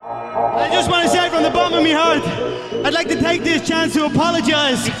I just want to say from the bottom of my heart, I'd like to take this chance to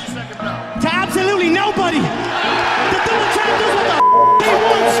apologize to absolutely nobody. The double champ does what the he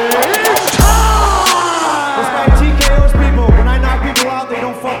wants. It's time! This guy TKOs people. When I knock people out, they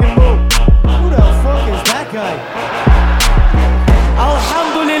don't fucking move. Who the fuck is that guy?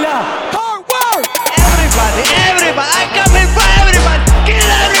 Alhamdulillah. Hard work! Everybody, I'm coming for everybody. Kill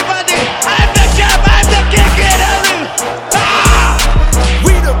everybody. I'm the champ, I'm the king, kill everybody.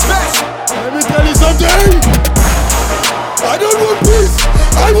 We the best. Let me tell you something. I don't want peace.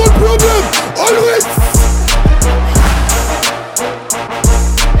 I want problem. Always.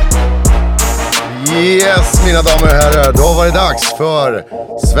 Yes, mina damer och herrar. Då var det dags för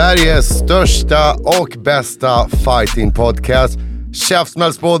Sveriges största och bästa fighting podcast.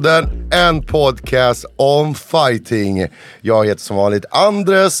 Käftsmällspodden, en podcast om fighting. Jag heter som vanligt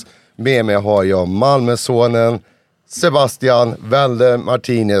Andres. Med mig har jag Malmösonen Sebastian Welde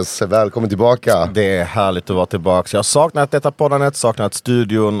Martinez. Välkommen tillbaka. Det är härligt att vara tillbaka. Jag har saknat detta poddandet, saknat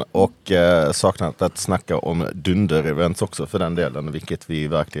studion och saknat att snacka om dunder-events också för den delen, vilket vi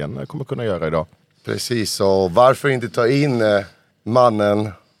verkligen kommer kunna göra idag. Precis, och varför inte ta in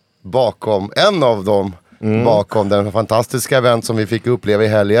mannen bakom, en av dem bakom den fantastiska event som vi fick uppleva i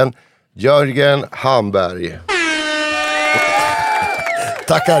helgen, Jörgen Hamberg.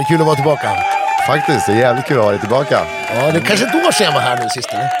 Tackar, kul att vara tillbaka. Faktiskt, det är jävligt kul att ha dig tillbaka. Ja, det är kanske ett år sedan jag var här nu sist,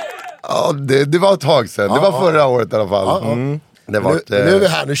 eller? Ja, det var ett tag sedan. Det var förra året i alla fall. Det var Nu är vi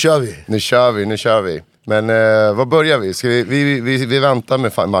här, nu kör vi. Nu kör vi. Men vad börjar vi? Ska vi väntar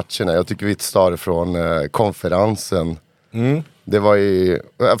med matcherna. Jag tycker vi tar från konferensen. Det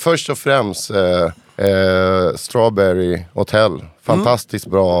var först och främst Strawberry Hotel. Fantastiskt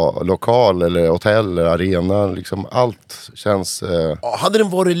bra lokal eller hotell eller arena. Liksom allt känns... Hade den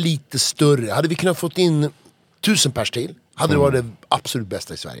varit lite större, hade vi kunnat fått in 1000 pers till, hade det varit det absolut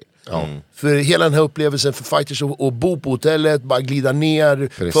bästa i Sverige. För hela den här upplevelsen för fighters att bo på hotellet, bara glida ner,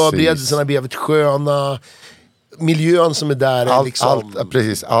 förberedelserna blev ett sköna, miljön som är där är liksom...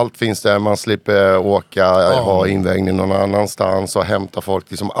 Allt finns där, man slipper åka, ha invägning någon annanstans och hämta folk,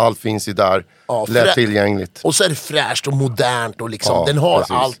 liksom, allt finns ju där, lätt tillgängligt. Och så är det fräscht och modernt och liksom, den har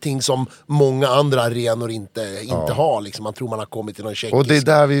allting som många andra arenor inte har, liksom. Man tror man har kommit till någon tjeckisk. Och det är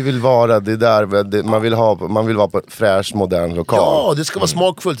där vi vill vara, det är där man vill vara på fräsch, modern lokal. Ja, det ska vara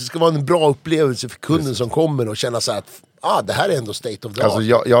smakfullt, det ska vara en bra upplevelse för kunden som kommer och känna så att det här är ändå state of the art. Alltså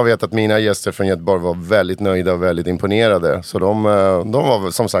jag vet att mina gäster från Göteborg var väldigt nöjda och väldigt imponerade. Så de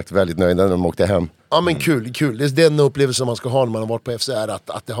var som sagt väldigt nöjda när de åkte hem. Ja, men kul. Det är den upplevelsen man ska ha när man har varit på FCR,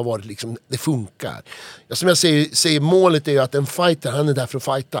 att det har varit liksom, det funkar. Ja, som jag säger, målet är ju att en fighter, han är där för att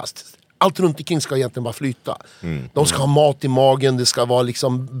fightas. Allt runt omkring ska egentligen bara flyta. De ska ha mat i magen, det ska vara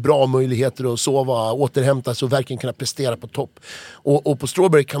liksom bra möjligheter att sova, återhämta sig och verkligen kunna prestera på topp. Och på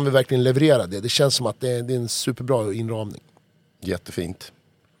Strawberry kan vi verkligen leverera det. Det känns som att det är en superbra inramning. Jättefint.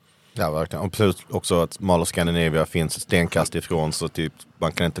 Ja, verkligen. Och plus också att Mall of Scandinavia finns stenkast ifrån, så typ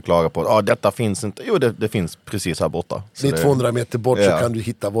man kan inte klaga på att detta finns inte. Jo, det finns precis här borta. Så det är 200 meter bort så kan du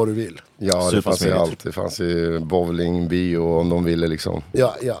hitta vad du vill. Ja, det fanns ju allt. Det fanns ju bowling, bio om de ville liksom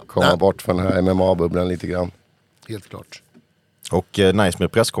komma bort från den här MMA-bubblan lite grann. Helt klart. Och nice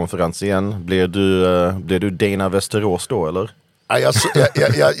med presskonferens igen. Blir du Dana Västerås då, eller?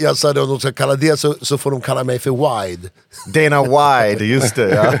 Jag sa det, om de ska kalla det så får de kalla mig för Wide. Dana Wide, just det.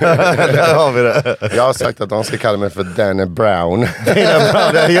 Ja. Där har vi det. Jag har sagt att de ska kalla mig för Danny Brown. Dana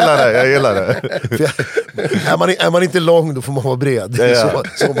Brown, jag gillar det. Är man inte lång, då får man vara bred.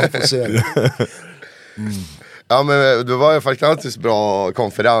 Så man får se det. Ja, men det var ju faktiskt bra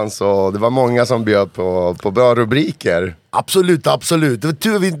konferens och det var många som bjöd på bra rubriker. Absolut. Det var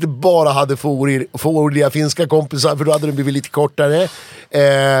tur vi inte bara hade fåordiga finska kompisar, för då hade det blivit lite kortare.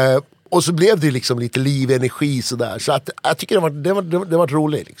 Och så blev det liksom lite liv, energi sådär. Så att jag tycker det var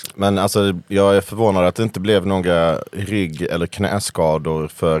roligt liksom. Men alltså, jag är förvånad att det inte blev några rygg- eller knäskador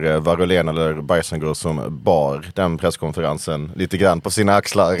för Varolén eller Bajsengur som bar den presskonferensen lite grann på sina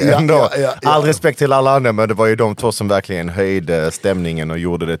axlar ändå. All respekt till alla andra, men det var ju de två som verkligen höjde stämningen och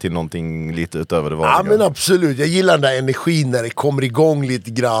gjorde det till någonting lite utöver det vanliga. Ja, men absolut. Jag gillar den där energin när det kommer igång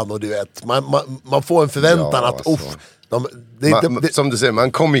lite grann och du vet, man får en förväntan att som du säger,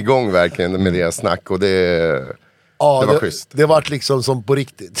 man kom igång verkligen med det snack och det var schysst. Det var liksom som på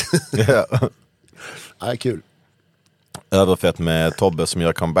riktigt. Kul. Överfett med Tobbe som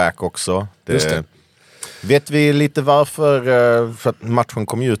gör comeback också. Just det. Vet vi lite varför? För att matchen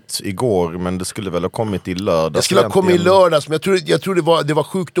kom ut igår, men det skulle väl ha kommit i lördags. Det skulle ha kommit i lördags, men jag tror det var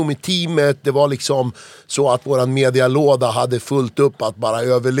sjukdom i teamet. Det var liksom så att våran medialåda hade fullt upp att bara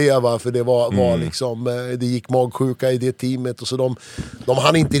överleva, för det var liksom, det gick magsjuka i det teamet, och så de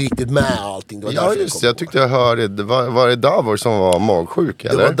hann inte riktigt med allting. Det var Ja just det, jag tyckte jag hörde, var det Davor som var magsjuk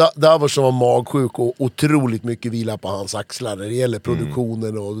eller? Det var Davor som var magsjuk, och otroligt mycket vila på hans axlar när det gäller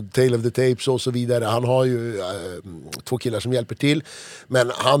produktionen och Tale of the Tapes och så vidare. Han har ju 2 killar som hjälper till,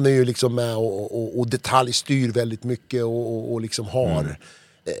 men han är ju liksom med och detaljstyr väldigt mycket och liksom har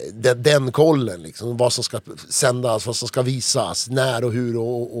den kollen liksom, vad som ska sändas, vad som ska visas, när och hur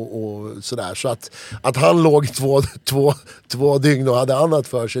och sådär. Så att han låg två dygn och hade annat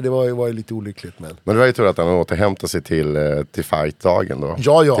för sig, det var ju lite olyckligt. Men det var ju tur att han återhämtade sig till fightdagen då.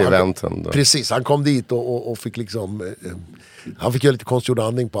 Ja, till eventen då. Precis, han kom dit och fick liksom han fick göra lite konstgjord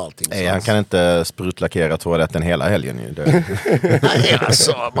andning på allting. Nej, han kan inte sprutlackera toaletten hela helgen ju. Nej,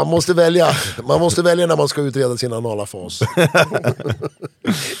 alltså, man måste välja när man ska utreda sin anala fas.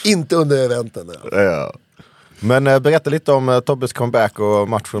 Inte under eventen. Ja. Men berätta lite om Tobbes comeback och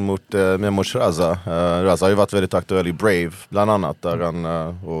matchen mot Raza. Raza har ju varit väldigt aktuell i Brave, bland annat, där han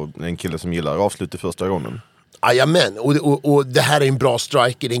och en kille som gillar avslut i första ronden. Jajamän, och det här är en bra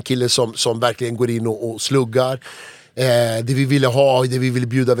striker, det är en kille som verkligen går in och sluggar. Det vi ville ha, det vi ville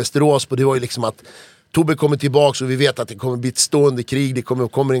bjuda Västerås på, det var ju liksom att Tobbe kommer tillbaka, och vi vet att det kommer bli ett stående krig. Det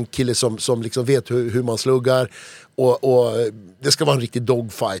kommer en kille som liksom vet hur man sluggar, och det ska vara en riktig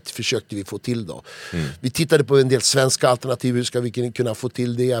dogfight, försökte vi få till då. Vi tittade på en del svenska alternativ, hur ska vi kunna få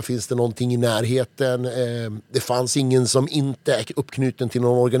till det? Finns det någonting i närheten? Det fanns ingen som inte är uppknuten till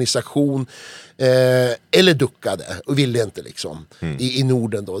någon organisation eller duckade och ville inte liksom i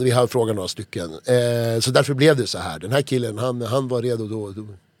Norden då. Vi har frågat några stycken. Så därför blev det så här. Den här killen, han var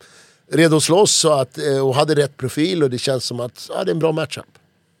redo att slåss, så att, och hade rätt profil, och det känns som att det är en bra matchup.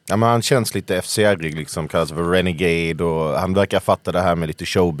 Ja, men han känns lite FCR-ig, liksom, kallas för Renegade, och han verkar fatta det här med lite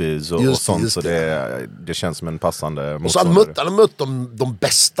showbiz och sånt, så det känns som en passande motståndare. Och så han har mött de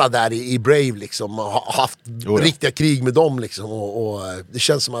bästa där i Brave liksom, och haft riktiga krig med dem liksom, och det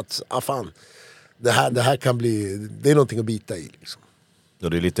känns som att det här kan bli, det är någonting att bita i liksom. Ja,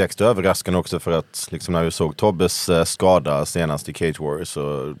 det är lite extra överraskande också, för att liksom, när vi såg Tobbes skada senast i Cage Warriors,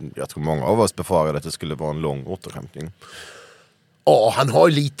 så jag tror många av oss befarade att det skulle vara en lång återhämtning. Ja,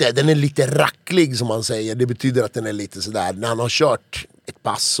 den är lite racklig som man säger. Det betyder att den är lite sådär, när han har kört ett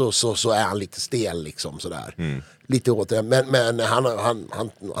pass så är han lite stel liksom sådär. Lite men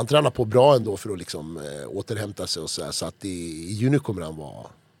han tränar på bra ändå för att liksom återhämta sig och så att i juni kommer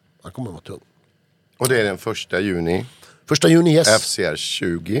han kommer vara tung. Och det är den 1 juni. 1 juni, yes. FCR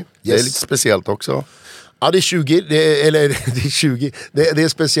 20. Yes. Det är lite speciellt också. Ja, det är 20. Det är 20. Det är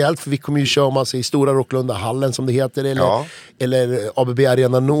speciellt, för vi kommer ju köra massa i Stora Rocklunda hallen som det heter, eller ABB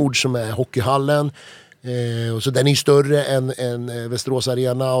Arena Nord som är hockeyhallen. Och så den är större än Västerås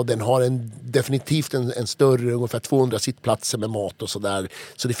Arena, och den har definitivt en större, ungefär 200 sittplatser med mat och sådär.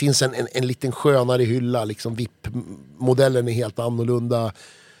 Så det finns en liten skönare hylla, liksom VIP-modellen är helt annorlunda.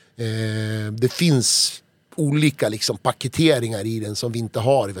 Det finns olika liksom paketeringar i den som vi inte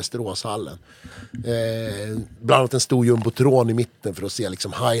har i Västeråshallen. Bland annat en stor jumbotron i mitten för att se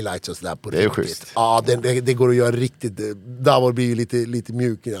liksom highlights och sådär på det. Det är riktigt. schysst. Ja, det går att göra riktigt. Davor blir ju lite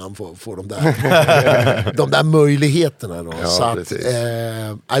mjuk när han får de där möjligheterna då. Ja, så att,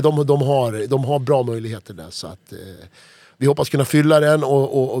 de har bra möjligheter där, så att vi hoppas kunna fylla den,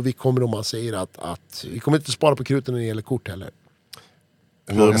 och vi kommer, om man säger att vi kommer inte spara på kruten när det gäller kort heller.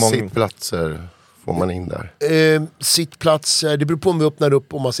 Hur många sittplatser får man in där? Sittplatser, det beror på om vi öppnar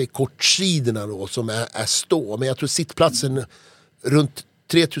upp, om man säger kortsidorna då, som är stå. Men jag tror sittplatsen runt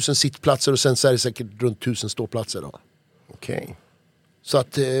 3000 sittplatser, och sen så är det säkert runt 1000 ståplatser då. Okej. Så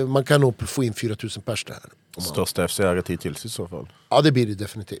att man kan nog få in 4000 pers där. Största FCR hittills i så fall. Ja, det blir det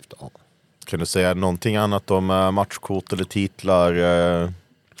definitivt. Ja. Kan du säga någonting annat om matchkort eller titlar?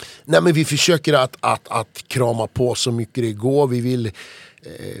 Nej, men vi försöker att krama på så mycket det går. Vi vill...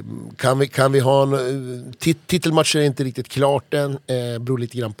 Kan vi ha en titelmatcher är inte riktigt klart än, beror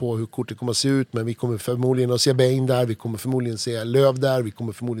lite grann på hur kortet kommer att se ut, men vi kommer förmodligen att se Bain där, vi kommer förmodligen se Löv där, vi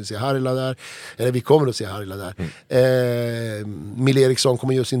kommer förmodligen se Harila där, eller vi kommer att se Harila där. Mille Eriksson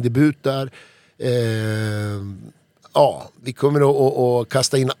kommer göra sin debut där. Vi kommer att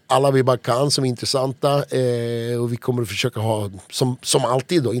kasta in alla vi bara kan som är intressanta, och vi kommer att försöka ha som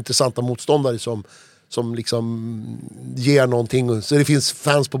alltid då intressanta motståndare som liksom ger någonting, så det finns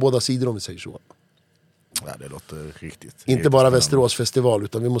fans på båda sidor, om vi säger så. Ja, det låter riktigt. Inte bara Västerås festival,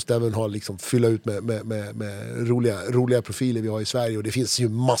 utan vi måste även ha, liksom, fylla ut med roliga profiler vi har i Sverige. Och det finns ju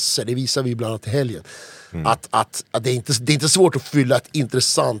massor, det visar vi bland annat i helgen. Att det är inte svårt att fylla ett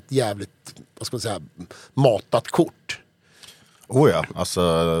intressant, jävligt, vad ska man säga, matat kort. Ja,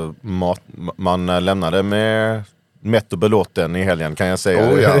 alltså man lämnade med mätt och belåten i helgen, kan jag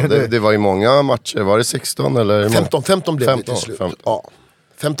säga. Ja, det var ju många matcher, var det 16 eller? 15 blev det till slut. 15. Ja.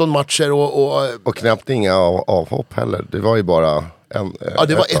 15 matcher och knappt inga avhopp heller. Det var ju bara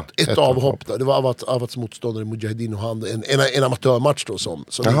det var ett avhopp då. Det var Avats motståndare Mujahedin och han, en amatörmatch då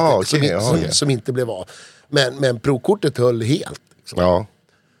som inte blev av. Men provkortet höll helt. Liksom. Ja.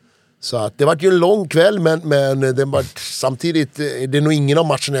 Så att det var ju en lång kväll, men den var samtidigt, det är nog ingen av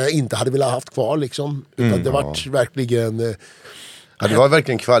matcherna jag inte hade velat haft kvar liksom. Utan det var verkligen... Ja, det var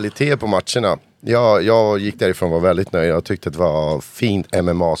verkligen kvalitet på matcherna. Jag gick därifrån och var väldigt nöjd. Jag tyckte att det var fint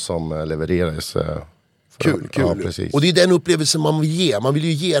MMA som levererades. Kul. Ja, precis. Och det är den upplevelsen man vill ge. Man vill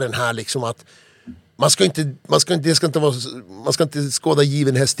ju ge den här liksom att man ska inte skåda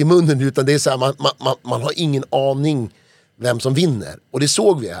given häst i munnen, utan det är så här, man har ingen aning vem som vinner. Och det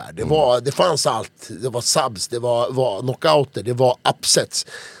såg vi här. Det fanns allt. Det var subs, det var knockouter, det var upsets.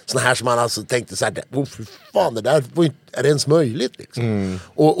 Såna här som man alltså tänkte så här, för fan, det där är det ens möjligt liksom.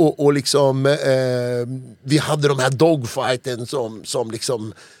 Och liksom vi hade de här dogfighten som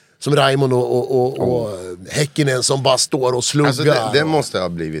Raymond och Hakkinen som bara står och sluggar. Alltså det måste ha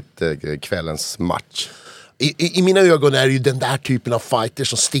blivit kvällens match. I mina ögon är det ju den där typen av fighter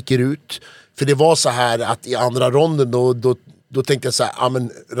som sticker ut. För det var så här att i andra ronden då tänkte jag så här,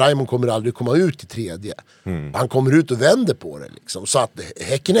 men Raymond kommer aldrig komma ut i tredje. Han kommer ut och vänder på det liksom. Så att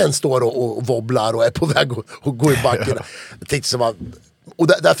Hakkinen står och wobblar och är på väg att gå i backen. Jag tänkte så här, och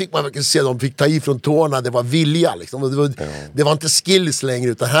där fick man verkligen se att de fick ta i från tårna, det var vilja liksom. Det var inte skills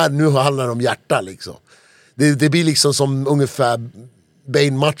längre, utan här nu handlar det om hjärta liksom. Det blir liksom som ungefär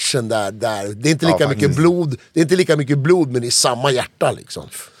Bane-matchen där. Det är inte lika mycket blod. Det är inte lika mycket blod, men det är samma hjärta liksom.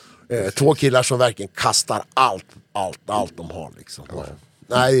 Två killar som verkligen kastar allt de har liksom.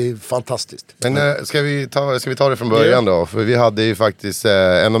 Nej, fantastiskt. Men ska vi ta det från början då? För vi hade ju faktiskt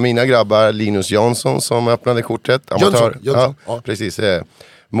en av mina grabbar, Linus Johansson, som öppnade kortet. Amatör. Jönsson. Ja, precis.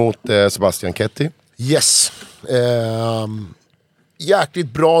 Mot Sebastian Ketty. Yes.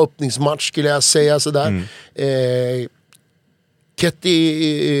 Jäkligt bra öppningsmatch skulle jag säga sådär.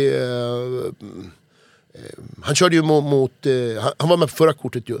 Ketty... han körde ju mot han var med på förra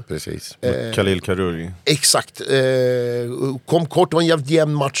kortet ju. Precis. Khalil Karuri. Exakt. Kom kort, det var en jävligt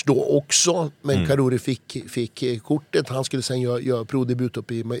jämn match då också. Men Karuri fick kortet. Han skulle sen göra prodebut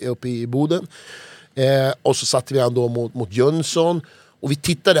uppe i Boden. Och så satte vi han då mot Jönsson. Och vi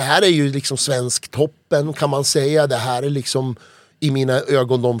tittade, det här är ju liksom svensk toppen kan man säga. Det här är liksom i mina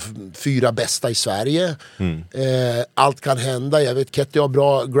ögon de 4 bästa i Sverige. Allt kan hända. Jag vet, Ketty har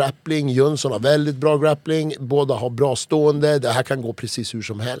bra grappling, Jönsson har väldigt bra grappling. Båda har bra stående. Det här kan gå precis hur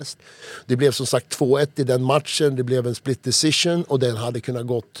som helst. Det blev som sagt 2-1 i den matchen. Det blev en split decision och den hade kunnat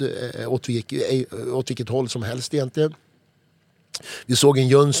gått åt vilket håll som helst egentligen. Vi såg en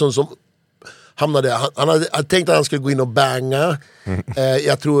Jönsson som han hade tänkt att han skulle gå in och banga.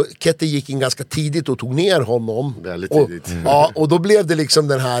 Jag tror Ketty gick in ganska tidigt och tog ner honom. Väldigt tidigt. Och då blev det liksom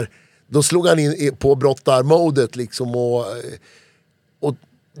den här... Då slog han in på brottarmodet liksom och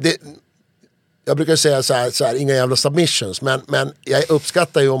det... Jag brukar säga så här, inga jävla submissions, men jag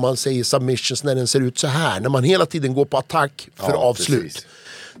uppskattar ju om man säger submissions när den ser ut så här. När man hela tiden går på attack för avslut. Precis.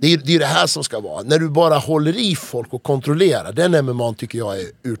 Det är det här som ska vara. När du bara håller i folk och kontrollerar, den MMA tycker jag är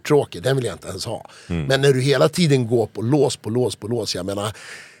urtråkig. Den vill jag inte ens ha. Men när du hela tiden går på lås, jag menar,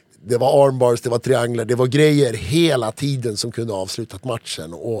 det var armbars, det var trianglar, det var grejer hela tiden som kunde avslutat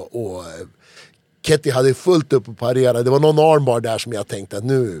matchen. Och Ketty hade fullt upp och parera. Det var någon armbar där som jag tänkte att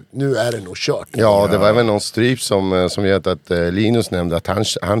nu är det nog kört. Ja, det var även någon stryp som gör att Linus nämnde att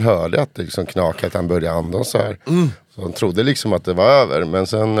han hörde att det liksom knakade, att han började andas så här. Så han trodde liksom att det var över. Men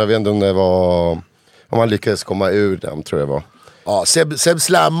sen, jag vet inte om det var... Om han lyckades komma ur den, tror jag var. Ja, Seb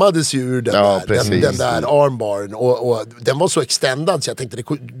slammades ju ur den där armbaren. Och den var så extendad så jag tänkte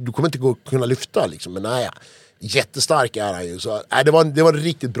du kommer inte kunna lyfta liksom. Men nej, jättestark är han ju. Så, det var en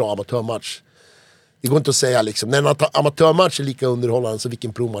riktigt bra amatörmatch. Det går inte att säga liksom, när en amatörmatch är lika underhållande som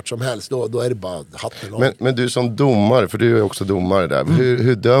vilken provmatch som helst, då är det bara hatten av. Men du som domare, för du är också domare där,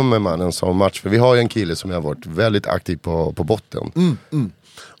 hur dömer man en sån match? För vi har ju en kille som har varit väldigt aktiv på botten.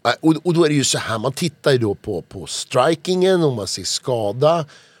 Och då är det ju så här, man tittar ju då på strikingen och man ser skada.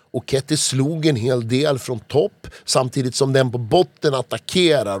 Och Ketty slog en hel del från topp samtidigt som den på botten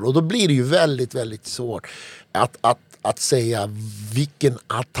attackerar. Och då blir det ju väldigt, väldigt svårt att säga vilken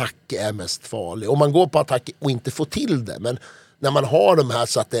attack är mest farlig. Om man går på attack och inte får till det, men när man har de här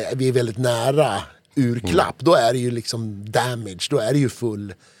så att vi är väldigt nära urklapp, då är det ju liksom damage, då är det ju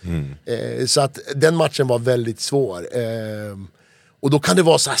full. Så att den matchen var väldigt svår. Och då kan det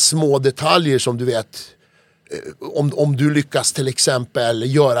vara så här små detaljer som du vet, om du lyckas till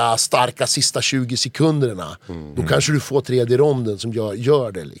exempel göra starka sista 20 sekunderna, då kanske du får tredje ronden som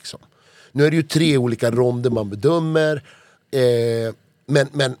gör det liksom. Nu är det ju 3 olika ronder man bedömer,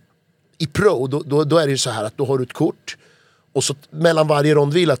 men i pro då är det ju så här att då har du ett kort och så mellan varje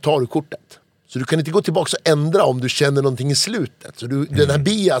rondvila tar du kortet. Så du kan inte gå tillbaka och ändra om du känner någonting i slutet. Så den här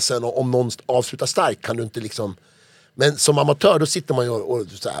biasen om någon avslutar starkt kan du inte liksom... Men som amatör då sitter man ju och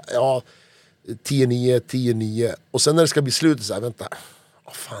så här, ja, 10-9, 10-9. Och sen när det ska bli slutet så här, vänta,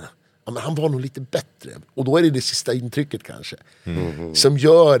 fan, ja, men han var nog lite bättre. Och då är det sista intrycket kanske. Som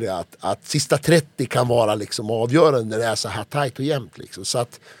gör det att sista 30 kan vara liksom avgörande när det är så här tajt och jämnt liksom. Så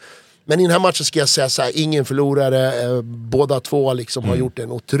att, men i den här matchen ska jag säga så här, ingen förlorare, båda två liksom har gjort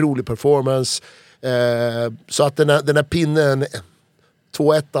en otrolig performance. Så att den här pinnen,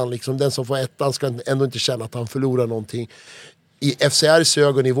 2-1, liksom, den som får 1 ska ändå inte känna att han förlorar någonting. I FCRs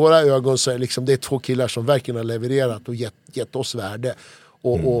ögon, i våra ögon, så är liksom, det är 2 killar som verkligen har levererat och gett oss värde.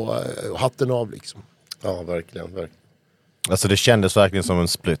 Och hatten av liksom. Ja, verkligen. Alltså det kändes verkligen som en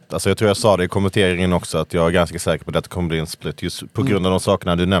split. Alltså jag tror jag sa det i kommenteringen också, att jag är ganska säker på att det kommer bli en split. Just på grund av de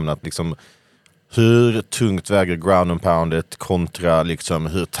sakerna du nämnde, att liksom hur tungt väger ground and poundet kontra liksom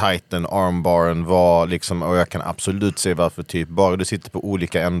hur tight den armbaren var liksom, och jag kan absolut se varför typ bara du sitter på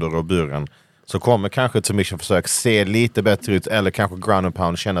olika ändar av buren så kommer kanske ett submission-försök se lite bättre ut, eller kanske ground and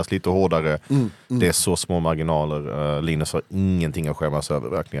pound kännas lite hårdare. Det är så små marginaler. Linus har ingenting att skämmas över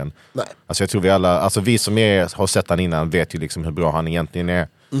verkligen. Nej. Alltså jag tror vi alla, alltså vi som har sett han innan vet ju liksom hur bra han egentligen är.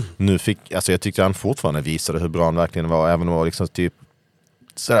 Nu alltså jag tyckte han fortfarande visade hur bra han verkligen var, även om det var liksom typ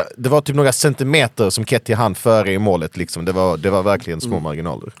sådär, det var typ några centimeter som Ketty hann före i målet liksom. Det var verkligen små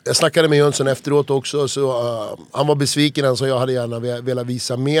marginaler. Jag snackade med Jönsson efteråt också, så han var besviken, alltså jag hade gärna velat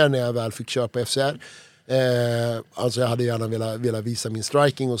visa mer när jag väl fick köra på FCR. Alltså jag hade gärna velat visa min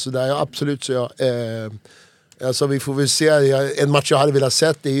striking och sådär. Ja, absolut, så alltså vi får väl se. En match jag hade velat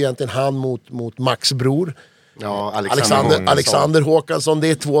sett är egentligen han mot Max bror. Ja, Alexander Håkansson. Det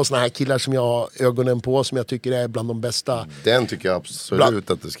är 2 såna här killar som jag har ögonen på, som jag tycker är bland de bästa. Den tycker jag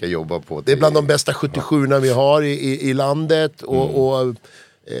absolut att du ska jobba på. Det är bland de bästa 77 vi har i landet. Och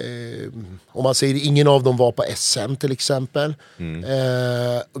om man säger ingen av dem var på SM till exempel.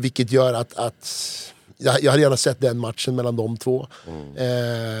 Vilket gör att jag hade gärna sett den matchen mellan de 2.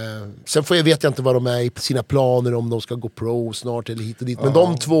 Sen vet jag inte vad de är i sina planer, om de ska gå pro snart eller hit och dit. Men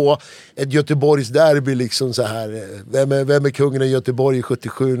de 2, ett Göteborgs derby liksom så här. Vem är kungen i Göteborg i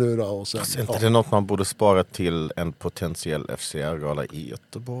 77 nu då? Och sen, inte det är något man borde spara till en potentiell FCR-gala i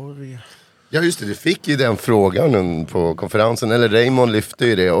Göteborg? Ja just det, du fick ju den frågan på konferensen, eller Raymond lyfte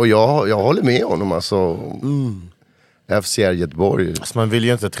ju det, och jag håller med honom alltså. FCR Göteborg. Alltså man vill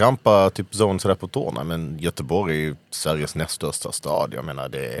ju inte trampa typ zone sådär på tårna, men Göteborg är ju Sveriges näst största stad. Jag menar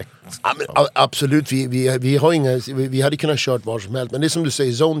det är... Ja, men, absolut, vi har inga, vi hade kunnat kört var som helst, men det är som du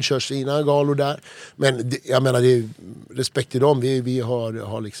säger, zone körs sina galor där. Men jag menar, det är respekt till dem, vi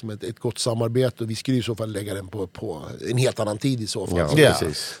har liksom ett gott samarbete, och vi skulle i så fall lägga den på en helt annan tid i så fall. Ja,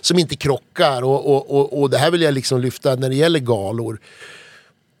 som inte krockar, och det här vill jag liksom lyfta när det gäller galor.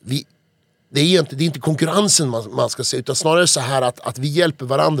 Det är inte konkurrensen man ska se, utan snarare så här att vi hjälper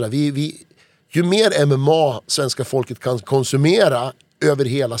varandra. Ju mer MMA svenska folket kan konsumera över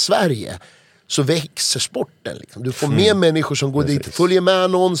hela Sverige, så växer sporten. Liksom. Du får mer människor som går dit, följer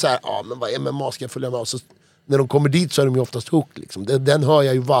med någon, så här, men vad MMA ska jag följa med? Och så, när de kommer dit så är de ju oftast hooked. Liksom. Den hör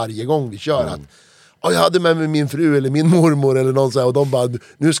jag ju varje gång vi kör. Att, jag hade med mig min fru eller min mormor eller någon så här, och de bara,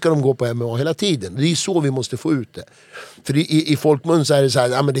 nu ska de gå på MMA hela tiden. Det är så vi måste få ut det. För i folkmun så är det så här,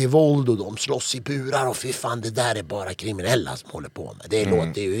 ja men det är våld och de slåss i burar, och fy fan, det där är bara kriminella som håller på med. Det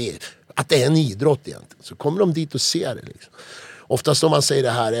låter ju att det är en idrott egentligen. Så kommer de dit och ser det liksom. Oftast om man säger det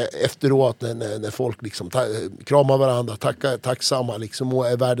här efteråt när folk liksom kramar varandra, tacksamma liksom, och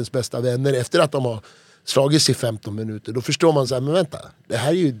är världens bästa vänner efter att de har slagits i 15 minuter, då förstår man så här, men vänta, det här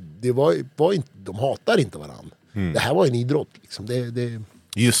är ju, det var inte, de hatar inte varandra. Det här var en idrott liksom.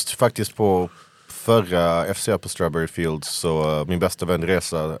 Just faktiskt på förra FCR på Strawberry Fields, så min bästa vän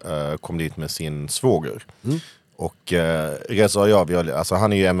Reza kom dit med sin svåger. Och Reza och jag, alltså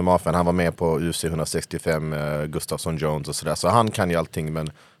han är ju MMA-fan, han var med på UFC 165, Gustafsson Jones och sådär, så han kan ju allting,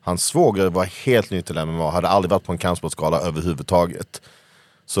 men hans svåger var helt ny till MMA, hade aldrig varit på en kampsportsgala överhuvudtaget.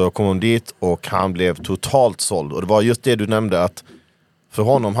 Så kom hon dit och han blev totalt såld. Och det var just det du nämnde, att för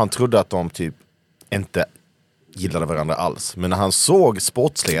honom, han trodde att de typ inte gillade varandra alls. Men när han såg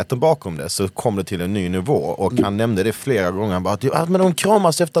sportsligheten bakom det så kom det till en ny nivå. Och han nämnde det flera gånger. Han bara, men de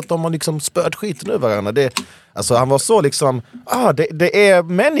kramas efter att de har liksom spöd skiten ur varandra. Alltså han var så liksom, det är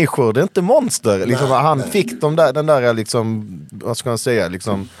människor, det är inte monster. Liksom, han fick den där liksom, vad ska man säga,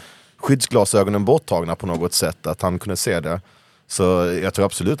 liksom skyddsglasögonen borttagna på något sätt. Att han kunde se det. Så jag tror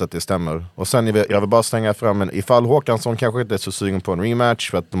absolut att det stämmer. Och sen jag vill bara slänga fram ifall Håkansson kanske inte är så sugen på en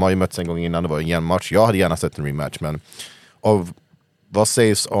rematch, för att de har ju mötts en gång innan, det var en genmatch. Jag hade gärna sett en rematch, men vad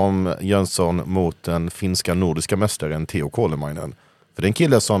sägs om Jönsson mot den finska nordiska mästaren Teo Kolemainen? För det är en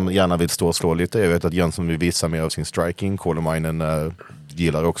kille som gärna vill stå och slå lite. Jag vet att Jönsson vill visa mer av sin striking. Kolemainen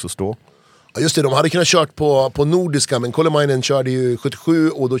gillar också att stå. Ja, just det, de hade kunnat kört på nordiska, men Kolemainen körde ju 77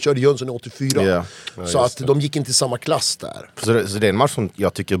 och då körde Jönsson i 84. Yeah. Så att de gick inte i samma klass där. Så det är en match som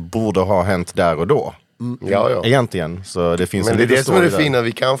jag tycker borde ha hänt där och då. Ja. Egentligen. Så det finns men det är det som är det fina.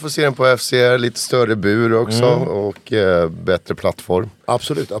 Vi kan få se den på FCR, lite större bur också och bättre plattform.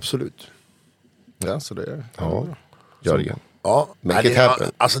 Absolut. Ja, så det är... Ja, Jörgen. Ja, Make it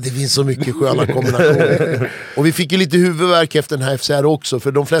happen. Alltså det finns så mycket sköna kombinationer. Och vi fick ju lite huvudvärk efter den här FCR också.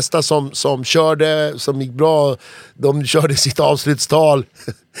 För de flesta som körde, som gick bra, de körde sitt avslutstal.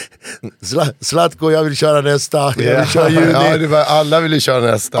 Zlatko, jag vill köra nästa. Jag vill köra juni. Ja, alla ville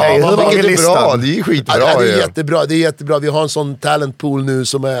köra nästa. Vilket är bra, det är skitbra. Ja, det är jättebra. Vi har en sån talentpool nu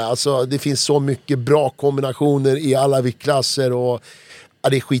som är, alltså det finns så mycket bra kombinationer i alla viktklasser och ja,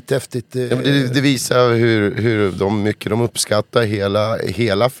 det är skithäftigt. Ja, det visar hur mycket de uppskattar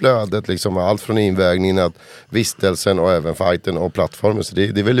hela flödet, liksom, allt från invägningen, att vistelsen och även fighten och plattformen. Så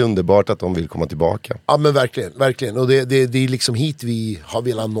det är väl underbart att de vill komma tillbaka. Ja, men verkligen. Och det är liksom hit vi har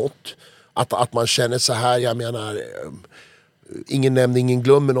velat nått. Att man känner så här, jag menar, ingen nämnd, ingen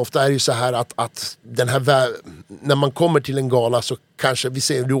glöm, men ofta är det ju så här att den här när man kommer till en gala så kanske, vi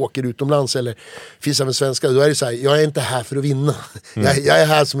säger du åker utomlands eller finns även svenska, då är det så här, jag är inte här för att vinna. Jag är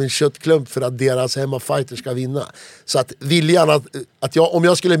här som en köttklump för att deras hemmafighter ska vinna. Så att viljan att om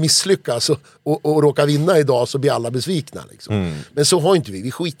jag skulle misslyckas och råka vinna idag så blir alla besvikna liksom. Men så har inte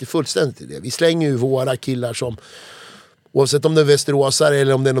vi skiter fullständigt i det. Vi slänger ju våra killar som, oavsett om det är västeråsare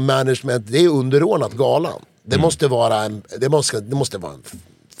eller om det är någon management, det är underordnat galan. Det måste vara en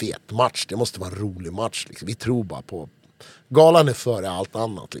fet match. Det måste vara en rolig match liksom. Vi tror bara på galan är före allt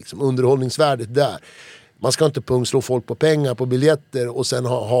annat liksom. Underhållningsvärdet där. Man ska inte pungslå folk på pengar på biljetter och sen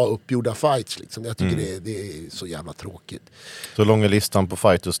ha uppgjorda fights liksom. Jag tycker det är så jävla tråkigt. Så lång är listan på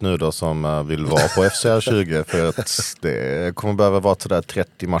fighters nu då som vill vara på FCR 20, för att det kommer behöva vara sådär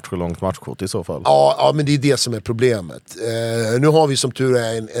 30 matcher långt matchkort i så fall. Ja, men det är det som är problemet. Nu har vi som tur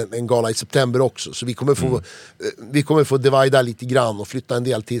är en gala i september också, så vi kommer få divida lite grann och flytta en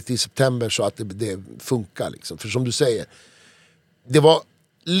del till september så att det funkar liksom. För som du säger, det var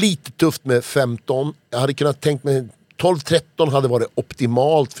lite tufft med 15. Jag hade kunnat tänkt mig 12-13 hade varit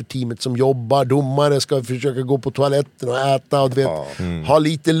optimalt för teamet som jobbar. Domare ska försöka gå på toaletten och äta och du vet, ha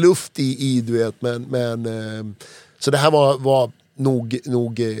lite luft i du vet, men så det här var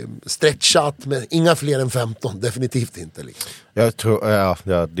nog stretchat, men inga fler än 15, definitivt inte liksom. Jag tror,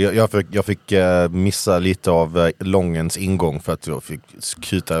 jag fick missa lite av långens ingång för att jag fick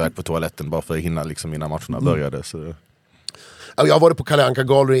kuta iväg på toaletten bara för att hinna liksom innan matcherna började, så. Jag har varit på Kalle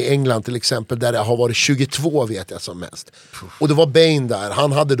Anka-galor i England till exempel, där det har varit 22 vet jag som mest. Och det var Bane där,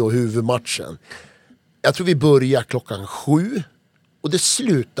 han hade då huvudmatchen. Jag tror vi började klockan 7 och det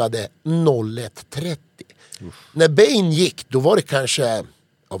slutade 01:30. När Bane gick, då var det kanske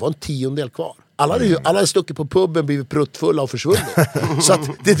var en 10:e kvar. Alla hade stuckit på puben, blivit pruttfulla och försvunnit. Så att,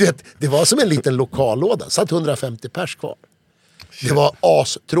 det var som en liten lokallåda, satt 150 pers kvar. Det var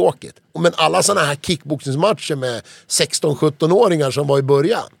astråkigt. Men alla såna här kickboxningsmatcher med 16-17-åringar som var i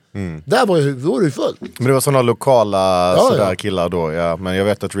början, där var det ju fullt. Men det var såna lokala sådär killar då, ja. Men jag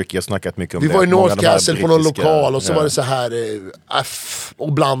vet att Ricky har snackat mycket om det. Vi var i North Castle på någon lokal och så var det så här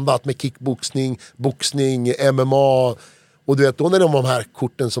och blandat med kickboxning, boxning, MMA. Och du vet, då när de här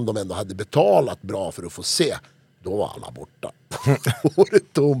korten som de ändå hade betalat bra för att få se, då var alla borta. Då var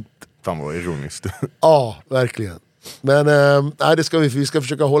det tomt. Fan vad ironiskt. Ja, verkligen. Men vi ska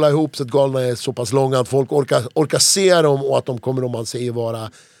försöka hålla ihop så att galorna är så pass långa att folk orkar se dem och att de kommer, om man säger,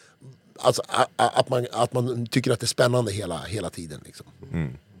 vara alltså, att man tycker att det är spännande hela tiden liksom.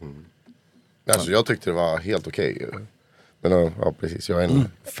 Alltså jag tyckte det var helt okej. Men ja, precis, jag är en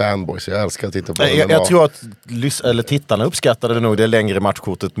fanboy så jag älskar att titta på MMA. Jag tror att tittarna uppskattade nog det längre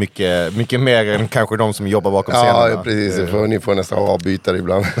matchkortet mycket mer än kanske de som jobbar bakom scenerna. Ja, precis. Ni får nästan avbyta det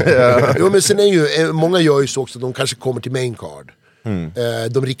ibland. Jo, men sen är ju, många gör ju så också att de kanske kommer till main card.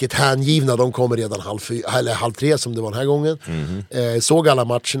 De riktigt hängivna, de kommer redan 2:30 som det var den här gången. Såg alla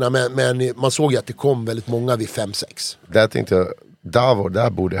matcherna, men man såg ju att det kom väldigt många vid 5-6. Där tänkte jag, där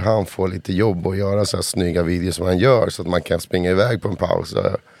borde han få lite jobb och göra så här snygga videos som han gör, så att man kan springa iväg på en paus.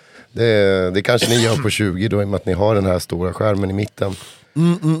 Det kanske ni gör på 20 då, i och med att ni har den här stora skärmen i mitten.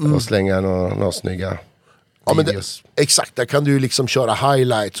 Och slänga några snygga videos. Exakt, där kan du liksom köra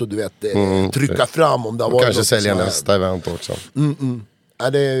highlights och du vet, trycka fram om det har varit kanske sälja nästa event också. Ja,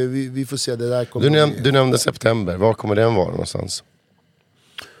 vi får se, det där kommer. Du nämnde september, var kommer den vara någonstans?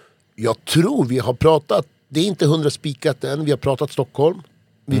 Jag tror vi har pratat, det är inte 100 spikat än, vi har pratat Stockholm.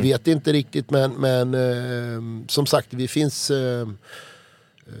 Vi vet inte riktigt, men som sagt, vi finns...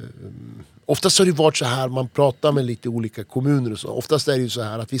 Oftast har det varit så här, man pratar med lite olika kommuner och så. Oftast är det ju så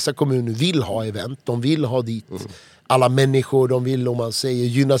här att vissa kommuner vill ha event, de vill ha dit alla människor, de vill, om man säger,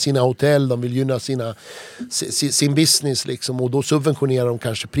 gynna sina hotell, de vill gynna sin business liksom, och då subventionerar de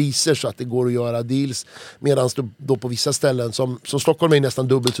kanske priser så att det går att göra deals, medan då på vissa ställen som Stockholm är nästan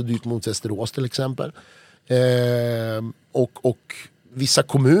dubbelt så dyrt mot Västerås till exempel, och vissa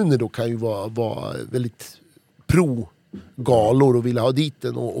kommuner då kan ju vara väldigt galor och vilja ha dit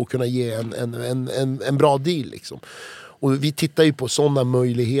den och kunna ge en bra deal liksom. Och vi tittar ju på sådana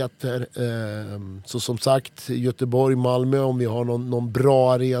möjligheter, så som sagt Göteborg, Malmö, om vi har någon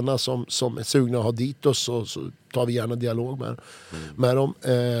bra arena som är sugna att ha dit oss, så tar vi gärna dialog med dem,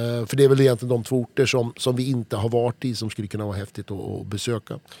 för det är väl egentligen de 2 orter som vi inte har varit i som skulle kunna vara häftigt att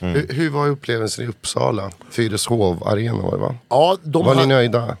besöka. Hur var upplevelsen i Uppsala? Fyrishov arena var det, va? Ja, var ni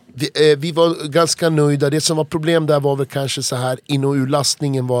nöjda? Vi var ganska nöjda. Det som var problem där var väl kanske så här, in- och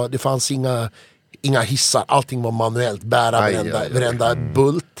urlastningen det fanns inga hissar, allting var manuellt, bära varenda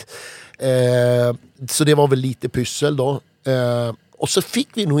bult. Så det var väl lite pyssel då. Och så fick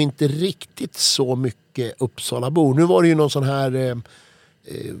vi nog inte riktigt så mycket Uppsalabor. Nu var det ju någon sån här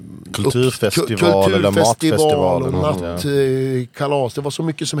kulturfestival eller matfestival och nattkalas. Det var så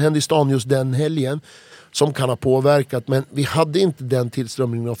mycket som hände i stan just den helgen som kan ha påverkat, men vi hade inte den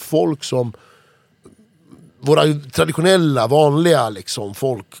tillströmningen av folk som våra traditionella, vanliga liksom,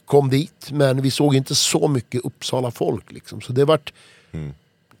 folk kom dit, men vi såg inte så mycket Uppsala folk liksom. Så det vart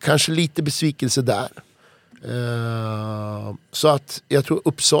kanske lite besvikelse där. Så att jag tror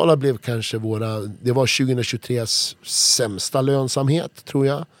Uppsala blev kanske det var 2023s sämsta lönsamhet, tror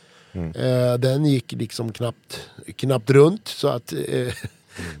jag. Den gick liksom knappt runt, så att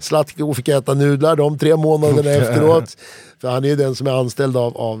Zlatko fick äta nudlar de 3 månaderna efteråt. För han är ju den som är anställd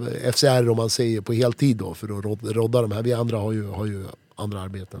av FCR, om man säger, på heltid då, för att rodda de här. Vi andra har ju andra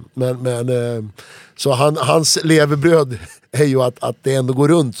arbeten. Men så hans levebröd är ju att det ändå går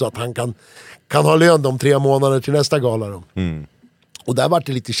runt, så att han kan ha lön de 3 månader till nästa gala då. Och där var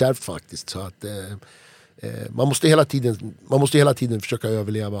det lite kärvt faktiskt, så att man måste hela tiden försöka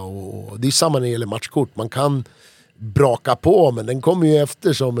överleva, och det är samma när det gäller matchkort. Man kan braka på, men den kommer ju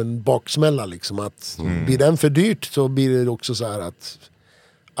efter som en baksmälla liksom, att blir den för dyrt så blir det också så här att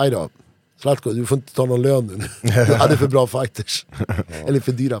aj då, Zlatko, du får inte ta någon lön nu. Du hade för bra fighters. Eller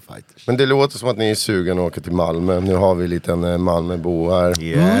för dyra fighters. Men det låter som att ni är sugen att åka till Malmö. Nu har vi lite en Malmöbo här.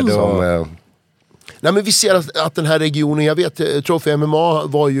 Nej, men vi ser att den här regionen, jag vet, Trophy MMA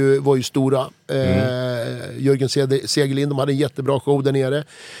var ju stora. Jörgen Segerlind, de hade en jättebra show där nere.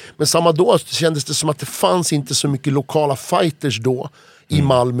 Men samma då kändes det som att det fanns inte så mycket lokala fighters då i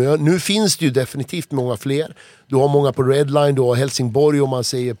Malmö. Nu finns det ju definitivt många fler. Du har många på Redline, du har Helsingborg, om man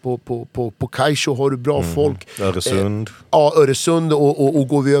säger på Kajsjö har du bra folk. Öresund. Öresund, och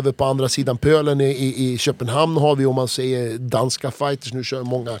går vi över på andra sidan pölen i Köpenhamn har vi, om man säger, danska fighters. Nu kör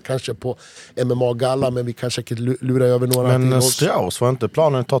många kanske på MMA-gala, men vi kanske kan lura över några till oss. Strauss, var inte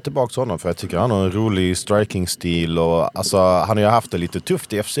planen att ta tillbaka honom? För jag tycker han har en rolig striking-stil, och alltså, han har ju haft det lite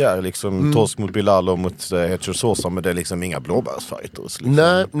tufft i FCR, liksom torsk mot Bilal och mot Hecher Sosa, men det är liksom inga blåbärsfighters.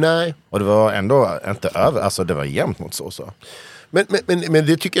 Liksom. Nej. Och det var ändå inte över, alltså det var jämnt mot Sosa. Men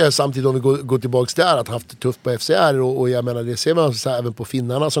det tycker jag samtidigt, om vi går tillbaka där, att haft det tufft på FCR, och jag menar, det ser man så här, även på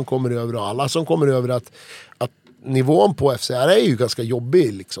finnarna som kommer över och alla som kommer över, att nivån på FCR är ju ganska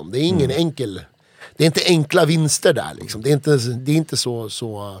jobbig liksom. Det är ingen enkel, det är inte enkla vinster där liksom. Det är inte så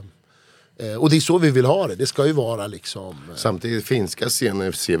och det är så vi vill ha det. Det ska ju vara liksom. Samtidigt finska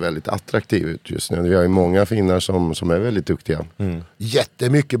scenen ser väldigt attraktiv ut just nu. Vi har ju många finnar som är väldigt duktiga.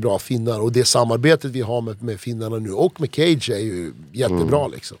 Jättemycket bra finnar, och det samarbetet vi har med finnarna nu och med Cage är ju jättebra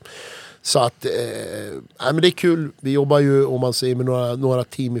liksom. Så att men det är kul. Vi jobbar ju, om man säger, med några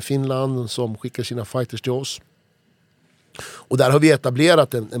team i Finland som skickar sina fighters till oss. Och där har vi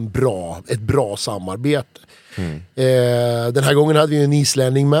etablerat ett bra samarbete. Den här gången hade vi en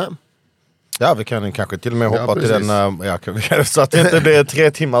islänning med. Ja, vi kan kanske till och med hoppa till precis. den, så att det inte blir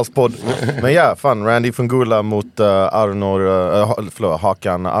 3 timmars podd. Men ja, fan, Randy Fungula mot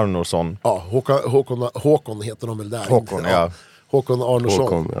Hakan Arnorsson. Ja, Håkon heter de väl där. Håkon, ja. Håkon Arnorsson.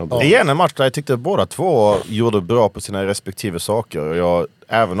 Håkon, ja. Igen en match där jag tyckte båda två gjorde bra på sina respektive saker.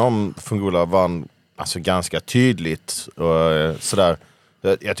 Även om Fungula vann alltså ganska tydligt och sådär.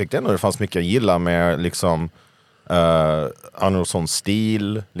 Jag tyckte ändå det fanns mycket att gilla med liksom Arnoldsons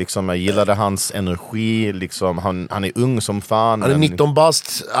stil, liksom jag gillade hans energi, liksom han är ung som fan. Han är 19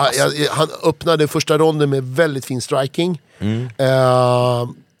 bast. Han öppnade första ronden med väldigt fin striking.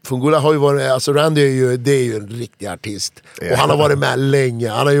 Fungula har ju varit, alltså Randy är ju en riktig artist. Och han har varit med länge.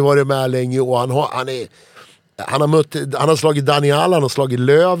 Han har ju varit med länge och han har slagit Daniel, han har slagit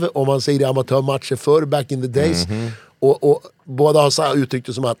Löv, om man säger det, amatörmatcher förr, back in the days. Och båda har uttryckt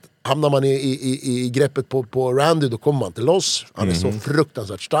det som att hamnar man i greppet på Randy, då kommer man inte loss. Han är så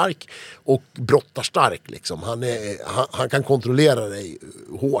fruktansvärt stark och brottar stark liksom. Han kan kontrollera dig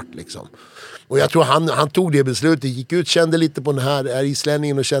hårt liksom. Och jag tror han tog det beslutet, gick ut, kände lite på den här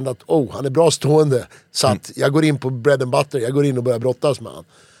islänningen och kände att han är bra stående. Så att jag går in på bread and butter, jag går in och börjar brottas med han.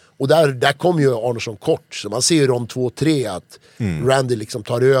 Och där kom ju Arnorsson kort, så man ser ju de 2-3 att Randy liksom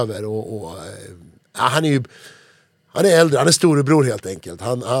tar över han är ju... Han är äldre, han är storebror helt enkelt.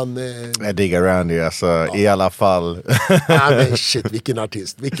 Jag diggar Randy alltså, i alla fall. Ja, men shit, vilken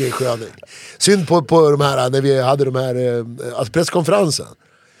artist, vilken sköning. Synd på de här, när vi hade de här alltså presskonferensen.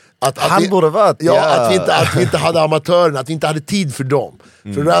 Han borde varit, att vi inte hade amatörerna, att vi inte hade tid för dem.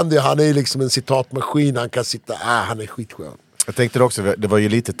 För Randy, han är liksom en citatmaskin, han kan sitta, han är skitskön. Jag tänkte det också, det var ju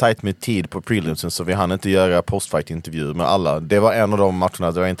lite tight med tid på prelimsen, så vi hann inte göra postfight-intervjuer med alla. Det var en av de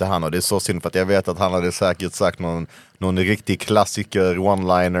matcherna där jag inte hann, och det är så synd för att jag vet att han hade säkert sagt någon riktig klassiker,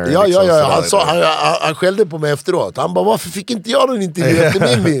 one-liner. Han skällde på mig efteråt. Han bara, varför fick inte jag någon intervju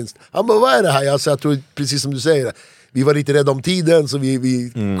efter min vinst? Han bara, vad är det här? Jag tror precis som du säger, vi var lite rädda om tiden, så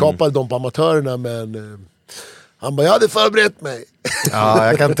vi kapade dem på amatörerna, men... Han bara, jag hade förberett mig. Ja,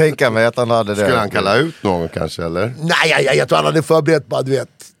 jag kan tänka mig att han hade det. Skulle han kalla ut någon kanske, eller? Nej, jag tror han hade förberett bara, du vet,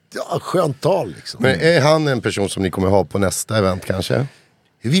 skönt tal liksom. Men är han en person som ni kommer ha på nästa event kanske?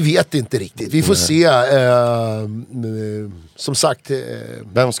 Vi vet inte riktigt, vi får se. Som sagt...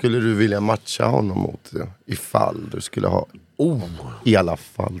 Vem skulle du vilja matcha honom mot? Ifall du skulle ha... I alla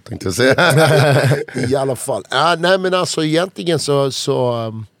fall, tänkte jag säga. I alla fall. Nej, men alltså egentligen så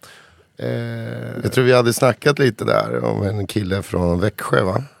jag tror vi hade snackat lite där om en kille från Växjö,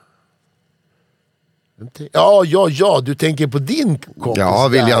 va? Ja, du tänker på din kompis. Ja,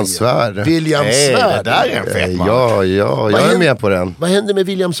 William Svärd. William Svärd. Det där är en fet man. Ja, jag är med på den. Vad hände med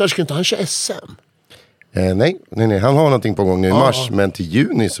William Svärd? Ska inte han köra SM? Nej, han har någonting på gång nu i mars. Men till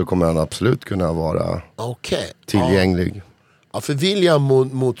juni så kommer han absolut kunna vara tillgänglig. Ja, för William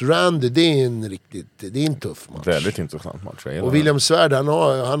mot Randy, det är en tuff match. Väldigt intressant match. Och William Svärd, han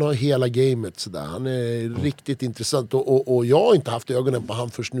har hela gamet sådär. Han är riktigt intressant. Och jag har inte haft ögonen på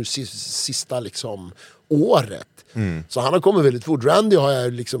han först nu sista liksom året. Så han har kommit väldigt fort. Randy har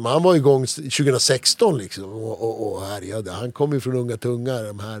jag liksom, han var igång 2016 liksom. Och härjade. Han kom ju från Unga Tungar.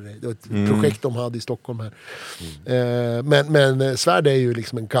 Det var ett projekt de hade i Stockholm här. Men Svärd är ju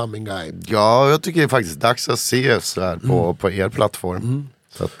liksom en coming guy. Ja, jag tycker det är faktiskt dags att se Svärd på er plattform.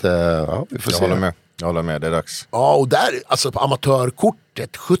 Så att, vi får se. Jag håller med, det är dags. Ja, och där, alltså på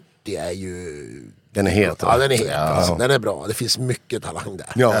amatörkortet 70 är ju... Den är het. Ja, den är het. Alltså. Den är bra. Det finns mycket talang där.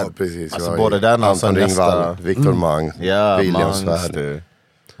 Ja, precis. Alltså både den och sen nästa... Viktor Mang, William Svärd.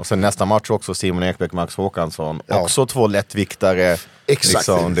 Och sen nästa match också Simon Ekbäck, Max Håkansson. Också 2 lättviktare. Exakt.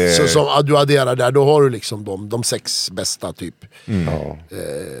 Liksom, så som du adderar där, då har du liksom de 6 bästa typ.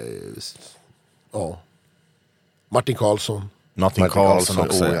 Martin Karlsson. Martin Karlsson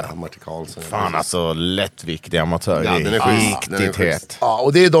också. Martin Karlsson. Fan alltså, lättviktig amatör. Ja, det är riktigt het. Ja,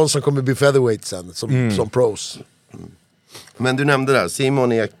 och det är de som kommer bli featherweight sen, som pros. Men du nämnde där,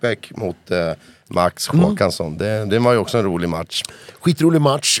 Simon Ekbäck mot Max Håkansson. Det var ju också en rolig match. Skitrolig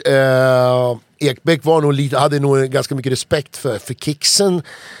match. Ekbäck hade nog ganska mycket respekt för kicksen.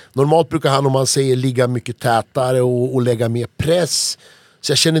 Normalt brukar han, om man säger, ligga mycket tätare och lägga mer press.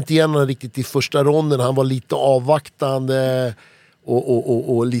 Så jag känner inte igen honom riktigt i första ronden. Han var lite avvaktande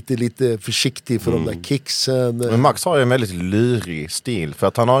och lite försiktig för de där kicksen. Men Max har ju en väldigt lurig stil. För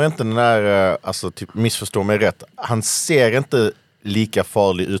att han har inte den där, alltså typ, missförstå mig rätt. Han ser inte lika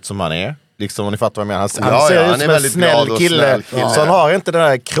farlig ut som han är. liksom, om ni fattar vad jag menar. Han ser ut som en snäll kille. Så han har inte den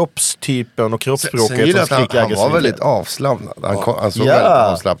här kroppstypen och kroppsspråket som skriker han var väldigt avslappnad. Han såg väldigt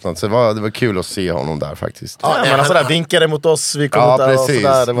avslappnad. Så det var kul att se honom där faktiskt. Ja, men han sådär vinkade mot oss. Vi kom där och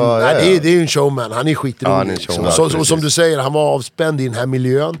sådär. Det är ju en showman. Han är skitrolig. Och som du säger, han var avspänd i den här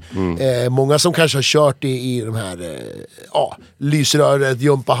miljön. Många som kanske har kört i de här lysröret,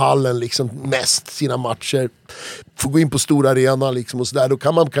 jumpahallen liksom mest sina matcher. Får gå in på stora arena liksom och sådär. Då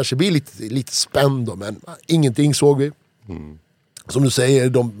kan man kanske bli lite spänd då, men ingenting såg vi. Som du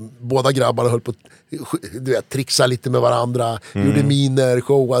säger, båda grabbarna höll på att trixa lite med varandra. Gjorde miner,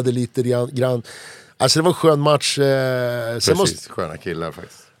 showade lite grann. Alltså det var en skön match. Precis, sköna killar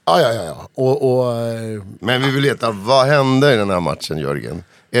faktiskt. Ja. Men vi vill veta, vad hände i den här matchen, Jörgen?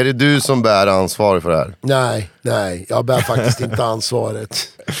 Är det du som bär ansvar för det här? Nej, jag bär faktiskt inte ansvaret.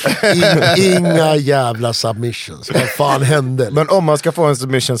 Inga jävla submissions. Vad fan hände? Men om man ska få en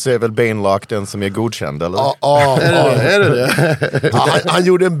submission så är väl Banelock den som är godkänd, eller? Ja. Är det? Han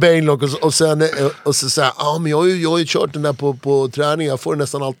gjorde en Banelock och sen sa men jag har ju kört den där på träning. Jag får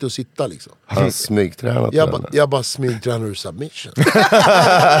nästan alltid att sitta liksom. Han smygtränat. Jag bara smygtränar ur submission.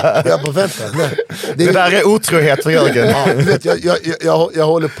 Jag bara vänta. Nej. Det där är otrohet för Jörgen. Ja, du vet, jag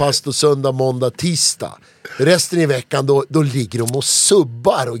håller pass då söndag, måndag, tisdag. Resten i veckan då ligger de och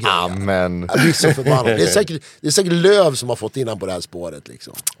subbar och grejer. Amen. Jag blir så förbannad. Det är säkert Löv som har fått innan på det här spåret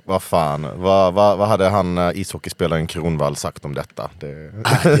liksom. Vad fan, vad hade han ishockeyspelaren Grönvall sagt om detta?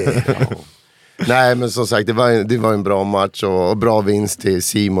 Nej, men som sagt, det var en bra match och bra vinst till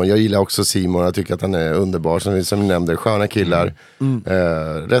Simon. Jag gillar också Simon, jag tycker att han är underbar. Som vi nämnde, sköna killar.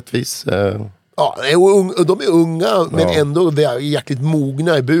 Rättvis. Ja, de är unga men ändå jäkligt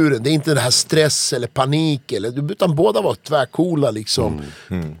mogna i buren. Det är inte det här stress eller panik utan båda var tvärcoola liksom.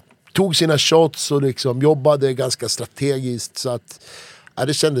 Tog sina shots och liksom jobbade ganska strategiskt, så att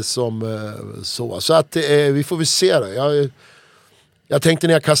det kändes som så att vi får väl se då. Jag tänkte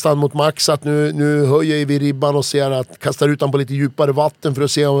när jag kastade mot Max att nu höjer vi ribban och ser att kastar ut han på lite djupare vatten för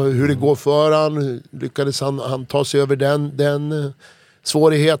att se hur det går för han. Lyckades han ta sig över den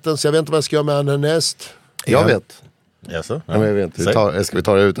svårigheten, så jag vet inte vad jag ska göra med han härnäst. Jag vet. Jaså? Ja, men jag vet inte. Ska vi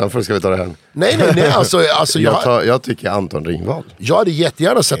ta det utanför? Ska vi ta det här? Nej. Alltså, jag tycker Anton Ringvall. Jag hade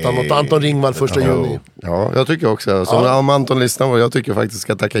jättegärna sett mot Anton Ringvall 1 juni. Ja, jag tycker också. Om Anton lyssnar, jag tycker faktiskt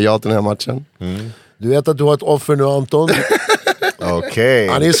ska tacka ja till den här matchen. Du vet att du har ett offer nu, Anton. Okej.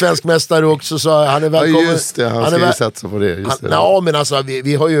 Han är svensk mästare också, så han är välkommen. Ja, just det, han ska ju satsa på det. Men alltså,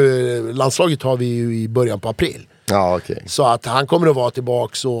 vi har ju landslaget har vi ju i början på april. Ja, okay. Så att han kommer att vara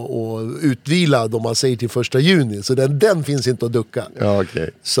tillbaks och utvilad om man säger till 1 juni. Så den finns inte att ducka. Ja, okay.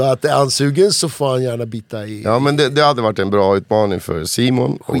 Så att är han sugen så får han gärna bita i. Ja, men det hade varit en bra utmaning för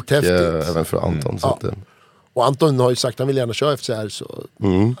Simon och även för Anton. Så att, och Anton har ju sagt att han vill gärna köra FCR. Så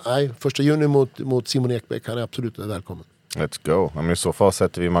nej, 1 juni mot Simon Ekbäck, han är absolut välkommen. Let's go. Men i så fall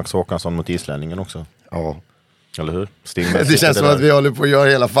sätter vi Max Håkansson mot islänningen också. Ja. Eller hur? Det känns som att vi håller på att göra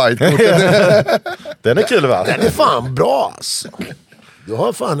hela fight-korten. Den är kul, va? Den är fan bra alltså. Du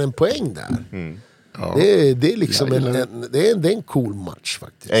har fan en poäng där. Ja. Det är liksom det är en cool match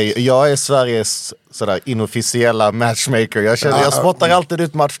faktiskt. Jag är Sveriges sådär inofficiella matchmaker. Jag spottar alltid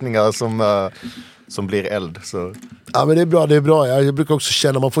ut matchningar som blir eld. Så. Ja, men det är bra. Jag brukar också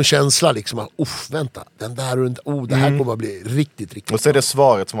känna, man får en känsla liksom att vänta, den där det här kommer att bli riktigt och så är det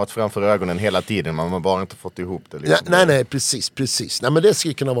svaret som varit framför ögonen hela tiden, man har bara inte fått ihop det liksom. Nej, precis. Nej, men det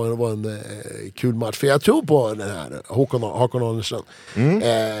skulle kunna vara en kul match, för jag tror på den här Håkon Andersson.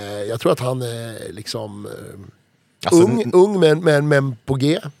 Jag tror att han är liksom ung men på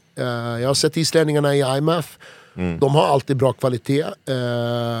G. Jag har sett islänningarna i IMF. De har alltid bra kvalitet.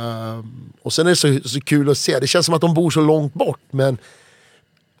 Och sen är det så kul att se. Det känns som att de bor så långt bort, men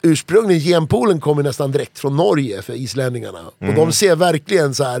ursprungligen genpoolen kommer nästan direkt från Norge för islänningarna. Och de ser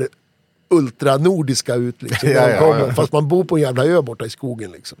verkligen så här ultranordiska ut liksom, fast man bor på en jävla ö borta i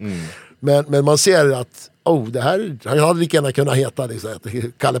skogen liksom. Men man ser att det här, han hade lika gärna kunnat heta liksom,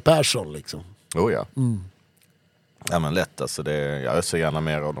 Kalle Persson liksom. Ja, men lätt alltså, jag är så gärna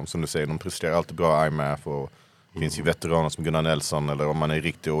mer av dem, som du säger, de presterar alltid bra IMF, och det finns ju veteraner som Gunnar Nelson, eller om man är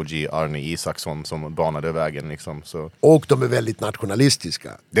riktig OG, Arne Isaksson som banade vägen liksom, så. Och de är väldigt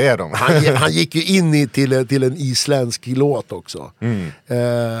nationalistiska. Det är de. Han gick ju in till en isländsk låt också.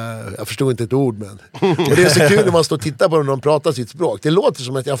 Jag förstod inte ett ord, men och det är så kul när man står och tittar på dem när de pratar sitt språk. Det låter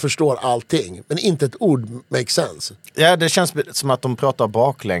som att jag förstår allting, men inte ett ord makes sense. Ja, det känns som att de pratar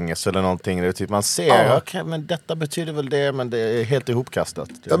baklänges eller någonting. Det är typ man ser, okej, men detta betyder väl det, men det är helt ihopkastat.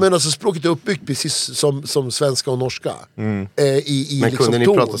 Jag menar, så språket är uppbyggt precis som svenska och norska. Men liksom kunde ni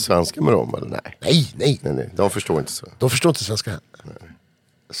prata svenska med dem eller nej? Nej. De förstår inte så. De förstår inte svenska.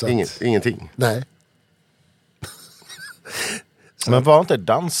 Så Ingenting. Nej. Men var inte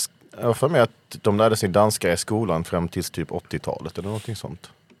dansk... Jag för mig att de lärde sig danska i skolan fram till typ 80-talet eller någonting sånt.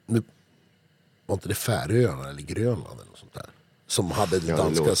 Nu, var inte det Färöarna eller Grönland eller något sånt där? Som hade det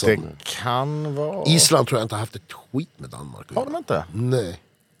danska Det som... kan vara... Island tror jag inte har haft ett skit med Danmark. Har de inte? Nej.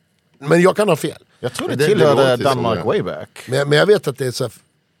 Men jag kan ha fel. Jag tror Men det det tillhörde låter Danmark som, way back. Men jag vet att det är så här...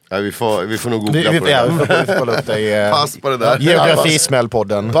 Ja, vi får nog googla på Vi det. får kolla upp det i Pass på det där.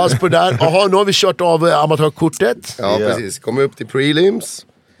 Geografismällpodden. Pass på det där. Jaha, nu har vi kört av amatörkortet. Ja, precis. Kommer upp till prelims.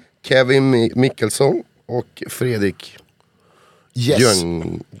 Kevin Mikkelsson och Fredrik Yes.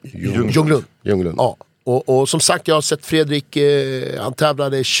 Ljunglund. Ljunglund. Ja. Och som sagt, jag har sett Fredrik, han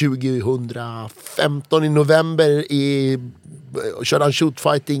tävlade 2015 i november och körde en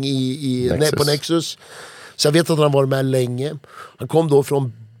shootfighting på Nexus. Så jag vet att han har varit med länge. Han kom då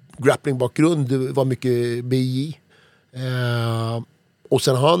från grappling-bakgrund, det var mycket BI. Och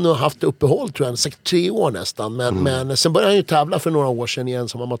sen har han haft uppehåll tror jag, 3 år nästan. Men sen började han ju tävla för några år sedan igen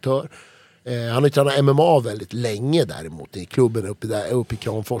som amatör. Han har ju tränat MMA väldigt länge däremot i klubben uppe i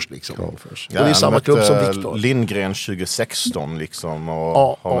Kramfors liksom. Och det är samma klubb som Viktor. Lindgren 2016 liksom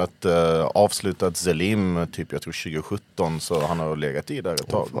och har mött avslutat Zelim typ jag tror 2017 så han har legat i där ett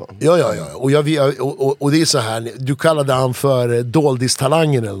tag. Ja. Och det är så här, du kallade han för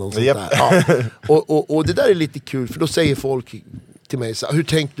doldistalangen eller något sånt där. Ja. Och det där är lite kul för då säger folk till mig så här, hur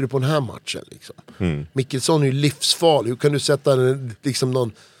tänkte du på den här matchen liksom? Mikkelsson är ju livsfarlig, hur kan du sätta liksom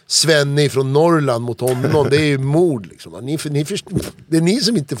någon Svenne från Norrland mot honom, det är ju mord liksom. Det är ni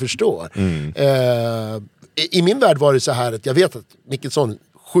som inte förstår. I min värld var det så här att jag vet att Mikkelsson är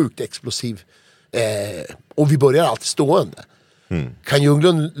sjukt explosiv och vi börjar alltid stående. Kan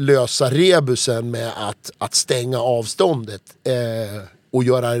Ljunglund lösa rebusen med att stänga avståndet och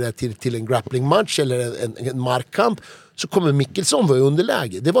göra det till en grappling match eller en markkamp, så kommer Mikkelsson vara i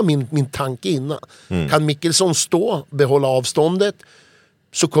underläge. Det var min tanke innan. Kan Mikkelsson behålla avståndet,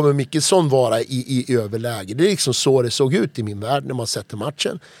 så kommer Mikkelsson vara i överläge. Det är liksom så det såg ut i min värld när man sätter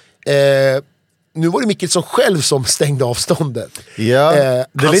matchen. Nu var det Mikkelsson själv som stängde avståndet. Ja,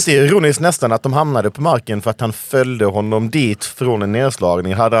 det är lite ironiskt nästan att de hamnade på marken för att han följde honom dit från en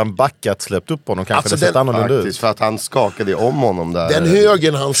nedslagning. Hade han backat, släppt upp honom kanske Alltså det sett annorlunda ut. För att han skakade om honom där. Den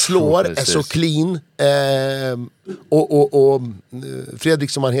högen han slår är så clean. Och Fredrik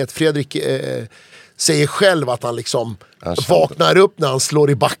som han heter, Fredrik säger själv att han liksom vaknar upp när han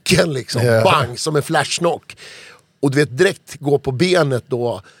slår i backen liksom. Bang, som en flashknock. Och du vet, direkt gå på benet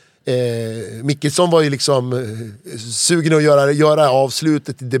då. Mikkelsson var ju liksom sugen att göra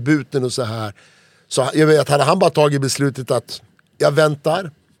avslutet i debuten och så här. Så jag vet att hade han bara tagit beslutet att jag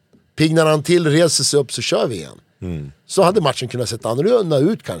väntar, pignar han till, reser sig upp så kör vi igen. Så hade matchen kunnat se annorlunda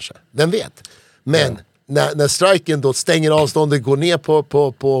ut kanske. Vem vet? Men när striken då stänger avståndet, går ner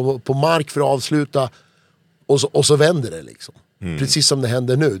på mark för att avsluta och så vänder det liksom. Precis som det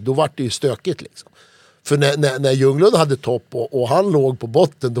händer nu. Då var det ju stökigt liksom. För när Ljunglund hade topp och han låg på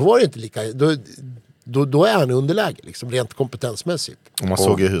botten, då var det inte lika... Då är han i underläge liksom, rent kompetensmässigt. Och man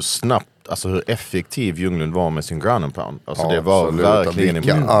såg ju hur snabbt, alltså hur effektiv Ljunglund var med sin ground and pound. Alltså det var verkligen...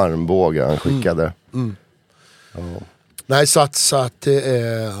 Vilka armbågar han skickade. Nej, så att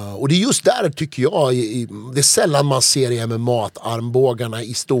och det är just där tycker jag, det är sällan man ser i MMA att armbågarna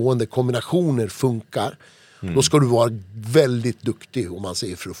i stående kombinationer funkar. Då ska du vara väldigt duktig om man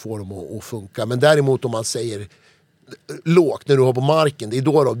säger för att få dem att funka. Men däremot om man säger lågt när du har på marken, det är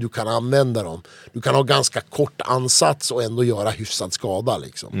då du kan använda dem. Du kan ha ganska kort ansats och ändå göra hyfsad skada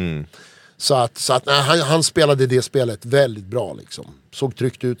liksom. Så att nej, han spelade det spelet väldigt bra liksom. Såg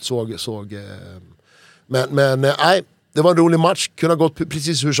tryggt ut, men nej, det var en rolig match, kunde ha gått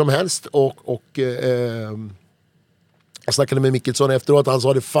precis hur som helst och jag snackade med Mikkelsson efteråt, han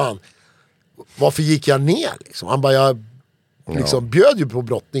sa det fan, varför gick jag ner liksom? Han bara, jag liksom bjöd ju på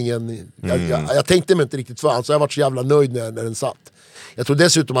brottningen. Jag tänkte mig inte riktigt för han, så jag var så jävla nöjd när den satt. Jag tror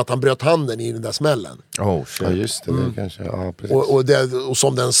dessutom att han bröt handen i den där smällen. Oh shit. Ja just det, det kanske, ja precis. Och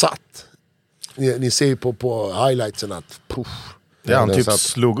som den satt. Ni ser ju på highlightsen att puff. Ja, han typ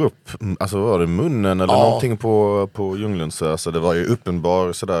slog upp, alltså var det munnen eller någonting på Ljunglund, så alltså, det var ju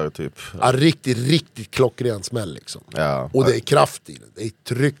uppenbar sådär typ. Ja, riktigt klockren smäll liksom. Ja. Och det är kraft i det, det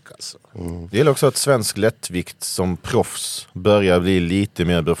är tryck alltså. Det gäller också att svensk lättvikt som proffs börjar bli lite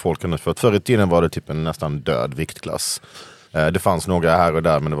mer befolkande, för att förr i tiden var det typ en nästan död viktklass. Det fanns några här och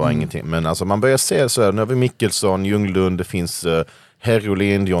där men det var ingenting. Men alltså man börjar se så här, nu har vi Mikkelsson, Ljunglund, det finns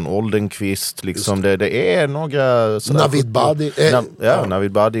Herrolind, John Oldenqvist, liksom det är några... Navid Badi.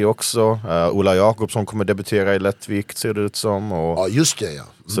 Navid Badi också. Ola Jakobsson kommer debutera i lättvikt, ser det ut som. Och, ja, just det, ja.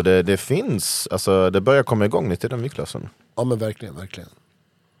 Så det finns, alltså det börjar komma igång lite i den viktklassen. Ja, men verkligen.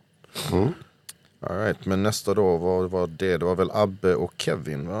 All right, men nästa då var det var väl Abbe och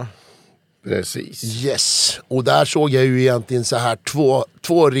Kevin, va? Precis. Yes, och där såg jag ju egentligen så här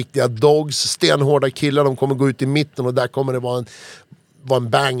två riktiga dogs, stenhårda killar, de kommer gå ut i mitten och där kommer det vara en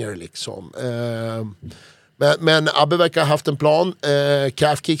banger liksom. Men Abbe verkar ha haft en plan,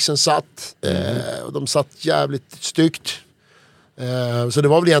 calfkicksen satt, och de satt jävligt styggt. Så det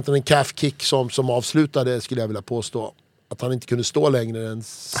var väl egentligen en calfkick som avslutade, skulle jag vilja påstå. Att han inte kunde stå längre än...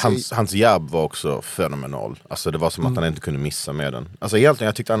 Hans jabb var också fenomenal. Alltså det var som att han inte kunde missa med den. Alltså egentligen,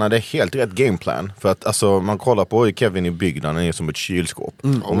 jag tyckte han hade helt rätt gameplan. För att alltså, man kollar på hur Kevin är byggd, han är som ett kylskåp.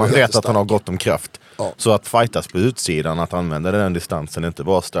 Och man vet att han har gott om kraft. Ja. Så att fightas på utsidan, att använda den distansen, inte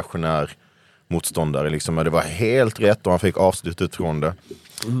vara stationär motståndare. Liksom. Men det var helt rätt och han fick avslutet från det.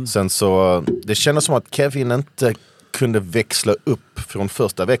 Sen så, det kändes som att Kevin inte kunde växla upp från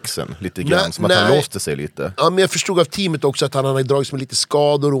första växeln lite grann, som att han låste sig lite. Ja, men jag förstod av teamet också att han hade dragits med lite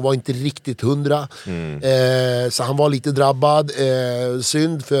skador och var inte riktigt 100. Så han var lite drabbad.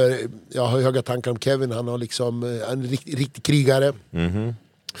 Synd, för jag har höga tankar om Kevin. Han har liksom en riktig krigare.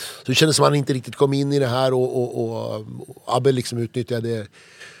 Så det kändes som att han inte riktigt kom in i det här och Abbe liksom utnyttjade det.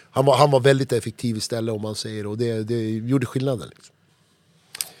 Han var väldigt effektiv istället, om man säger, och det gjorde skillnaden liksom.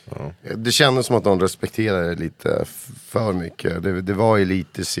 Ja. Det kändes som att de respekterade lite för mycket. Det var ju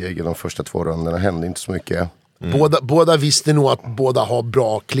lite seger de första 2 runderna, hände inte så mycket. Båda visste nog att båda har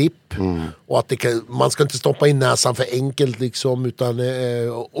bra klipp och att man ska inte stoppa in näsan för enkelt liksom, utan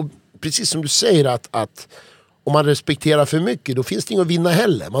och precis som du säger att om man respekterar för mycket, då finns det inget att vinna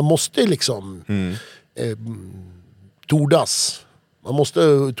heller. Man måste liksom tordas. Man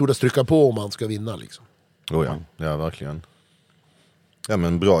måste tordas trycka på om man ska vinna liksom. Ja, verkligen. Ja,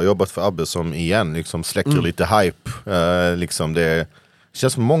 men bra jobbat för Abbe som igen liksom släcker lite hype. Liksom det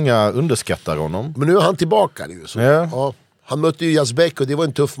känns som många underskattar honom. Men nu är han tillbaka nu. Så. Ja. Han mötte ju Yazbek och det var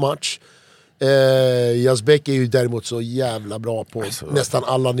en tuff match. Yazbek är ju däremot så jävla bra på nästan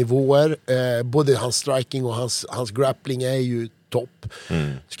alla nivåer. Både hans striking och hans grappling är ju topp.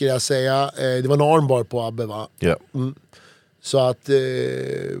 Skulle jag säga. Det var en armbar på Abbe, va? Ja. Så att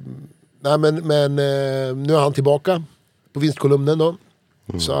nej, men nu är han tillbaka på vinstkolumnen då.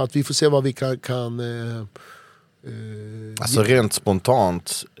 Så att vi får se vad vi kan alltså rent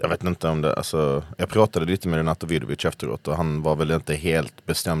spontant, jag vet inte om det, alltså, jag pratade lite med Renato Vidovic efteråt och han var väl inte helt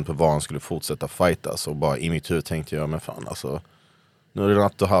bestämd på var han skulle fortsätta fightas, och bara i mitt huvud tänkte jag, men fan alltså, nu har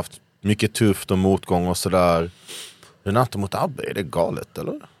Renato haft mycket tufft och motgång och sådär. Renato mot Abbe, är det galet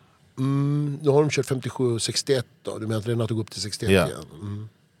eller? Då har de kört 57 och 61 då, du menar att Renato går upp till 61 igen?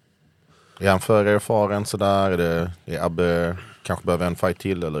 Är han för erfaren sådär? Är Abbe kanske behöver en fight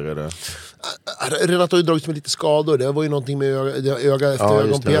till, eller är det... Renato har ju dragit med lite skador. Det var ju någonting med öga efter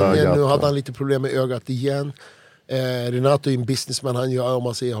ögonpenningen. Nu hade han lite problem med ögat igen. Renato är en businessman, han gör, om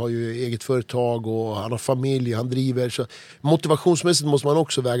man säger, har ju eget företag och han har familj, han driver. Så motivationsmässigt måste man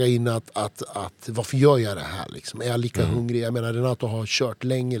också väga in att varför gör jag det här liksom? Är jag lika hungrig? Jag menar, Renato har kört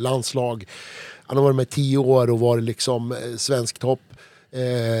länge, landslag. Han har varit med 10 år och varit liksom svensk topp.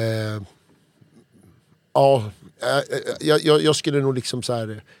 Jag skulle nog liksom så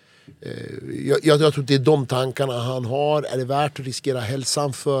här. Jag tror att det är de tankarna han har. Är det värt att riskera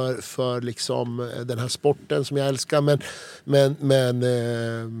hälsan för liksom den här sporten som jag älskar? Men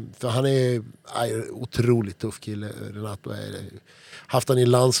för han är otroligt tuff kille, Renato. Haft han i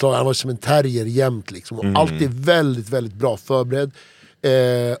landslag, han var som en terrier jämt liksom. Och alltid väldigt, väldigt bra förberedd.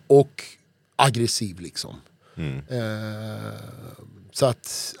 Och aggressiv liksom. Så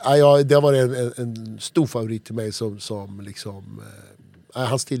att det var en stor favorit till mig som liksom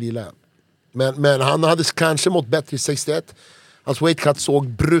hans stil gillar jag. Men han hade kanske mått bättre i 61. Hans weightcut såg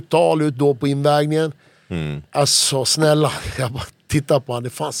brutal ut då på invägningen. Alltså snälla, jag bara tittar på han, det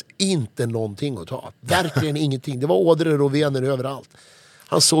fanns inte någonting att ta. Verkligen ingenting. Det var ådror och vener överallt.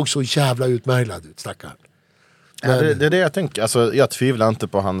 Han såg så jävla utmärglad ut, stackaren. Det är det jag tänker. Alltså, jag tvivlar inte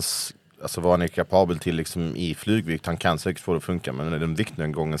på hans, alltså vad han är kapabel till liksom, i flygvikt. Han kan säkert få det att funka, men den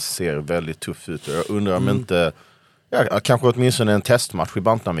viktnedgången ser väldigt tuff ut. Jag undrar om inte... Ja, kanske åtminstone en testmatch i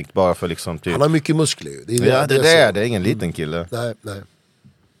bantamvikt bara för liksom... Typ... Han har mycket muskler. Det är ingen liten kille. Nej.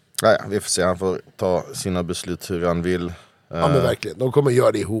 Ja, vi får se. Han får ta sina beslut hur han vill. Ja, men verkligen. De kommer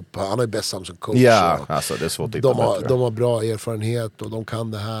göra det ihop. Han är bäst som coach. Ja, alltså det är svårt att de har bra erfarenhet och de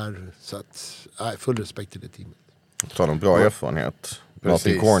kan det här. Så att, full respekt till det teamet. Tar de bra erfarenhet.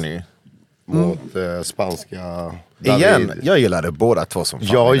 Martin Corny. Mot spanska igen, jag gillade båda två som fan.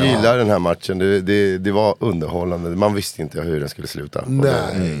 Jag gillar den här matchen, det var underhållande. Man visste inte hur den skulle sluta.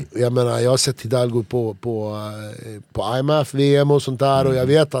 Nej, jag menar, jag har sett Hidalgo på IMF, VM och sånt där. Och jag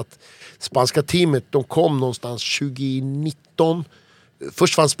vet att spanska teamet, de kom någonstans 2019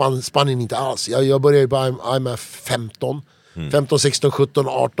 först fanns Spanien inte alls. Jag började på IMF 15, 16, 17,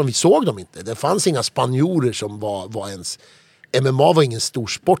 18. Vi såg dem inte. Det fanns inga spanjorer som var ens... MMA var ingen stor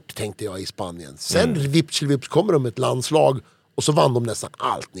sport, tänkte jag, i Spanien. Sen vips kommer de med ett landslag och så vann de nästan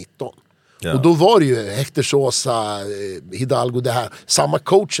allt 19. Ja. Och då var det ju Hecher Sosa, Hidalgo, det här. Samma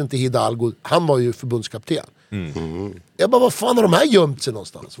coachen till Hidalgo, han var ju förbundskapten. Jag bara, vad fan har de här gömt sig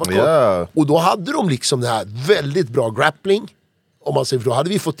någonstans? Och då hade de liksom det här väldigt bra grappling. Om man säger, för då hade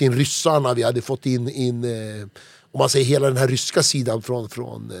vi fått in ryssarna, vi hade fått in om man säger hela den här ryska sidan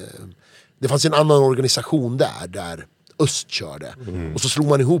från det fanns en annan organisation där öst körde. Och så slog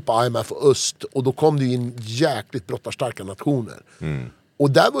man ihop IMF och öst och då kom det ju in jäkligt brottarstarka nationer.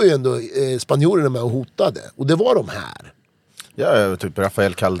 Och där var ju ändå spanjorerna med och hotade. Och det var de här. Ja, typ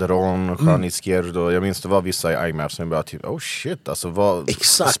Rafael Calderón, Juan Izquierdo. Jag minns det var vissa i IMF som bara typ, oh shit, alltså vad...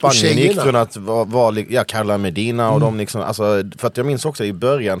 Exakt, Spanien gick från att vara Carla Medina och de liksom, alltså, för att jag minns också i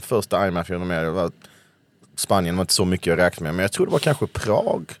början, första IMF var Spanien var inte så mycket att räkna med, men jag tror det var kanske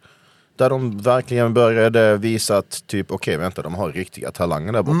Prag. Där de verkligen började visa att typ, okej, vänta, de har riktiga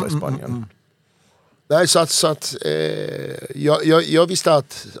talanger där borta i Spanien. Nej, så att jag visste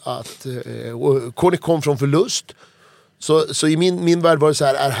att Corny kom från förlust. Så i min värld var det så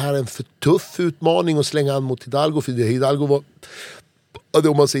här, är här en för tuff utmaning att slänga an mot Hidalgo? För Hidalgo var,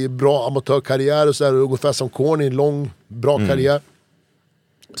 om man säger, bra amatörkarriär och så där, ungefär som Corny, en lång, bra karriär.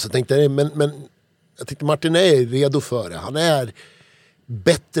 Så tänkte jag, men jag tyckte Martin är redo för det. Han är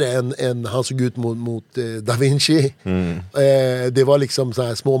bättre än han såg ut mot Da Vinci. Det var liksom så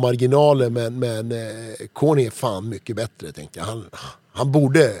här små marginaler, men Corny är fan mycket bättre, tänkte jag.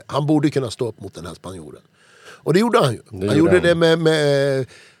 Han borde kunna stå upp mot den här spanjoren. Och det gjorde han ju. Han gjorde det med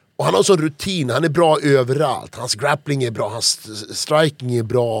och han har sån rutin, han är bra överallt. Hans grappling är bra, hans striking är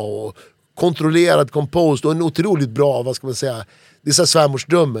bra och kontrollerad, composed och en otroligt bra, vad ska man säga, det är så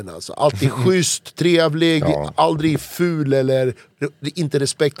svärmorsdrömmen alltså. Alltid schysst, trevlig, aldrig ful eller inte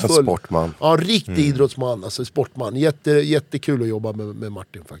respektfull. En sportman. Ja, riktig idrottsman, alltså sportman. Jättekul att jobba med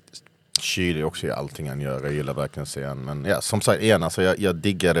Martin faktiskt. Kylig också i allting han gör, jag gillar verkligen att se han. Men ja, som sagt, alltså, jag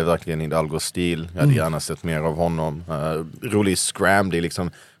diggade verkligen Hidalgos stil. Jag hade gärna sett mer av honom. Rolig scrambly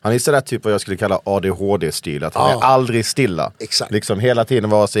liksom. Han är sådär typ vad jag skulle kalla ADHD-stil. Att han är aldrig stilla. Exakt. Liksom hela tiden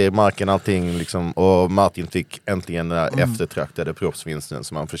var sig i marken, allting liksom. Och Martin fick äntligen den där eftertraktade proffsvinsten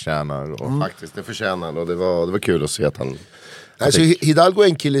som han förtjänar. Och faktiskt, det förtjänar och det var kul att se att han... Alltså, Hidalgo är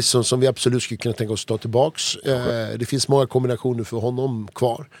en kille som vi absolut skulle kunna tänka oss ta tillbaks. Det finns många kombinationer för honom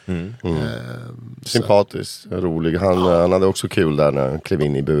kvar. Sympatisk, rolig. Han hade också kul där när han klev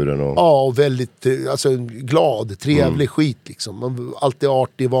in i buren. Och väldigt glad, trevlig skit liksom. Alltid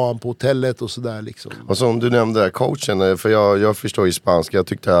artig var han på hotellet och sådär liksom. Och som du nämnde, coachen, för jag förstår ju spanska. Jag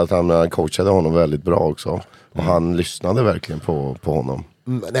tyckte att han coachade honom väldigt bra också. Och han lyssnade verkligen på honom.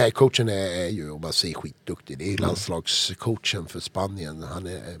 Nej, coachen är ju, om man säger, skitduktig. Det är landslagscoachen för Spanien.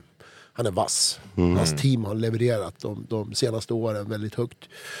 Han är vass. Hans team har levererat de senaste åren väldigt högt.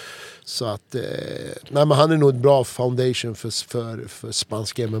 Så att nej, men han är nog ett bra foundation för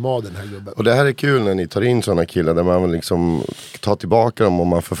spanska MMA, den här gubben. Och det här är kul när ni tar in sådana killar där man liksom tar tillbaka dem och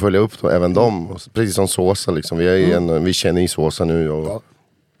man får följa upp dem, även dem. Precis som Sosa liksom. Vi känner ju Sosa nu och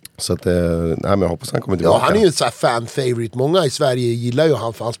så att, nej, men jag hoppas han kommer tillbaka. Ja, han är ju en sån här fan-favorite. Många i Sverige gillar ju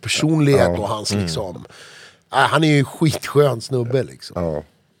han för hans personlighet och hans liksom... han är ju en skitskön snubbe liksom. Ja.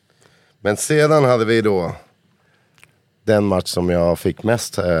 Men sedan hade vi då den match som jag fick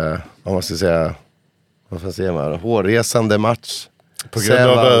mest, vad man ska säga, hårresande match. På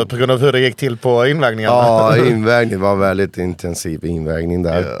grund av hur det gick till på invägningen. Ja, invägningen var väldigt intensiv invägning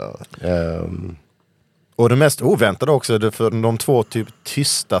där. Och det mest oväntade också, för de två typ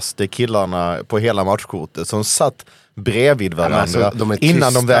tystaste killarna på hela matchkortet som satt bredvid varandra alltså, de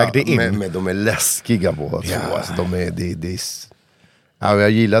innan de vägde in. Men de är läskiga båda två. Alltså,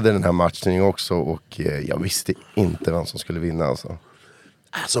 jag gillade den här matchen också och jag visste inte vem som skulle vinna.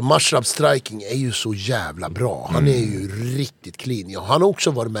 Alltså Mashrab striking är ju så jävla bra. Han är ju riktigt clean. Ja, han har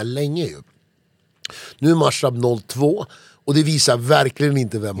också varit med länge ju. Nu är Mashrab 0-2. Och det visar verkligen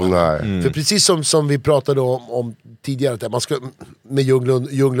inte vem man är. För precis som vi pratade om tidigare, att man ska, med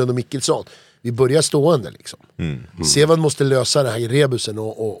Junglund och Mikkelsson, vi börjar stående liksom. Sevan måste lösa den här rebusen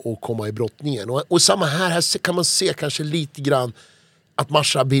och komma i brottningen. Och samma här kan man se kanske lite grann att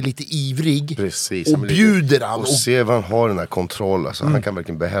Mashrab blir lite ivrig. Precis, och bjuder han. Och Sevan har den här kontrollen, alltså, han kan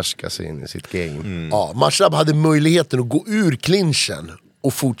verkligen behärska sig in i sitt game. Ja, Mashrab hade möjligheten att gå ur clinchen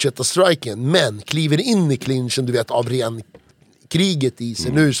och fortsätta striken, men kliver in i clinchen, du vet, av ren kriget i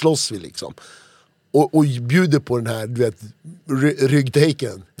sig. Nu slåss vi liksom. och bjuder på den här, du vet,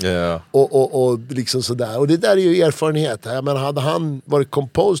 ryggtaken. Yeah. Och liksom sådär. Och det där är ju erfarenhet. Jag menar, hade han varit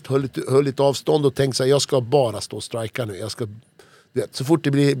composed, höll lite avstånd och tänkt sig jag ska bara stå och strika nu. Jag ska, du vet, så fort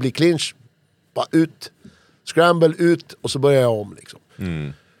det blir clinch, bara ut, scramble ut och så börjar jag om liksom.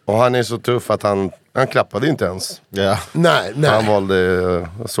 Och han är så tuff att han klappade inte ens. Yeah. Nej. Han valde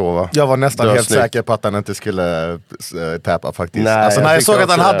att sova. Jag var nästan helt Dösnyggt. säker på att han inte skulle tappa faktiskt. Nej, alltså, när jag jag såg tycker att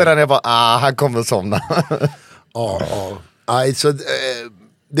han också hade det. den, jag bara, han kommer somna. Ja. Nej, så,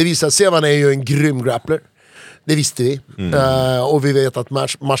 det visar sig att han är ju en grym grappler. Det visste vi. Och vi vet att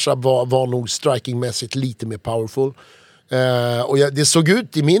Masha var nog strikingmässigt lite mer powerful. Och det såg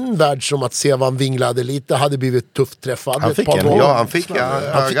ut i min värld som att Sevan vinglade lite, hade blivit tufft träffad. Han fick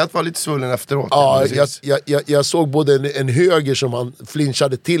ögat var lite svullen efteråt. Ja, jag såg både en höger som han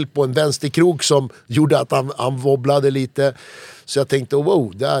flinchade till på, en vänsterkrok som gjorde att han wobblade lite. Så jag tänkte,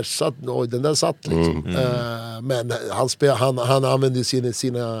 wow, den där satt liksom. Men han använde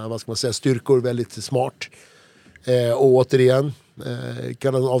sina vad ska man säga, styrkor väldigt smart. Och återigen,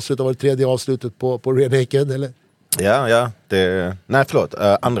 kan han avsluta, var det tredje avslutet på Rear Naked, eller? Ja. Nej, förlåt.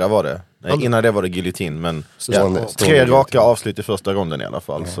 Andra var det. Innan det var det giljotin, men Stående 3 raka avslut i första ronden i alla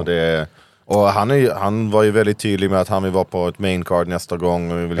fall. Så det, och han var ju väldigt tydlig med att han vill vara på ett main card nästa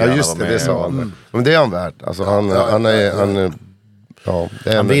gång. Och vill Ja, just det, det sa han. Men det är han värd. Alltså, han är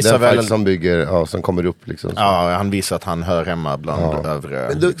det är han visar den väl fight som bygger, som kommer upp liksom. Ja, han visar att han hör hemma bland övriga.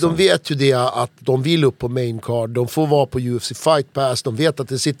 Men de vet ju det, att de vill upp på main card, de får vara på UFC Fight Pass, de vet att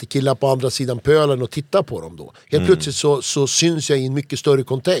det sitter killar på andra sidan pölen och tittar på dem då. Helt plötsligt så syns jag i en mycket större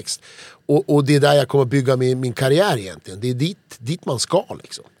kontext. Och det är där jag kommer bygga min karriär egentligen. Det är dit man ska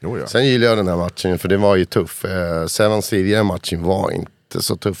liksom. Sen gillar jag den här matchen, för det var ju tuff. Sevans tidigare matchen var inte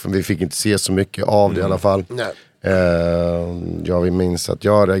så tuff. Vi fick inte se så mycket av det i alla fall. Nej. Jag minns att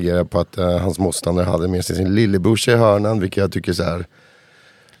jag reagerade på att hans motståndare hade med sig sin lillebrorsa i hörnan, vilket jag tycker så här.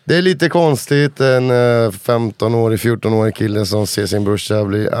 Det är lite konstigt, en 15-årig, 14-årig kille som ser sin brorsa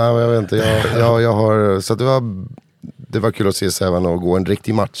bli, jag vet inte, jag har, så att det var kul att se Sevan och gå en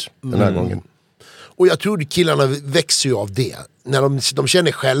riktig match den här gången. Och jag tror killarna växer ju av det. När de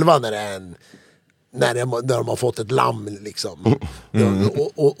känner själva när de har fått ett lamm liksom.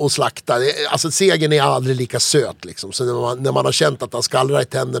 Och slakta. Alltså segern är aldrig lika söt liksom. Så när man har känt att han skallrar i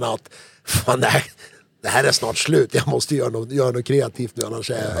tänderna att fan, det här är snart slut. Jag måste göra något kreativt nu,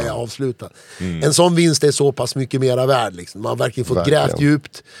 annars är jag avslutad. En sån vinst är så pass mycket mera värd liksom. Man har verkligen fått grävt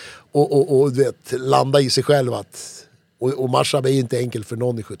djupt och du vet, landa i sig själv och Masha är inte enkel för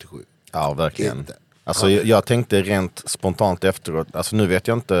någon i 77. Ja, verkligen. Inte. Alltså jag tänkte rent spontant efteråt, alltså nu vet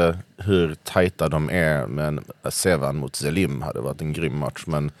jag inte hur tajta de är, men Sevan mot Selim hade varit en grym match,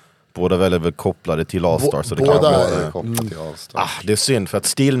 men båda väl är väl kopplade till All-Star, så det kan vara kopplade till All-Star. det är synd, för att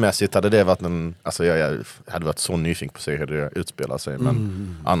stilmässigt hade det varit alltså jag hade varit så nyfiken på att se hur det utspelar sig,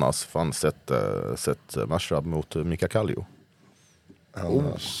 men annars fanns sett matchup mot Mika Kallio.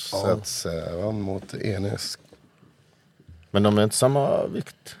 Annars sett Sevan mot Enes. Men de är inte samma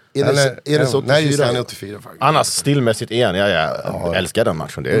vikt. Enes 84? Nej, just han är 84 faktiskt. Annars stilmässigt igen, jag älskar den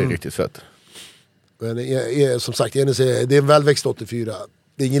matchen, det är riktigt fett. Men som sagt, Enes det är en välväxt 84.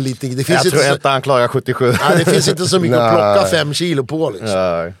 Det är ingen liten. Det finns Jag tror inte inte han klarar 77. Nej, det finns inte så mycket att plocka 5 kilo på liksom.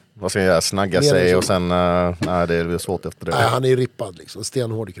 Ja, vad ska jag göra? Snagga sig och sen... nej, det blir svårt efter det. Nej, han är rippad liksom.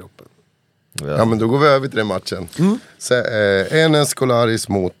 Stenhård i kroppen. Ja, men då går vi över till den matchen. Enes Kolaris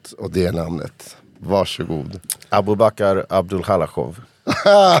mot, och det är namnet. Varsågod. Abubakar Abdulhalakov.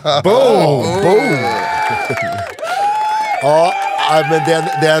 Boom! Ja, men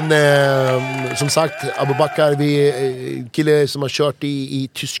den som sagt, Abubakar, kille som har kört i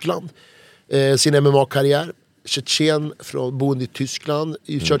Tyskland sin MMA-karriär. Tjetjen från boende i Tyskland,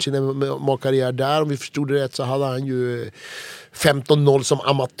 kört sin MMA-karriär där. Om vi förstod det rätt så hade han ju 15-0 som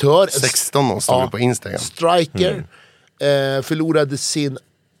amatör. 16 står det på Instagram. Striker. Förlorade sin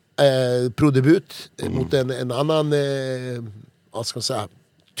prodebut mot en annan vad ska man säga,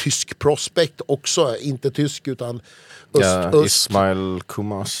 tysk prospect också, inte tysk utan öst. Ismail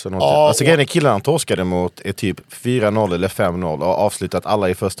Kumas eller något. Alltså grejen är, killen han torskade mot är typ 4-0 eller 5-0 och avslutat alla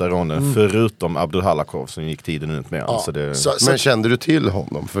i första ronden förutom Abdulhalakov som gick tiden ut med. Ja. Men kände du till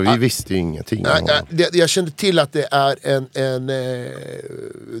honom? För vi visste ju ingenting om honom. Jag kände till att det är en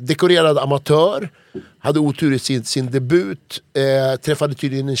dekorerad amatör. Hade otur i sin debut. Träffade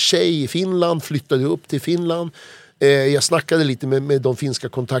tydligen en tjej i Finland, flyttade upp till Finland. Jag snackade lite med de finska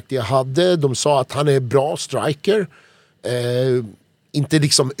kontakter jag hade. De sa att han är bra striker. Inte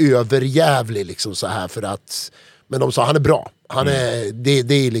liksom överjävlig liksom så här för att... Men de sa han är bra.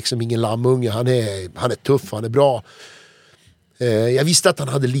 Det är liksom ingen lammunge. Han är tuff, han är bra. Jag visste att han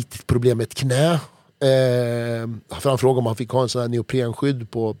hade lite problem med ett knä. För han frågade om han fick ha en sån här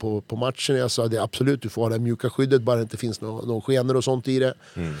neoprenskydd på matchen. Jag sa det absolut, du får ha det mjuka skyddet, bara det inte finns någon skenor och sånt i det.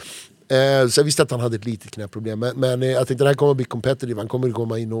 Så jag visste att han hade ett litet knäproblem. Men jag tänkte att det här kommer att bli competitive. Han kommer att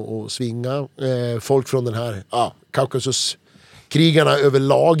komma in och svinga. Folk från den här Kaukasus-krigarna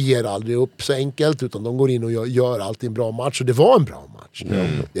överlag ger aldrig upp så enkelt, utan de går in och gör alltid en bra match. Och det var en bra match.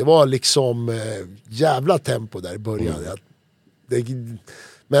 Det var liksom jävla tempo där i början.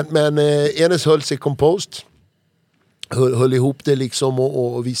 Men Enes höll sig composed. Höll ihop det liksom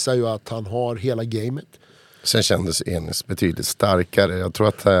och visar ju att han har hela gamet. Sen kändes Enes betydligt starkare. Jag tror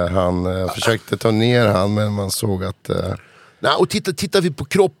att han försökte ta ner han, men man såg att... Nej, och tittar vi på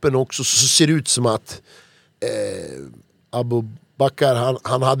kroppen också, så ser det ut som att Abu Bakar,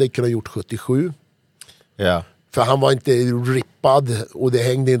 han hade kunnat gjort 77. Ja. För han var inte rippad och det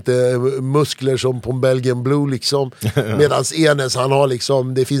hängde inte muskler som på en Belgian Blue liksom. Medans Enes, han har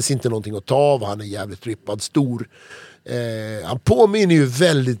liksom, det finns inte någonting att ta av, han är jävligt rippad, stor. Han påminner ju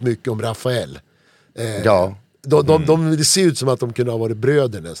väldigt mycket om Rafael. Ja. Det ser ut som att de kunde ha varit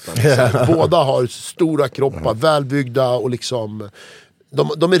bröder nästan. Båda har stora kroppar, välbyggda och liksom...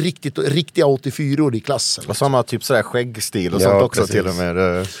 De är riktiga 84-år i klassen. Och samma typ sådär skäggstil och sånt också, precis. Till och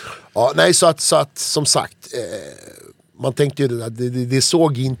med. Ja, nej, så att som sagt, man tänkte ju att det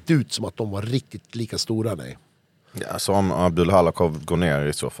såg inte ut som att de var riktigt lika stora, nej. Ja, så om Abdul Halakov går ner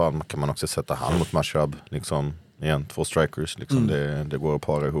i så fall kan man också sätta han mot Mashab, liksom, igen, 2 strikers, liksom, det går att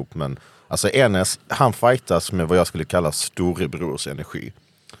para ihop, men alltså Enes, han fightas med vad jag skulle kalla storebrors energi.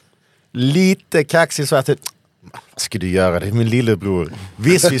 Lite kaxig så att vad ska du göra? Det är min lillebror.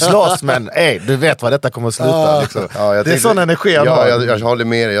 Visst vi slåss, men du vet vad detta kommer att sluta. Liksom. Ja, det är sån energi han har. Jag håller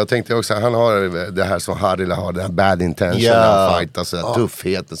med dig. Jag tänkte också, han har det här som Harila har, det här bad intention, han fightar, så här,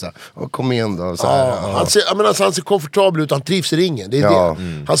 tuffhet och så här. Och kom igen då. Så här, han ser komfortabel ut, han trivs i ringen. Det är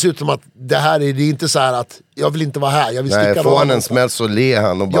det. Han ser ut som att det här är inte så här att jag vill inte vara här, jag vill sticka. Nej, får han en smäll så ler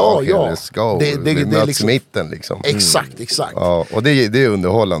han och bara let's go. Det möts liksom mitten liksom. Exakt. Ja, och det är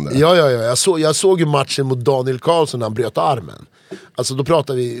underhållande. Ja. Jag såg ju matchen mot Daniel Karlsson när han bröt armen. Alltså då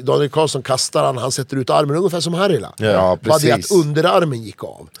pratar vi, Daniel Karlsson kastar han sätter ut armen ungefär som Harila. Ja, bara det att underarmen gick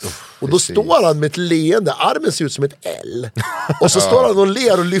av. Och då står han med ett leende, armen ser ut som ett L. Och så står han och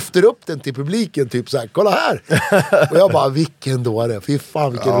ler och lyfter upp den till publiken, typ så här, kolla här. Och jag bara, vilken dåre, fy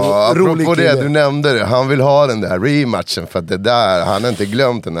fan vilken rolig kille. det du nämnde det, han vill ha den där rematchen för att det där, han har inte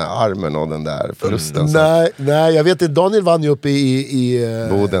glömt den där armen och den där förlusten. Nej, jag vet inte, Daniel vann ju uppe i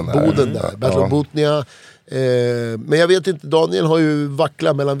Boden där. Battle of Botnia. Men jag vet inte, Daniel har ju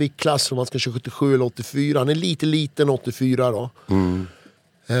vacklat mellan viktklasser om man ska köra 77 eller 84. Han är lite liten 84 då.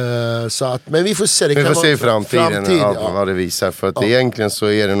 Så att, men vi får se. Vi får se i framtiden vad det visar. För att egentligen så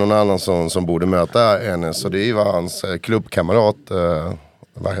är det någon annan som borde möta henne. Så det var hans klubbkamrat,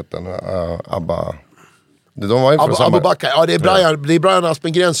 vad heter han? Abba... De var ju från Abu Bakar, ja det är Brian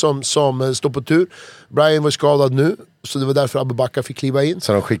Aspengren som står på tur. Brian var skadad nu, så det var därför Abu Bakar fick kliva in.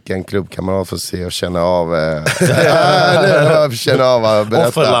 Så de skickade en klubbkamrat för att se och känna av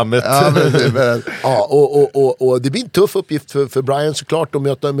offerlammet. Ja, och det blir en tuff uppgift för Brian såklart att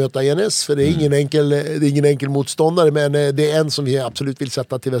möta Enes, för det är ingen enkel motståndare, men det är en som vi absolut vill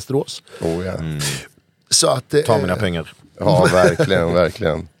sätta till Västerås. Så att ta mina pengar. Ja,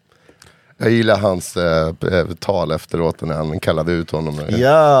 verkligen. Jag gillar hans tal efteråt när han kallade ut honom.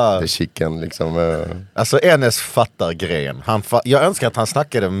 Det chicken liksom. Alltså Enes fattar grejen. Jag önskar att han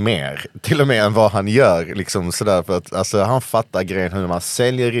snackade mer, till och med än vad han gör. Liksom sådär, för att, alltså, han fattar grejen hur man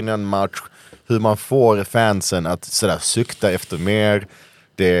säljer in en match, hur man får fansen att sådär sukta efter mer.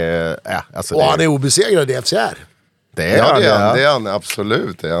 Han är obesegrad i FCR. Det är han,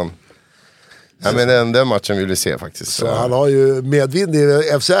 absolut. Det är han. Ja, men den matchen vill vi se faktiskt. Så han har ju medvind i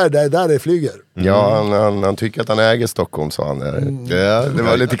FCR, där det flyger. Ja, han tycker att han äger Stockholm, så han. Ja, det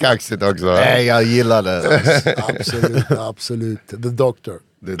var lite kaxigt också. Nej, jag gillar det. Absolut. The Doctor,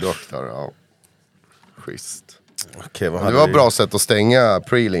 ja. Schysst. Okay, det var ett bra sätt att stänga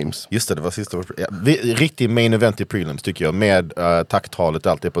prelims. Just det var sista. Riktig main event i prelims tycker jag. Med tacktalet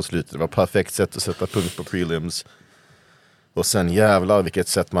och allt det på slutet. Det var perfekt sätt att sätta punkt på prelims. Och sen jävlar vilket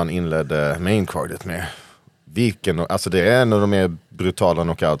sätt man inledde maincardet med. Alltså det är en av de mer brutala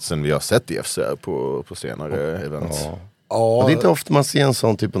knockoutsen vi har sett i FCR på senare event. Ja. Och det är inte ofta man ser en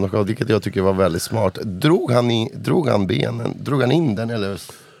sån typ av knockout, vilket jag tycker var väldigt smart. Drog han benen? Drog han in den eller?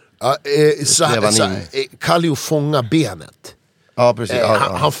 Kallio fångar benet. Ja, precis.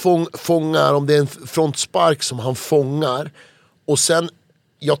 Han fångar, om det är en frontspark som han fångar. Och sen,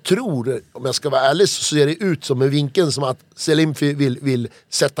 jag tror, om jag ska vara ärlig, så ser det ut som en vinkeln som att Selim vill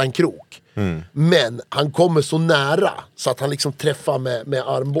sätta en krok. Men han kommer så nära så att han liksom träffar med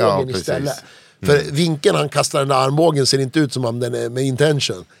armbågen istället. För vinkeln han kastar den där armbågen ser inte ut som om den är med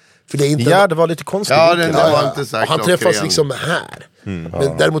intention. För det är inte det var lite konstigt. Ja, det var inte så här han träffas klockren. liksom här.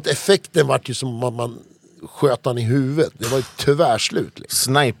 Men däremot effekten var ju som om man sköt han i huvudet. Det var ett tvärslut.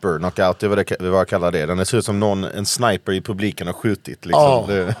 Liksom. Sniper knockout, det var det vi var kallar det. Den ser ut som en sniper i publiken har skjutit.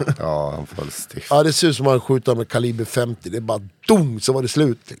 Liksom. Ja, han föll stift. Ja, det ser ut som att man skjuter med kaliber 50. Det är bara dum så var det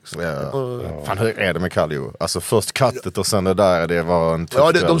slut. Liksom. Fan, hur är det med Kallio? Alltså först kattet och sen det var en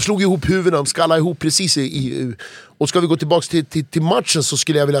tuff de slog ihop huvuden, de skallade ihop precis och ska vi gå tillbaka till matchen så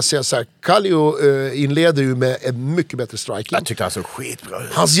skulle jag vilja säga så här: Kallio inleder ju med en mycket bättre striking. Jag tycker han såg skitbra ut.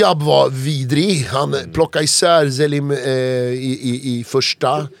 Hans jabb var vidrig. Han plockade isär Selim i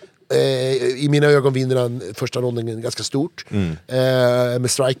första. I mina ögon vinner han första ronden ganska stort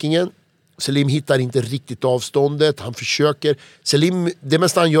med strikingen. Selim hittar inte riktigt avståndet. Han försöker. Selim, det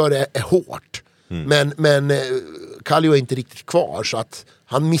mesta han gör är hårt. Men Kallio är inte riktigt kvar så att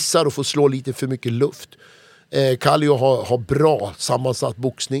han missar och får slå lite för mycket luft. Kallio har bra sammansatt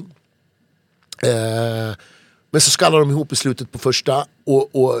boxning. Men så skallar de ihop i slutet på första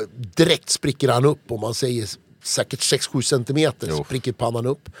och direkt spricker han upp, om man säger säkert 6-7 centimeter spricker pannan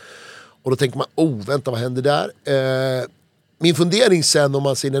upp. Och då tänker man, vänta, vad händer där? Min fundering sen om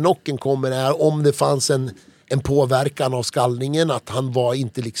man ser när knocken kommer är om det fanns en påverkan av skallningen, att han var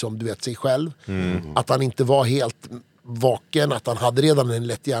inte liksom, du vet, sig själv. Att han inte var helt vaken, att han hade redan en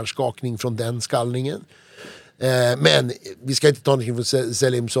lätt hjärnskakning från den skallningen. Men vi ska inte ta någonting från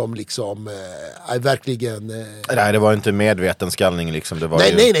Selim som liksom är verkligen... Nej, det var inte medveten skallning liksom. Det var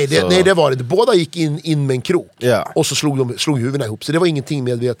nej, det var det. Båda gick in med en krok. Ja. Och så slog huvudena ihop. Så det var ingenting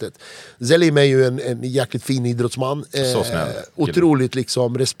medvetet. Selim är ju en jäkligt fin idrottsman. Så snäll. Otroligt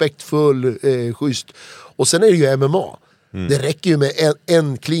liksom respektfull, schysst. Och sen är det ju MMA. Det räcker ju med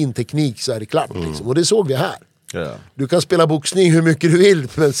en clean teknik så är det klart. Liksom. Och det såg vi här. Ja. Du kan spela boxning hur mycket du vill,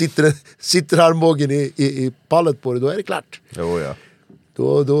 men sitter armbågen i pallet på det, då är det klart. Jo, ja.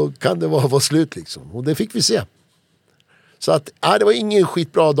 Då kan det vara slut liksom. Och det fick vi se. Så att, det var ingen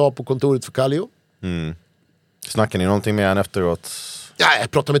skitbra dag på kontoret för Kallio. Snackar ni någonting med han efteråt? Ja,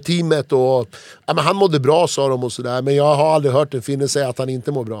 jag pratade med teamet och men han mådde bra, sa de och sådär. Men jag har aldrig hört en finne säga att han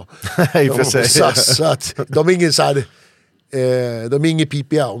inte mår bra. Så att de är ingen så här, de är ingen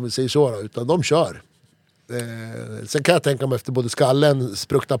pipiga, om vi säger så, utan de kör. Sen kan jag tänka mig efter både skallen,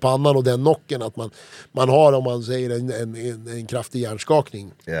 spruckna pannan och den knocken att man har, om man säger en kraftig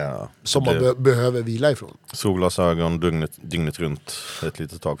hjärnskakning som man behöver vila ifrån. Solglasögon dygnet runt ett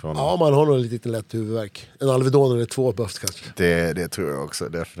litet tag från. Ja, man har nog lite lätt huvudvärk. En Alvedon eller 2 behövs kanske. Det tror jag också,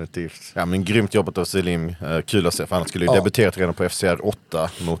 definitivt. Ja, men grymt jobbat av Selim. Kul att se, för han skulle ju debuterat redan på FCR 8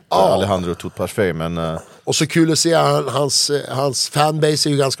 mot Alejandro Tutparfej, men... Och så kul att se, hans fanbase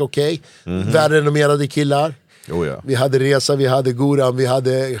är ju ganska okej. Välrenommerade killar. Oh, ja. Vi hade Reza, vi hade Goran, vi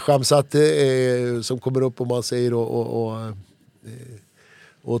hade Shamsat som kommer upp, om man säger,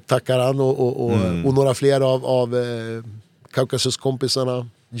 och tackar han och några fler av Kaukasuskompisarna,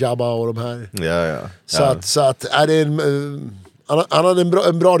 Jabba och de här. Ja. Så att är det han hade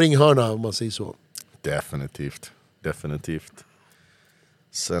en bra ringhörna, om man säger så. Definitivt.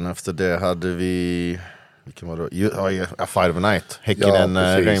 Sen efter det hade vi... Vilken var det? Fight of the Night.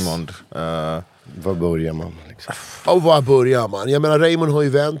 Häckinen, Raymond. Var börjar man? Liksom? Ja, var börjar man? Jag menar, Raymond har ju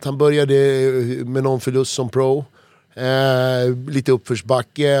vänt. Han började med någon förlust som pro. Lite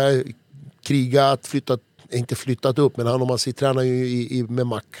uppförsbacke. Krigat, inte flyttat upp, men han, om man ser, tränar ju med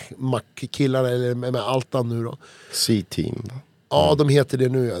Mac-killarna, eller med Altan nu då. C-team. Ja, de heter det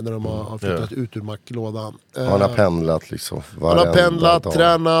nu när de har flyttat ut ur Mac-lådan. Han har pendlat liksom. Han har pendlat,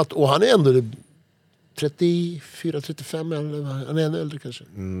 tränat, och han är ändå 34-35, eller han är ännu äldre kanske.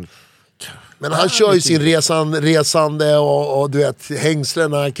 Men han kör ju sin resande och du vet,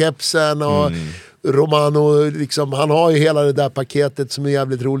 hängslena, kepsen och Romano, liksom, han har ju hela det där paketet som är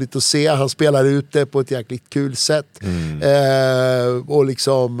jävligt roligt att se. Han spelar ut det på ett jäkligt kul sätt. Och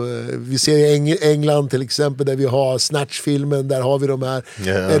liksom, vi ser i England till exempel, där vi har Snatch-filmen, där har vi de här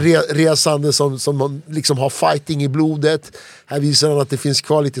resande som liksom har fighting i blodet. Här visar han att det finns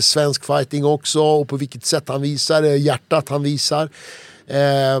kvar lite svensk fighting också, och på vilket sätt han visar det, hjärtat han visar.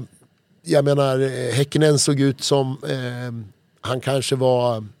 Jag menar, Hakkinen såg ut som han kanske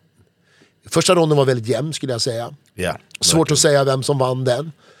var... Första ronden var väldigt jämn, skulle jag säga. Svårt att säga vem som vann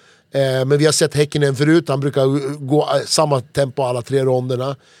den. Men vi har sett Hakkinen förut. Han brukar gå samma tempo alla 3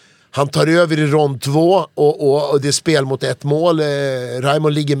 ronderna. Han tar över i rond 2 och det är spel mot 1 mål.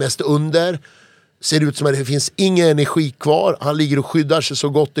 Raymond ligger mest under. Ser ut som att det finns ingen energi kvar. Han ligger och skyddar sig så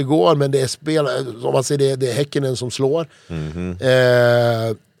gott det går, men det är spel, om man säger det är Hakkinen som slår.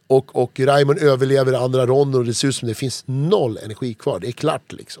 Och Raymond överlever andra ronden, och det ser ut som det finns 0 energi kvar. Det är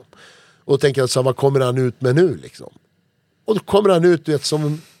klart liksom. Och tänker så här, vad kommer han ut med nu liksom? Och då kommer han ut, vet,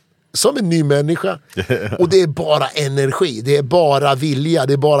 som en ny människa. Och det är bara energi, det är bara vilja,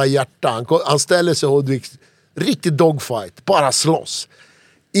 det är bara hjärta. Han ställer sig och riktigt dogfight, bara slåss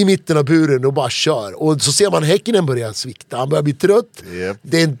i mitten av buren och bara kör. Och så ser man Hakkinen börja svikta, han börjar bli trött.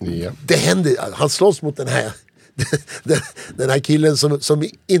 Det händer, han slåss mot den här killen som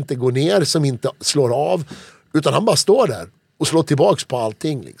inte går ner, som inte slår av, utan han bara står där och slår tillbaks på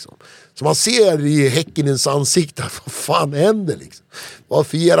allting liksom. Så man ser i Häckinens ansikte, vad fan händer liksom?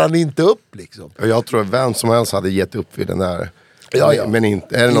 Varför ger han inte upp liksom? Jag tror att vem som helst hade gett upp vid den där. Ja. Men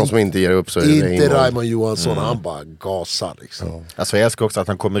är det någon som inte ger upp så är det inte Raymond Johansson, han bara gasar liksom. Ja. Alltså jag älskar också att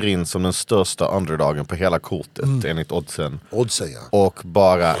han kommer in som den största underdagen på hela kortet enligt oddsen. Oddsen, ja. Och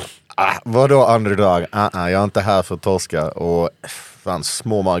bara, vadå underdog? Jag är inte här för att torska. Och fan,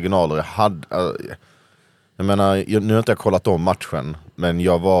 små marginaler. Jag menar, nu har inte jag kollat om matchen, men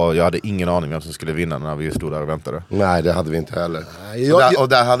jag hade ingen aning vem som skulle vinna när vi stod där och väntade. Nej, det hade vi inte heller. Och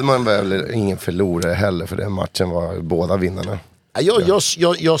där hade man väl ingen förlorare heller, för den matchen var båda vinnarna. Jag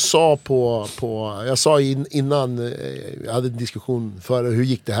sa innan, jag hade en diskussion för hur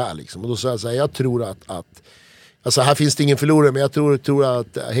gick det här liksom. Och då sa jag så här, jag tror att alltså här finns det ingen förlorare, men jag tror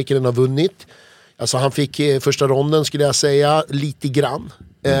att Hakkinen har vunnit. Alltså han fick första ronden, skulle jag säga, lite grann.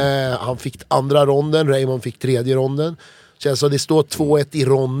 Han fick andra ronden, Raymond fick tredje ronden. Så alltså det står 2-1 i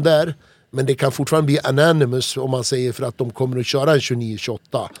ronder, men det kan fortfarande bli anonymous om man säger, för att de kommer att köra en 29-28.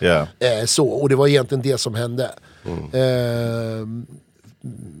 Yeah. Och det var egentligen det som hände.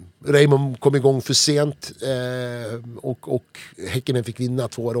 Raymond kom igång för sent och Hakkinen fick vinna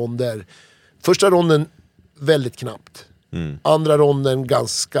 2 ronder. Första ronden väldigt knappt. Andra ronden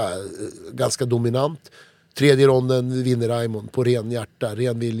ganska dominant. Tredje ronden vinner Raymond på ren hjärta,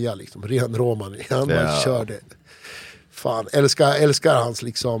 ren vilja liksom, ren roman. Han körde. Fan, älskar hans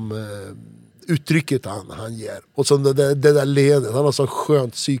liksom uttrycket han ger. Och så det där leendet, han har så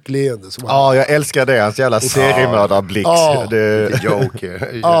skönt psykleende. Jag älskar det, hans jävla seriemördarblick.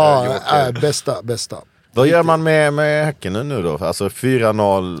 Joker. Bästa. Vad gör man med Hakkinen nu då? Alltså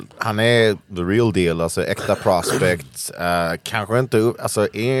 4-0, han är the real deal, alltså äkta prospect. Kanske inte,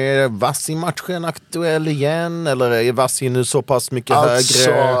 alltså är Vassi-matchen aktuell igen? Eller är Vassi nu så pass mycket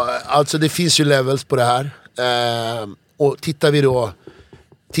högre? Alltså det finns ju levels på det här. Och tittar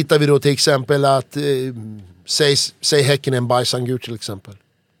vi då till exempel att säg Hakkinen Bajsangur till exempel.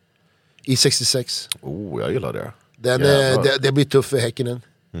 I 66. Jag gillar det. Det blir tufft för Hakkinen.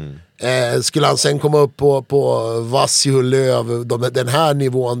 Skulle han sen komma upp på Vassi och Löv, den här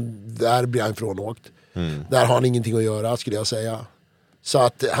nivån, där blir han frånåkt. Där har han ingenting att göra, skulle jag säga. Så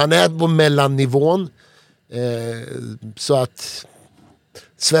att han är på mellannivån. Så att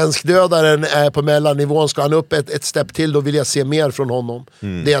svenskdödaren är på mellannivån. Ska han upp ett steg till, då vill jag se mer från honom.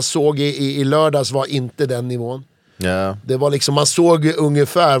 Det jag såg i lördags var inte den nivån. Det var liksom, man såg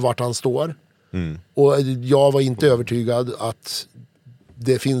ungefär vart han står. Och jag var inte övertygad att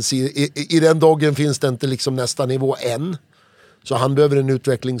det finns i den dagen finns det inte liksom nästa nivå än. Så han behöver en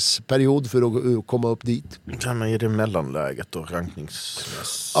utvecklingsperiod för att komma upp dit. Ja, men är det mellanläget då,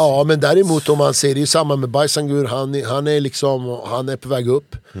 rankningsmässigt? Ja, men däremot om man ser det är samma med Bajsangur, han är på väg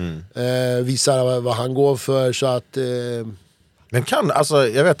upp. Visar vad han går för, så att men alltså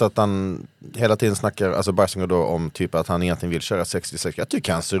jag vet att han hela tiden snackar, alltså Bajsangur då, om typ att han egentligen vill köra 66. Jag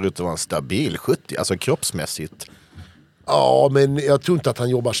tycker han ser ut att vara en stabil 70, alltså kroppsmässigt. Ja, men jag tror inte att han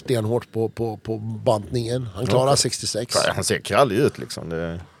jobbar stenhårt på bantningen. Han klarar 66. Ja, han ser krallig ut liksom.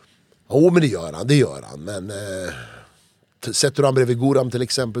 Men det gör han. Men sätter han bredvid Goram till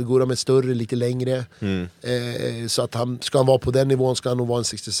exempel. Goram är större, lite längre. Så att ska han vara på den nivån ska han nog vara en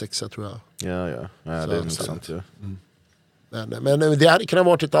 66, tror jag. Ja, det är intressant. Ja. Men det här kan ha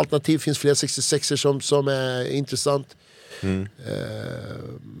varit ett alternativ. Det finns fler 66er som är intressant.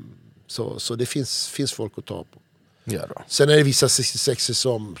 Så det finns folk att ta på. Ja då. Sen är det vissa 66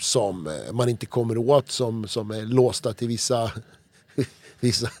 som man inte kommer åt, som är låsta till vissa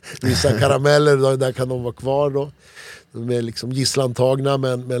karameller. Där kan de vara kvar då. De är liksom gisslantagna,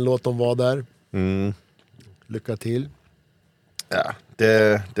 men låt dem vara där. Lycka till. Ja,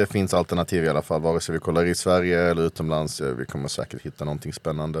 det finns alternativ i alla fall. Vare sig vi kollar i Sverige eller utomlands. Vi kommer säkert hitta någonting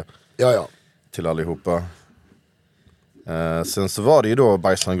spännande. Ja. Till allihopa. Sen så var det ju då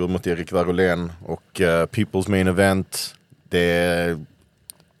Bajsangur mot Erik Varolén och People's Main Event. Det är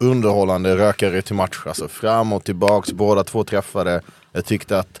underhållande rökare till match, alltså fram och tillbaks, båda två träffade. Jag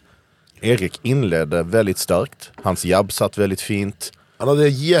tyckte att Erik inledde väldigt starkt. Hans jabb satt väldigt fint. Han hade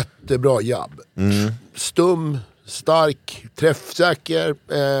jättebra jabb. Stum, stark, träffsäker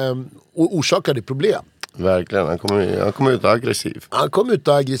och orsakade problem. Verkligen, han kom ut aggressiv. Han kom ut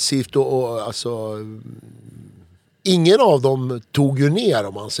aggressivt och alltså... Ingen av dem tog ju ner,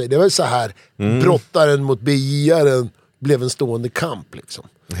 om man säger. Det var så här, brottaren mot begiaren blev en stående kamp liksom.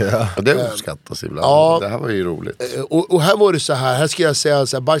 Ja, det uppskattas ibland. Ja, det här var ju roligt. Och här var det så här ska jag säga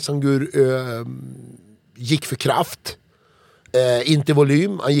så här, Bajsangur gick för kraft. Inte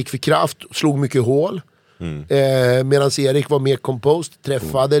volym, han gick för kraft, slog mycket hål. Medan Erik var mer composed,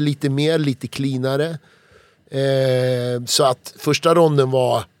 träffade lite mer, lite cleanare. Så att första ronden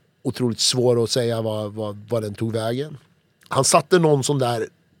var otroligt svår att säga vad den tog vägen. Han satte någon sån där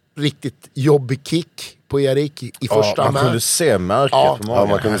riktigt jobbig kick på Erik i första man kunde se märket på magen. Ja,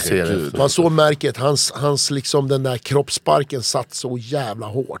 man kunde se det. Man såg märket, hans liksom den där kroppssparken satt så jävla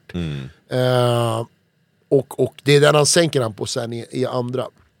hårt. Och det är den han sänker han på sen i andra.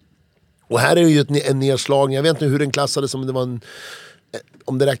 Och här är ju en nedslagning, jag vet inte hur den klassades, om det var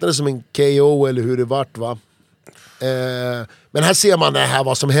om det räknades som en KO eller hur det vart, va. Men här ser man det här,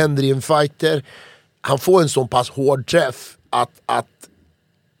 vad som händer i en fighter. Han får en sån pass hård träff att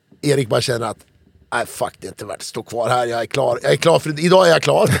Erik bara känner att nej, fuck, det är inte värt att stå kvar här, jag är klar för idag är jag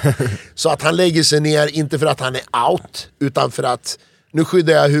klar. Så att han lägger sig ner, inte för att han är out, utan för att nu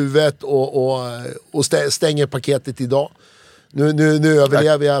skyddar jag huvudet och stänger paketet idag. Nu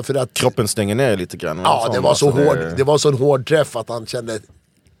överlever jag, för att kroppen stänger ner lite grann. Ja, det var så hård. Det var så en hård träff att han kände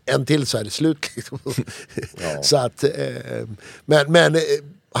en till så är det slut liksom. Så att men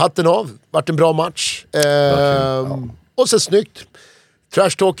hatten av, vart en bra match. Och så snyggt.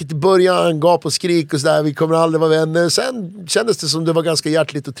 Trashtalket i början, gap och skrik och sådär, vi kommer aldrig vara vänner. Sen kändes det som det var ganska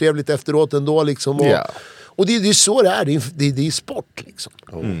hjärtligt och trevligt efteråt ändå liksom. Och det är så det är, det är sport liksom.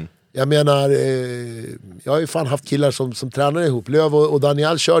 Jag menar, jag har ju fan haft killar som tränar ihop. Löv och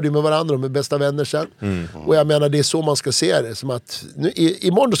Daniel körde ju med varandra, de är bästa vänner sen. Och jag menar, det är så man ska se det. Som att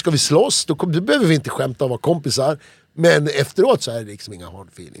imorgon då ska vi slåss, då behöver vi inte skämta och vara kompisar. Men efteråt så är det liksom inga hard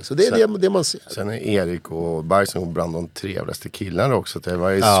feelings. Så det är det man ser. Sen är Erik och Bajsen bland de trevligaste killarna också. Det var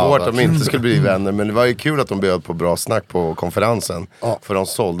ju svårt att de inte skulle bli vänner. Men det var ju kul att de bjöd på bra snack på konferensen. För de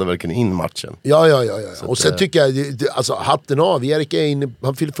sålde verkligen in matchen. Ja. Och sen tycker jag, alltså hatten av. Erik är inne,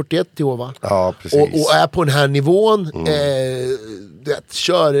 han fyller 41 i år, va? Ja, precis. Och är på den här nivån.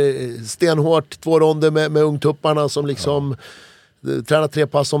 Kör stenhårt 2 ronder med ungtupparna som liksom... Tränar 3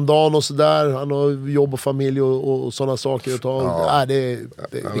 pass om dagen och sådär. Han har jobb och familj och sådana saker att ta. Det är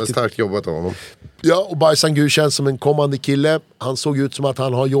riktigt starkt jobbat av honom. Ja, och Bajsangur känns som en kommande kille. Han såg ut som att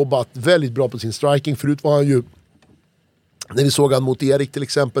han har jobbat väldigt bra på sin striking. Förut var han ju, när vi såg han mot Erik till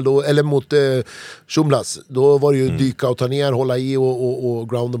exempel då, eller mot Shumlas, då var det ju dyka och ta ner, hålla i och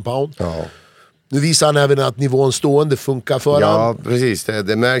ground and pound. Nu visar han även att nivån stående funkar för honom. Ja, precis.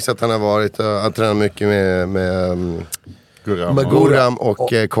 Det märks att han har varit han tränar mycket med Guram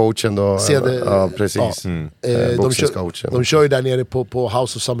och coachen då. Ja, precis. De kör ju där nere på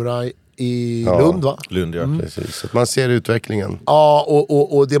House of Samurai i Lund, va? Lund, ja. Precis. Så att man ser utvecklingen. Ja,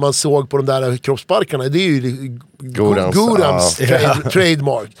 och det man såg på de där kroppssparkarna, det är ju Gurams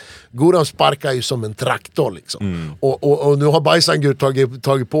trademark. Guram sparkar ju som en traktor liksom. Och nu har Bajsangur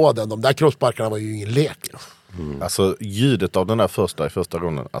tagit på den. De där kroppssparkarna var ju ingen lek. Alltså ljudet av den där första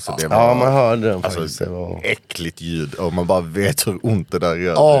ronden, alltså det var, man hörde den alltså, faktiskt. Det var äckligt ljud och man bara vet hur ont det där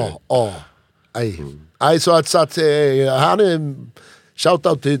gör. Så att han är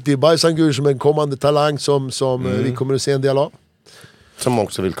shoutout till Bajsangur som en kommande talang som vi kommer att se en del av. Som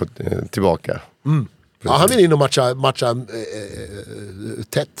också vill tillbaka. Ja, han vill in och matcha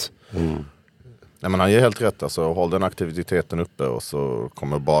tätt. Nej, men han ger helt rätt, alltså håll den aktiviteten uppe och så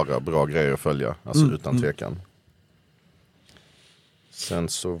kommer bara bra grejer att följa, alltså utan tvekan. Sen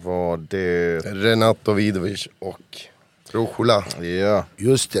så var det Renato Vidovic och Ruhula. Ja.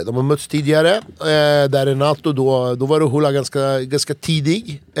 Just det, de har mötts tidigare. Där Renato, då var Ruhula ganska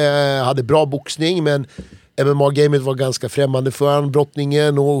tidig. Hade bra boxning, men MMA-gamet var ganska främmande för han,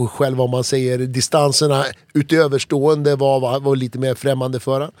 brottningen och själva, om man säger distanserna utöverstående var lite mer främmande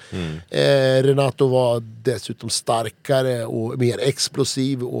för han. Renato var dessutom starkare och mer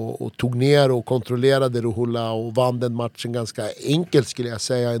explosiv och tog ner och kontrollerade Ruhula och vann den matchen ganska enkelt, skulle jag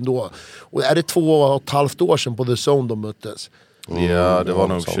säga ändå. Och är det 2,5 år sedan på The Zone de möttes? Ja, det var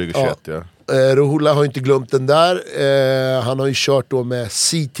nog 2021, ja. Ruhula har inte glömt den där. Han har ju kört då med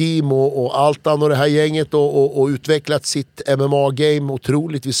C-team och Altan och det här gänget och utvecklat sitt MMA-game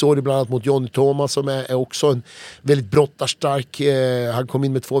otroligt. Vi såg det bland annat mot Johnny Thomas som är också en väldigt brottarstark. Han kom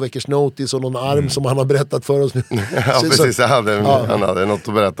in med 2 veckors notice och någon arm som han har berättat för oss nu. Ja, precis. Han hade något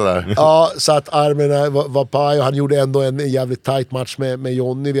att berätta där. Ja, så att armarna var paj och han gjorde ändå en jävligt tight match med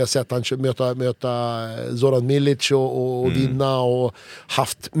Johnny. Vi har sett han möta Zoran Milic och vinna och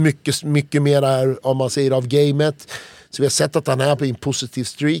haft mycket mycket mer om man säger av gamet. Så vi har sett att han är på en positiv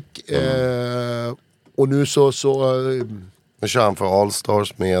streak. Och nu så Nu kör han för All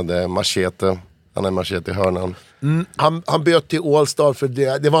Stars med Machete. Han är Machete i hörnan. Han böt till All-Star för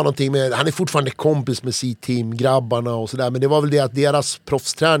det var någonting med, han är fortfarande kompis med C-team, grabbarna och sådär, men det var väl det att deras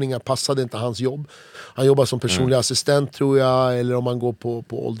proffsträningar passade inte hans jobb. Han jobbar som personlig assistent tror jag, eller om han går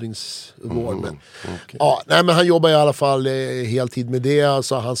på åldringsvård. Men han jobbar i alla fall heltid med det,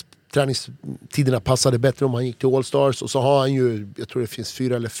 alltså hans träningstiderna passade bättre om han gick till All-Stars, och så har han ju, jag tror det finns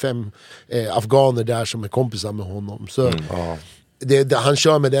 4 eller 5 afghaner där som är kompisar med honom. Så han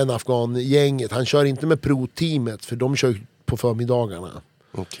kör med den afghan-gänget, han kör inte med pro-teamet för de kör på förmiddagarna.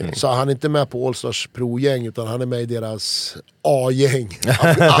 Så han är inte med på All-Stars pro-gäng utan han är med i deras A-gäng,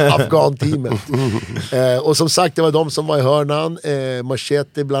 afghan-teamet. Och som sagt, det var de som var i hörnan,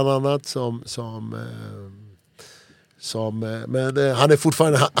 Machete bland annat men han är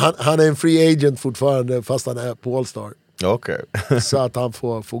fortfarande han är en free agent fortfarande fast han är på All-Star. Så att han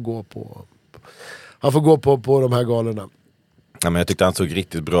får gå på de här galorna. Ja, men jag tyckte han såg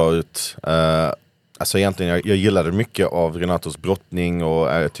riktigt bra ut. Alltså egentligen, jag gillade mycket av Renatos brottning och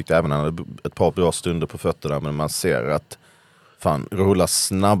jag tyckte även han hade ett par bra stunder på fötterna, men man ser att fan, Ruhulas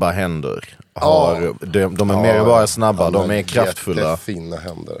snabba händer de är mer än bara snabba, de är kraftfulla. Jättefina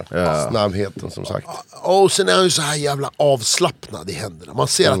händer. Ja. Snabbheten som sagt. Och sen är han ju så här jävla avslappnad i händerna. Man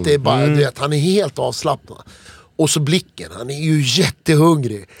ser att det är bara, du vet, han är helt avslappnad. Och så blicken, han är ju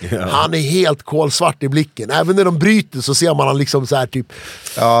jättehungrig. Yeah. Han är helt kolsvart i blicken. Även när de bryter så ser man han liksom så här typ...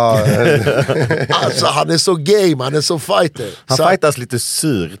 alltså han är så game, han är så fighter. Han fightas lite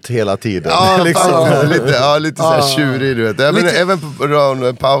surt hela tiden. Lite så här tjurig, du vet. Även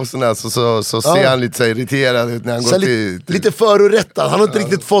på pauserna så ser han lite så irriterad ut när han går till... Lite förorättad, han har inte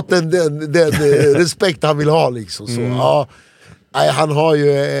riktigt fått den respekt han vill ha liksom. Så, han har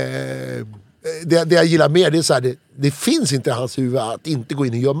ju... Det jag gillar mer, det är så här, det finns inte i hans huvud att inte gå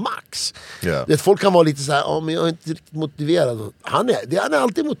in och göra max. Folk kan vara lite så här, men jag är inte riktigt motiverad. Han är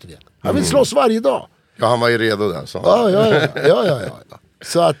alltid motiverad. Han vill slåss varje dag. Ja, han var ju redo där. Så. Ja.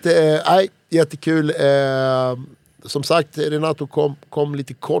 Så att, jättekul. Som sagt, Renato kom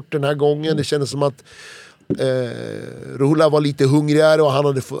lite kort den här gången. Det kändes som att Ruhula var lite hungrigare och han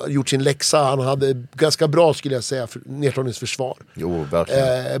hade gjort sin läxa. Han hade ganska bra, skulle jag säga, nedtagningsförsvar. Jo,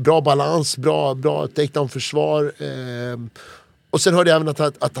 verkligen. Bra balans, bra takedown-försvar. Och sen hörde jag även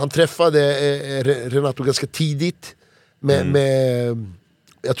att han träffade Renato ganska tidigt med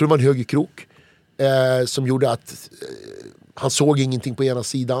jag tror det var en högerkrok som gjorde att han såg ingenting på ena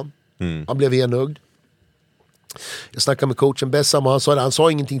sidan. Han blev enögd. Jag snackade med coachen Bessam och han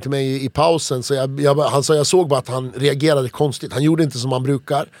sa ingenting till mig i pausen, så jag såg bara att han reagerade konstigt. Han gjorde inte som han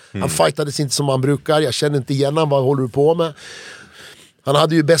brukar. Han fightades inte som han brukar. Jag kände inte igen han, vad håller du på med? Han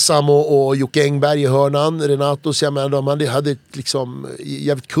hade ju Bessam och Jocke Engberg i hörnan, Renato, så jag menar, de hade liksom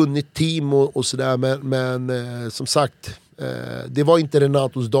jävligt kunnigt team och sådär, men som sagt, det var inte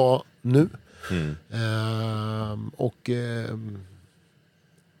Renatos dag nu.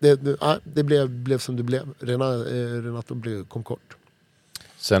 Det blev som det blev. Renato kom kort.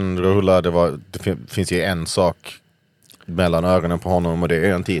 Sen Ruhula, det finns ju en sak mellan ögonen på honom och det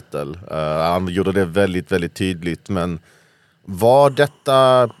är en titel. Han gjorde det väldigt, väldigt tydligt, men var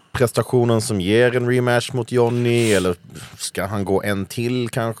detta prestationen som ger en rematch mot Johnny, eller ska han gå en till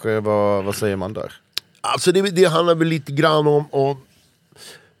kanske? Vad säger man där? Alltså det handlar väl lite grann om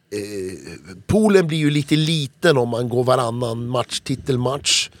poolen blir ju lite liten om man går varannan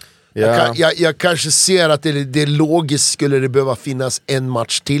titelmatch. Jag kanske ser att det logiskt skulle det behöva finnas en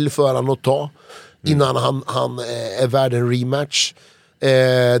match till för han att ta innan han är värd en rematch.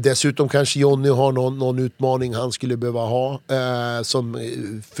 Dessutom kanske Johnny har någon utmaning han skulle behöva ha som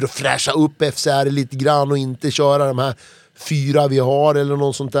för att fräscha upp FCR lite grann och inte köra de här 4 vi har eller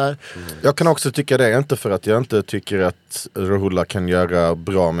något sånt där. Jag kan också tycka det, inte för att jag inte tycker att Ruhula kan göra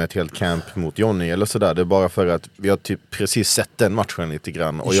bra med ett helt camp mot Johnny eller sådär. Det är bara för att vi har typ precis sett den matchen lite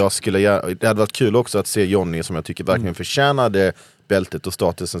grann. Och det hade varit kul också att se Johnny, som jag tycker verkligen förtjänade bältet och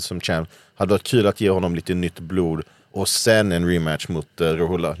statusen som champ. Hade varit kul att ge honom lite nytt blod och sen en rematch mot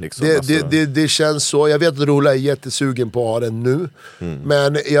Ruhula liksom. Det känns så. Jag vet att Ruhula är jättesugen på att ha den nu.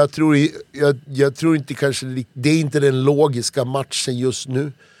 Men jag tror inte kanske det är inte den logiska matchen just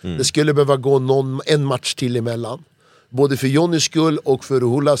nu. Det skulle behöva gå en match till emellan. Både för Johnnys skull och för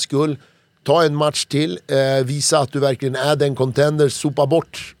Ruhulas skull. Ta en match till, visa att du verkligen är den contender, sopa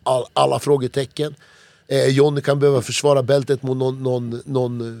bort alla frågetecken. Johnny kan behöva försvara bältet mot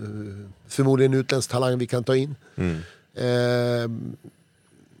någon förmodligen utländsk talang vi kan ta in.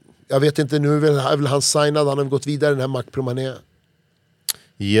 Jag vet inte, nu är väl han signad, han har gått vidare den här Mac Promané.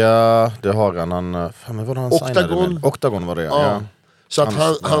 Ja, det har han. Fan, vad han Octagon. Octagon var det, ja. Så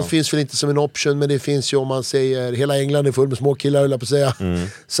att han finns väl inte som en option, men det finns ju, om man säger, hela England är full med små killar, höll jag på att säga.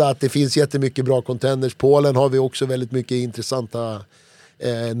 Så att det finns jättemycket bra contenders. Polen har vi också väldigt mycket intressanta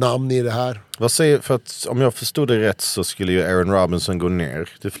namn i det här. Vad säger, för att om jag förstod det rätt så skulle ju Aaron Robinson gå ner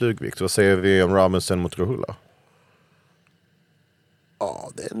till flugvikt. Vad säger vi om Robinson mot Ruhula? Ja,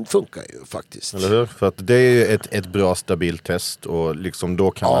 den funkar ju faktiskt. Eller hur? För att det är ju ett bra stabilt test och liksom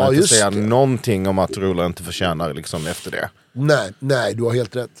då kan man inte säga någonting om att Ruhula inte förtjänar liksom efter det. Nej, du har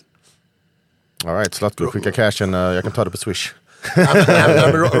helt rätt. All right, Zlatko, skicka cashen, jag kan ta det på Swish.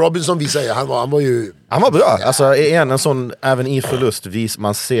 Robinson visar ju, han var ju... Han var bra, alltså en sån, även i förlust,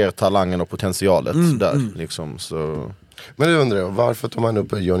 man ser talangen och potentialet där liksom, så... Men du undrar jag, varför tar man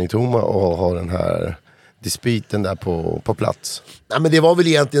upp Johnny Toma och har den här dispiten där på plats? Nej, men det var väl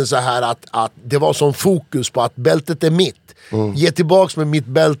egentligen så här att det var sån fokus på att bältet är mitt. Ge tillbaks med mitt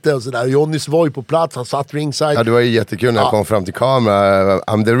bälte och sådär. Jonnys var ju på plats, han satt ringside. Ja, det var ju jättekul när jag kom fram till kamera.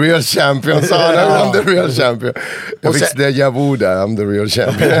 I'm the real champion, sa han. I'm the real champion. Jag fick det jag borde, I'm the real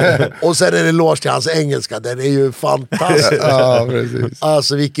champion. Och sen är det låst till hans engelska, den är ju fantastisk. Ja, precis.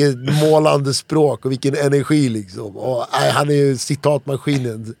 Alltså vilket målande språk och vilken energi liksom. Och, han är ju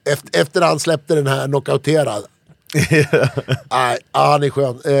citatmaskinen. Efter han släppte den här knockouterad. Han är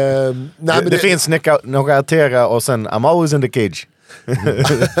skön. Nej, men det finns knockouttera och sen I'm always in the cage.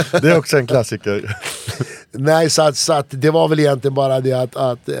 Det är också en klassiker. Nej, så att det var väl egentligen bara det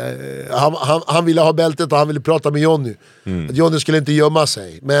att han ville ha bältet och han ville prata med Johnny. Att Johnny skulle inte gömma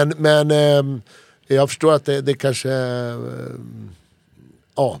sig. Men jag förstår att det kanske...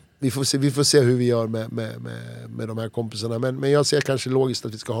 vi får se hur vi gör med de här kompisarna. Men jag ser kanske logiskt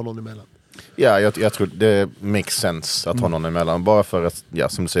att vi ska ha någon emellan. Ja, jag tror det makes sense att ha någon emellan. Bara för att, ja,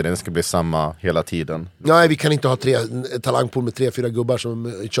 som du säger, den ska bli samma hela tiden. Nej, vi kan inte ha talangpool med 3-4 gubbar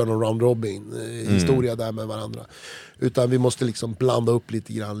som kör någon round robin historia där med varandra. Utan vi måste liksom blanda upp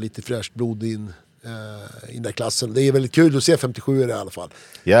lite grann, lite fräscht blod in i den där klassen. Det är väldigt kul att se 57 i alla fall.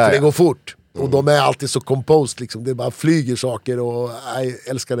 För det går fort. Och de är alltid så composed liksom. Det bara flyger saker och jag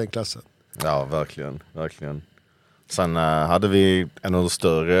älskar den klassen. Ja, verkligen, verkligen. Sen hade vi en av de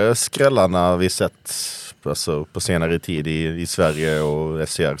större skrällarna vi sett på senare tid i Sverige och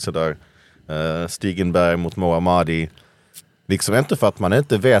FCR. Sådär. Stigenberg mot Moe Ahmadi. Liksom inte för att man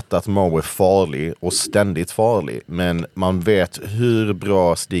inte vet att Moe är farlig och ständigt farlig. Men man vet hur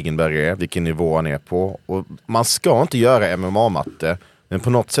bra Stigenberg är, vilken nivå han är på. Och man ska inte göra MMA-matte. Men på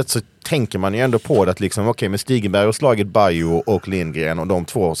något sätt så tänker man ju ändå på det att liksom, okej, men Stigenberg har slagit Bajo och Lindgren och de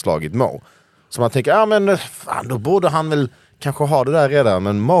två har slagit Moe. Så man tänker, men fan, då borde han väl kanske ha det där redan.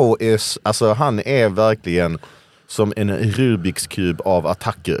 Men Moe han är verkligen som en Rubiks kub av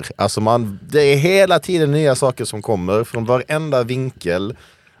attacker. Alltså det är hela tiden nya saker som kommer från varenda vinkel.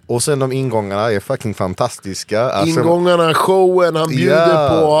 Och sen de ingångarna är fucking fantastiska. Alltså, ingångarna, showen han bjuder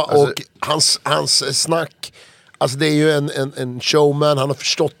på och hans snack. Alltså det är ju en showman, han har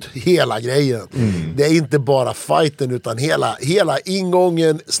förstått hela grejen. Det är inte bara fighten utan hela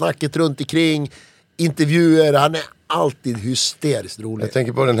ingången, snacket runt omkring, intervjuer, han är alltid hysteriskt rolig. Jag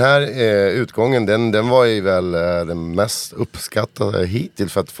tänker på den här utgången, den var ju väl den mest uppskattade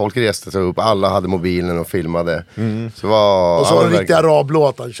hittills för att folk reste sig upp, alla hade mobilen och filmade. Så och så en riktig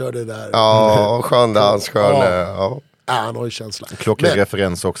arablåt han körde där. Ja, skön dans, han har ju känsla. Klocklig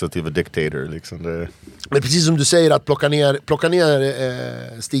referens också till The Dictator liksom. Men precis som du säger, att plocka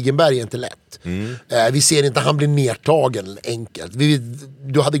ner Stigenberg är inte lätt. Vi ser inte han blir nedtagen enkelt.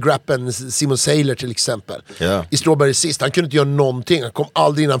 Du hade grappen Simon Saylor till exempel. I Strawberry sist, han kunde inte göra någonting. Han kom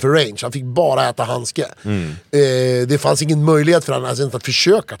aldrig innanför range, han fick bara äta handske. Det fanns ingen möjlighet för honom att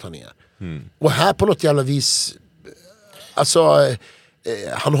försöka ta ner. Och här på något jävla vis, alltså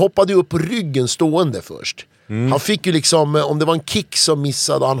han hoppade upp på ryggen stående först. Han fick ju liksom, om det var en kick som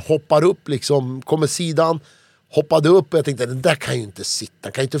missade, han hoppar upp liksom, kommer sidan, hoppade upp och jag tänkte, den där kan ju inte sitta,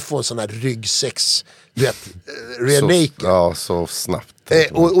 han kan ju inte få en sån här ryggsex, du vet, rear naked. Ja, så snabbt.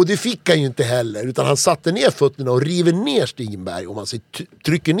 Och det fick han ju inte heller, utan han satte ner fötterna och river ner Stigenberg och man säger,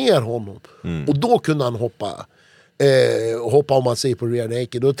 trycker ner honom. Och då kunde han hoppa om man säger på rear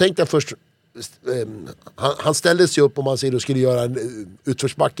naked. Då tänkte jag först, han ställde sig upp om man säger, då skulle göra en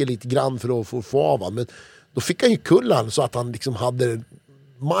utförsbacke lite grann för att få av honom, men då fick han ju kullan så att han liksom hade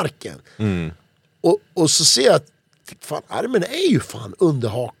marken. Och så ser jag att fan, armen är ju fan under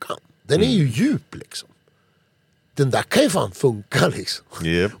hakan. Den är ju djup liksom. Den där kan ju fan funka liksom.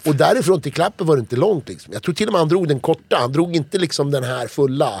 Och därifrån till klappen var det inte långt liksom. Jag tror till och med han drog den korta. Han drog inte liksom den här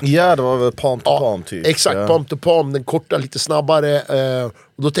fulla. Ja, det var väl palm to palm typ. Exakt, palm to palm. Den korta lite snabbare.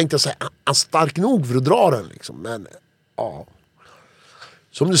 Och då tänkte jag så här, han stark nog för att dra den liksom. Men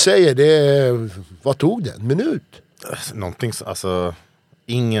Som du säger, vad tog det? En minut? Någonting, alltså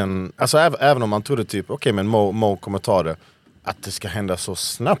ingen, alltså även om man trodde typ okej, men Mo kommer ta det, att det ska hända så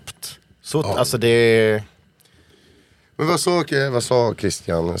snabbt. Så alltså det. Men vad sa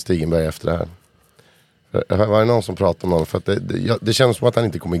Christian Stigenberg efter det här? Var det någon som pratade om honom? För att det känns som att han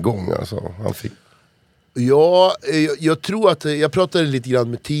inte kom igång. Alltså. Han fick... Ja, jag tror att jag pratade lite grann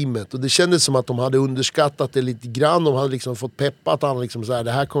med teamet och det kändes som att de hade underskattat det lite grann. De hade liksom fått peppat han liksom så här,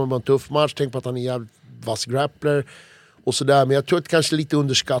 det här kommer vara en tuff match, tänk på att han är en jävligt vass grappler och sådär. Men jag tror att kanske lite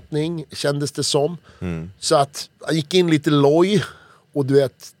underskattning kändes det som. Så att han gick in lite loj och du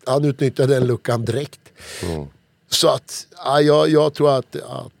vet, han utnyttjade den luckan direkt. Så att jag tror att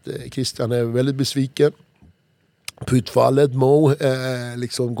Christian är väldigt besviken på utfallet. Mo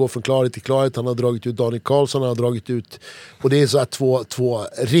liksom går från klarhet till klarhet. Han har dragit ut Daniel Karlsson, han har dragit ut, och det är så här två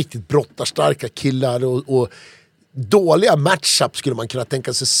riktigt brottarstarka killar och dåliga matchup skulle man kunna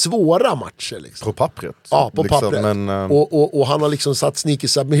tänka sig, svåra matcher liksom. På pappret. Ja, på liksom, pappret. Men, och han har liksom satt sneaky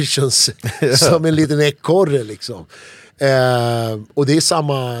submissions som en liten ekorre liksom. Och det är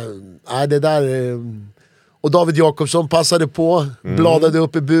samma, det där. Och David Jakobsson passade på, bladade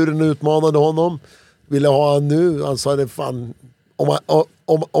upp i buren och utmanade honom. Ville ha han nu, han sa det fan,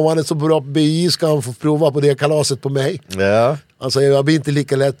 om han är så bra på BI ska han få prova på det kalaset på mig. Ja. Han sa jag blir inte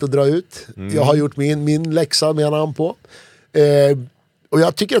lika lätt att dra ut. Jag har gjort min läxa, menar han på. Och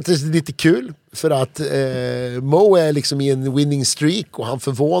jag tycker att det är lite kul för att Mo är liksom i en winning streak och han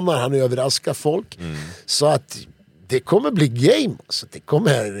förvånar, han överraskar folk. Så att det kommer bli game, alltså. Det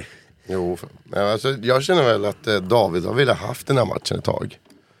kommer... Jo, alltså, jag känner väl att David har velat haft den här matchen ett tag.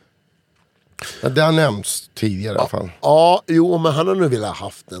 Det har nämnts tidigare i alla fall. Ja, jo, men han har nog velat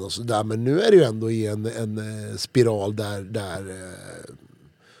haft den och sådär. Men nu är det ju ändå i en spiral där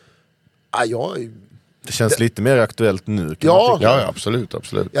det känns lite mer aktuellt nu. Ja, absolut.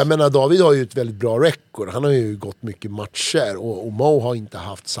 Jag menar, David har ju ett väldigt bra record. Han har ju gått mycket matcher och Mo har inte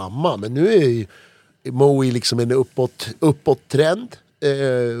haft samma. Men nu är ju Mo i liksom en uppåt-trend.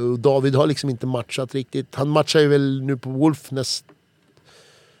 Och David har liksom inte matchat riktigt. Han matchar ju väl nu på Wolf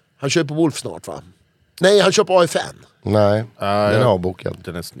Han kör på Wolf snart, va? Nej, han kör på AFN. Nej, den är avbokad.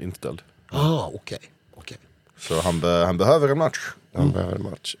 Den är inställd. Okej. Så han behöver en match. Han behöver en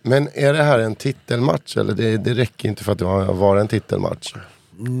match. Men är det här en titelmatch? Eller det räcker inte för att det var en titelmatch?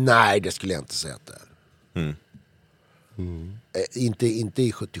 Nej, det skulle jag inte säga att det är. Inte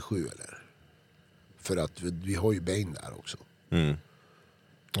i 77 eller? För att vi har ju Bane där också.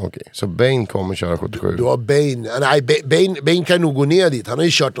 Okej, så Bane kommer köra 77? Du har Bane. Nej, Bane kan nog gå ner dit. Han har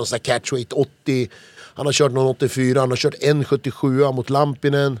ju kört någon sån här catchweight 80. Han har kört någon 84. Han har kört en 77 mot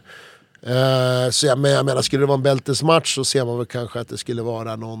Lampinen. Så jag menar, skulle det vara en bältesmatch så ser man väl kanske att det skulle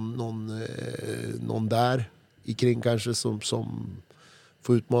vara någon där i kring kanske som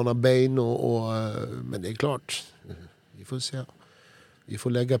får utmana Bane. Men det är klart, vi får se. Vi får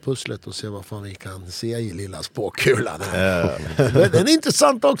lägga pusslet och se vad fan vi kan se i lilla spåkulan. Men den är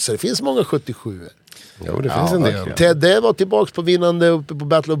intressant också. Det finns många 77. Jo, det finns en del. Tedde var tillbaks på vinnande uppe på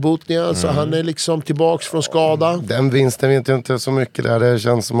Battle of Botnia. Så han är liksom tillbaks från skada. Den vinsten vet jag inte så mycket där. Det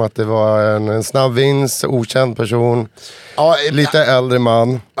känns som att det var en snabb vinst. Okänd person. Lite äldre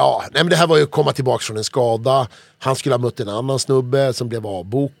man. Ja, nej, men det här var ju att komma tillbaks från en skada. Han skulle ha mött en annan snubbe som blev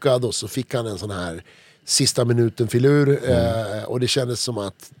avbokad. Och så fick han en sån här sista minuten filur. Och det kändes som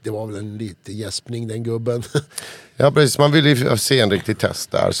att det var väl en lite gäspning, den gubben. Ja, precis. Man vill ju se en riktig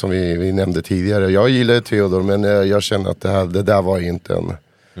test där som vi nämnde tidigare. Jag gillar Theodor, men jag känner att det där var inte en...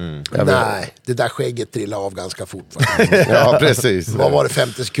 Nej, det där skägget trillade av ganska fort. Ja, precis. Vad var det,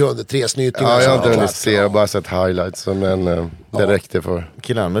 50 sekunder? 3 snytingar? Ja, jag har inte hunnit se. Jag har bara sett highlights. Men det räckte för...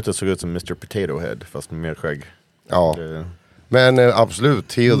 Killarna mötte såg ut som Mr. Potato Head, fast med mer skägg. Ja. Men absolut,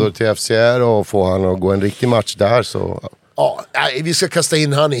 Theodor till FCR och få han att gå en riktig match där så... Ja, vi ska kasta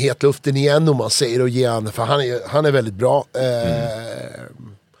in han i hetluften igen om man säger och ge han, för han är väldigt bra.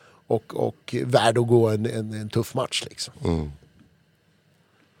 Och värd att gå en tuff match liksom.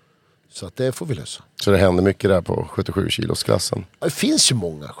 Så att det får vi lösa. Så det händer mycket där på 77 kilosklassen. Det finns ju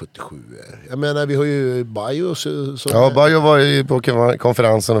många 77. Jag menar, vi har ju Bajo. Ja, Bajo var ju på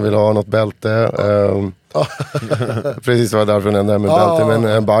konferensen och ville ha något bälte. Precis, var därför den där med bälte.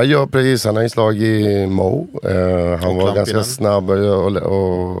 Men Bajo, precis, han har ju slagit i Mo. Han var ganska snabb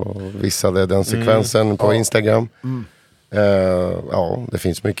och visade den sekvensen på Instagram. Ja, det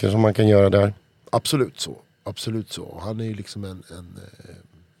finns mycket som man kan göra där. Absolut så. Han är ju liksom en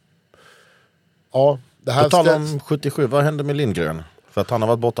ja, det här... På tal om 77, vad hände med Lindgren? För att han har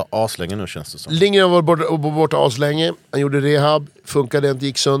varit borta aslänge nu, känns det som. Lindgren har varit borta aslänge. Han gjorde rehab, funkade inte,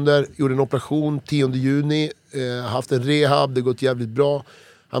 gick sönder. Gjorde en operation 10 juni. Haft en rehab, det gått jävligt bra.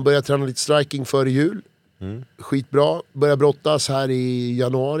 Han började träna lite striking före jul. Skitbra. Började brottas här i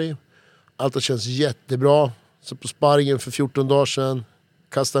januari. Allt har känts jättebra. Så på sparringen för 14 dagar sedan.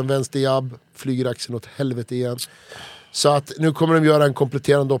 Kastade en vänsterjabb. Flyger axeln åt helvete igen. Så att nu kommer de göra en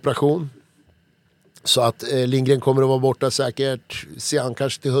kompletterande operation. Så att Lindgren kommer att vara borta säkert. Se han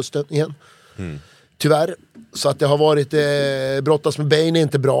kanske till hösten igen. Tyvärr. Så att det har varit brottas med Bane är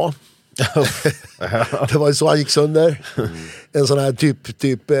inte bra. Det var ju så han gick sönder. En sån här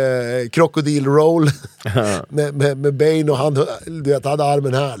typ krokodil roll med Bane och han hade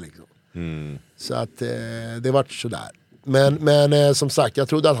armen här liksom. Så att det vart sådär. Men som sagt, jag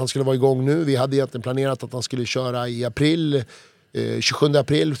trodde att han skulle vara igång nu. Vi hade egentligen planerat att han skulle köra i april. 27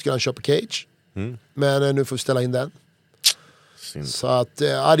 april skulle han köpa cage. Men nu får vi ställa in den. Så att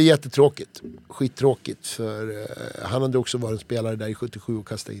det är jättetråkigt. Skittråkigt. För han hade också varit en spelare där i 77 och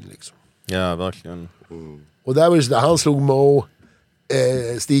kastade in liksom. Ja, verkligen. Och där var det sådär, han slog Moe.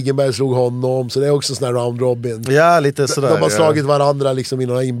 Stigenberg slog honom. Så det är också sån här round robin. Ja, lite sådär. De har slagit varandra liksom i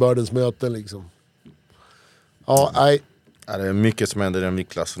några inbördens möten liksom. Ja, nej. Ja, det är mycket som händer i den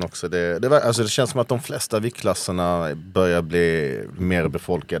viktklassen också. Det känns som att de flesta viktklasserna börjar bli mer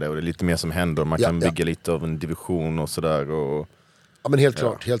befolkade och det är lite mer som händer. Man kan bygga lite av en division och sådär. Ja, men helt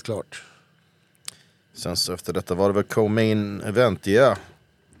klart, helt klart. Sen så efter detta var det väl co-main event,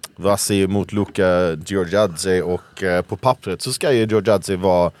 Vassi mot Luka Giorgiadze och på pappret så ska ju Giorgiadze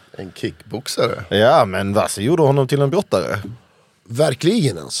vara En kickboxare. Ja, men Vassi gjorde honom till en brottare.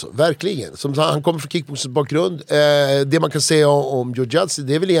 Verkligen alltså, verkligen. Som han kommer från kickboxens bakgrund. Det man kan säga om Giorgiadze,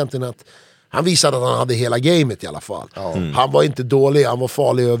 det är väl egentligen att han visade att han hade hela gamet i alla fall. Han var inte dålig, han var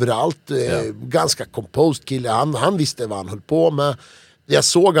farlig överallt. Ganska composed kille, han visste vad han höll på med. Jag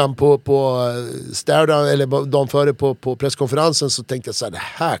såg han på Stärdan, eller dagen före på presskonferensen, så tänkte jag så här: det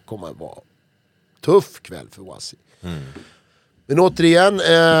här kommer att vara tuff kväll för Vassi. Men återigen,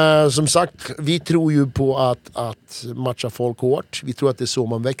 som sagt, vi tror ju på att matcha folk hårt. Vi tror att det är så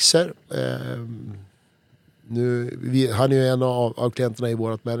man växer. Han är ju en av klienterna i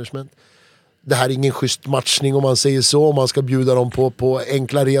vårt management. Det här är ingen schysst matchning om man säger så. Om man ska bjuda dem på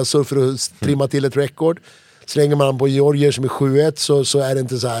enkla resor för att trimma till ett rekord. Slänger man på Georgier som är 7-1 så är det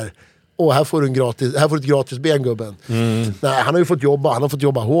inte så här: här får du ett gratis ben, gubben. Nej, han har ju fått jobba. Han har fått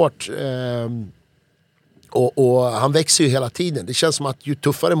jobba hårt. Och han växer ju hela tiden. Det känns som att ju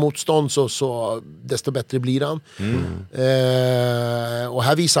tuffare motstånd så desto bättre blir han. Och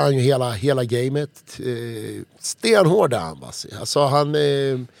här visar han ju hela gamet. Stenhård är han, alltså han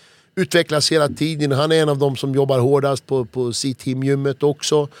utvecklas hela tiden. Han är en av dem som jobbar hårdast på C-team-gymmet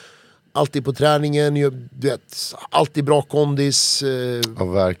också. Alltid på träningen, du vet, alltid bra kondis. Ja,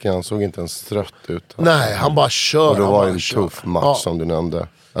 verkligen. Han såg inte ens trött ut. Nej, han bara kör. Och det var en tuff match som du nämnde.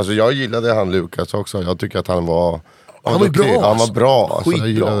 Alltså jag gillade han Lukas också. Jag tycker att han var bra. Han var bra. Alltså,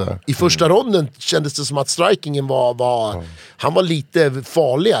 skitbra. I första ronden kändes det som att strikingen var han var lite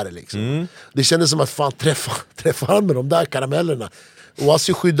farligare liksom. Det kändes som att fan träffa han med de där karamellerna. Och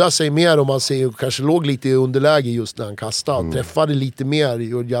Assi skyddade sig mer, om man ser, kanske låg lite i underläge just när han kastade. Träffade lite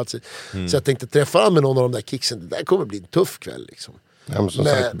mer. Så jag tänkte, träffa han med någon av de där kicksen, det där kommer bli en tuff kväll liksom. Ja, men som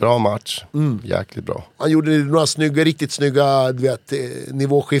sagt, bra match. Jäkligt bra. Han gjorde några riktigt snygga, du vet,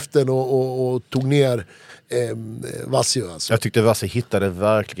 nivåskiften och tog ner Vassi alltså. Jag tyckte Vassi hittade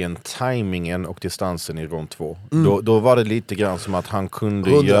verkligen timingen och distansen i rond 2. Då var det lite grann som att han kunde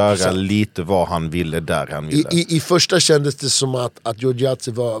 100%. Göra lite vad han ville där han ville. I första kändes det som att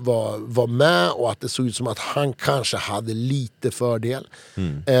Giorgiadze var med, och att det såg ut som att han kanske hade lite fördel.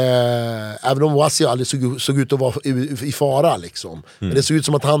 Även om Vassi aldrig såg ut att vara i fara liksom. Men det såg ut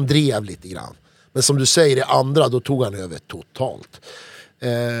som att han drev lite grann. Men som du säger, det andra, då tog han över totalt.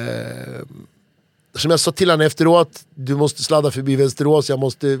 Som jag sa till honom efteråt, du måste sladda förbi Västerås,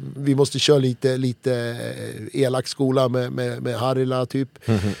 vi måste köra lite elak skola med Harila typ.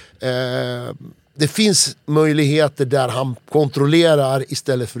 Det finns möjligheter där han kontrollerar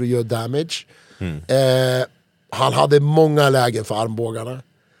istället för att göra damage. Han hade många lägen för armbågarna.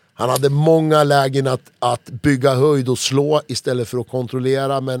 Han hade många lägen att bygga höjd och slå istället för att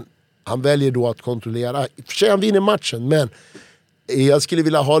kontrollera, men han väljer då att kontrollera. I och för sig han vinner matchen, men jag skulle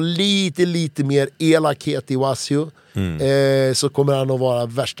vilja ha lite mer elakhet i Vassi. Så kommer han att vara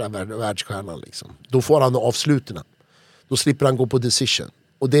värsta världsstjärnan liksom. Då får han avslutena. Då slipper han gå på decision.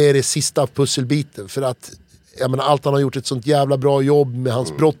 Och det är det sista pusselbiten, för att jag menar, allt han har gjort ett sånt jävla bra jobb med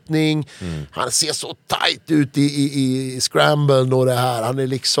hans brottning. Han ser så tight ut i scramble och det här. Han är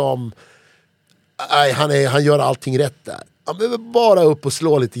liksom han gör allting rätt där. Han behöver bara upp och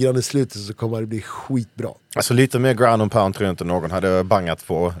slå lite grann i slutet, så kommer det bli skitbra. Alltså lite mer ground and pound tror jag inte någon hade bangat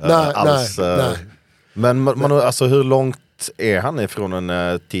på. Nej. Men alltså, hur långt är han ifrån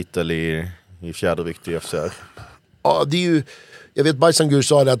en titel i fjärdevikt i FCR? Ja, det är ju... Jag vet Bajsangur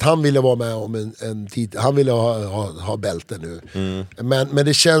sa det att han ville vara med om en titel. Han ville ha bälte nu. Men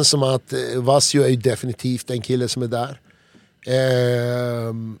det känns som att Vasio är ju definitivt en kille som är där.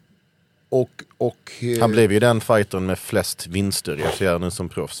 Han blev ju den fightern med flest vinster i FCR nu som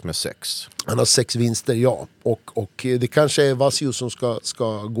proffs med 6. Han har 6 vinster, ja. Och det kanske är Vasio som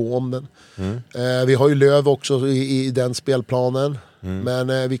ska gå om den. Vi har ju Löv också i den spelplanen.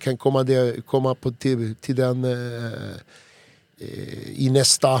 Men vi kan komma till den i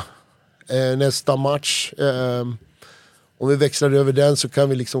nästa match. Om vi växlar över den så kan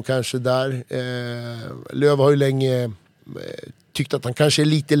vi liksom kanske där. Löv har ju länge tyckt att han kanske är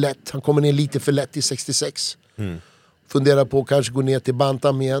lite lätt. Han kommer ner lite för lätt i 66. Funderar på att kanske gå ner till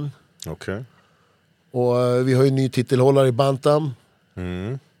bantam igen. Okej. Och vi har ju en ny titelhållare i bantam.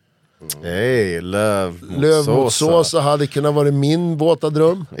 Hej, Löv mot Sosa hade kunnat vara min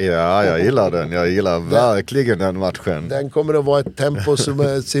båtadröm. Ja, jag gillar den. Jag gillar verkligen den matchen. Den kommer att vara ett tempo som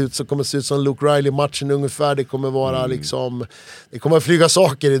kommer se ut som Luke Riley-matchen ungefär. Det kommer vara liksom... Det kommer att flyga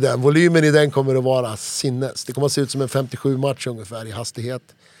saker i den. Volymen i den kommer att vara sinnes. Det kommer att se ut som en 57-match ungefär i hastighet.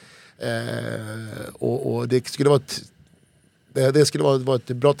 Och det skulle vara ett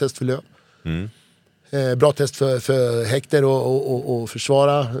bra test för Löv. Bra test för Hecher och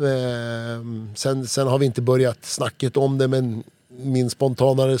försvara. Sen har vi inte börjat snacket om det, men min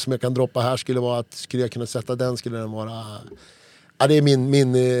spontanare som jag kan droppa här skulle vara att skulle jag kunna sätta den, skulle den vara... Ja, det är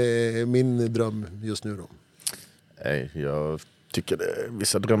min dröm just nu då. Nej, jag tycker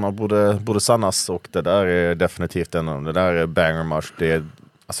vissa drömmar borde sannas, och det där är definitivt en av. Det där är banger match. Det är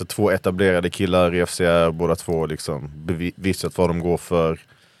alltså 2 etablerade killar i FCR, båda två liksom bevisat vad de går för.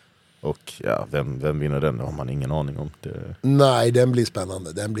 Och ja, vem vinner den? Det har man ingen aning om. Nej, den blir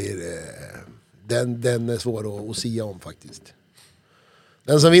spännande. Den är svår att sia om faktiskt.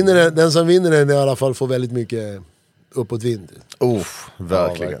 Den som vinner den i alla fall får väldigt mycket uppåtvind.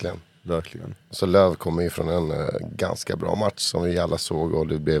 Verkligen. Så Löv kommer ju från en ganska bra match som vi alla såg, och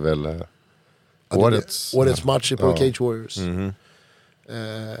det blev väl årets match på Cage Warriors.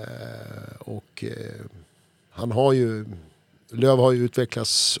 Han har ju... Löv har ju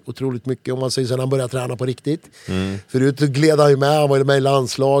utvecklats otroligt mycket, om man säger så, när han började träna på riktigt. Förut gled han ju med, han var ju med i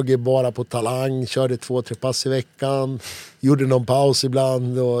landslaget bara på talang, körde 2-3 pass i veckan, gjorde någon paus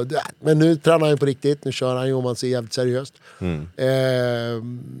ibland. Men nu tränar han ju på riktigt, nu kör han ju, om man ser jävligt seriöst.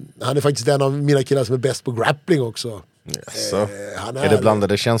 Han är faktiskt en av mina killar som är bäst på grappling också. Är det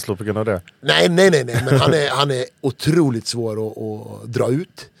blandade känslor på grund av det? Nej, men han är otroligt svår att dra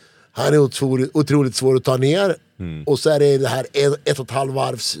ut. Han är otroligt svår att ta ner. Och så är det här 1,5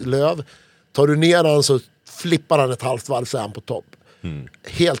 varvs Löv. Tar du ner han så flippar han ett halvt varv, så är han på topp.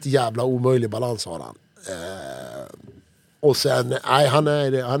 Helt jävla omöjlig balans har han. Och sen, nej, han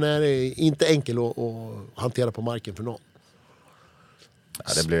är inte enkel att hantera på marken för någon. Ja,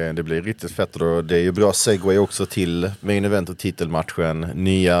 det blir riktigt fett, och det är ju bra segway också till main event och titelmatchen.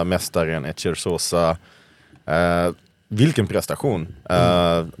 Nya mästaren Hecher Sosa. Vilken prestation.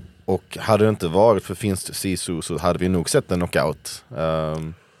 Och hade det inte varit för finskt Sisu så hade vi nog sett en knockout.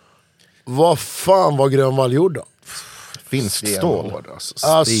 Vad fan var Grönvall gjord då? Finskt stål.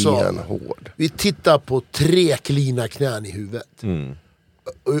 Stenhård. Vi tittar på 3 klina knän i huvudet.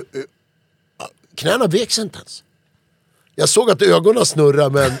 Knäna veks inte ens. Jag såg att ögonen snurrar,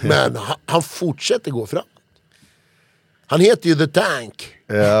 men han fortsätter gå fram. Han heter ju The Tank.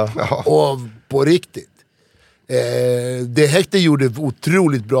 Och på riktigt. Det Hechter gjorde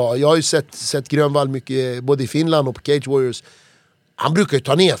otroligt bra. Jag har ju sett Grönvall mycket både i Finland och på Cage Warriors. Han brukar ju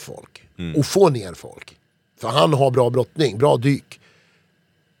ta ner folk och få ner folk, för han har bra brottning, bra dyk.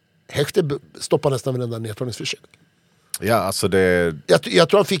 Hechter stoppar nästan med den där nedtagningsförsök. Ja, alltså det... Jag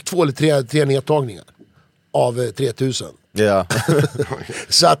tror han fick 2 eller 3 nedtagningar av 3000. Ja.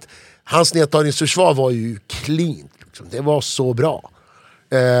 Så att hans nedtagningsförsvar var ju clean liksom. Det var så bra.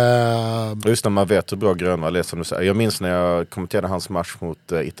 Just när man vet hur bra Grönvall är, som du säger. Jag minns när jag kommenterade hans match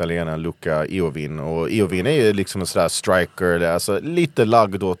mot italienaren Luca Iovin, och Iovin är ju liksom en sådär striker, alltså lite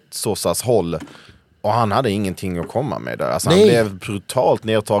lagd åt Sosas håll, och han hade ingenting att komma med där. Alltså han blev brutalt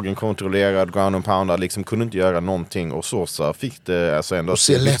nedtagen, kontrollerad, ground and poundad, liksom kunde inte göra någonting, och Sosa fick det alltså ändå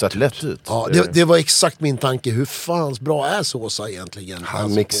lätt ut. Ja, det var exakt min tanke. Hur fans bra är Sosa egentligen?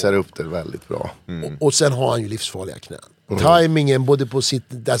 Han mixar upp det väldigt bra. Och sen har han ju livsfarliga knän. Timingen både på sitt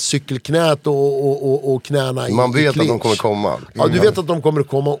där cykelknät och knäna i man vet clinch. Att de kommer komma. Ja, du vet att de kommer att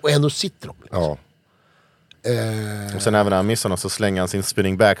komma, och ändå sitter de liksom. Och sen även när han missar något så slänger han sin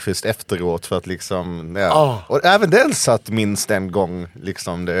spinning backfist efteråt för att liksom, Och även den satt minst en gång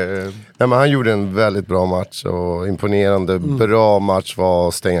liksom det... Nej, men han gjorde en väldigt bra match och imponerande bra match var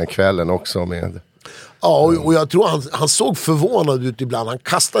att stänga kvällen också med. Ja, och jag tror han såg förvånad ut ibland. Han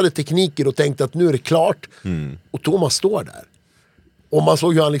kastade tekniker och tänkte att nu är det klart. Och Tuomas står där. Och man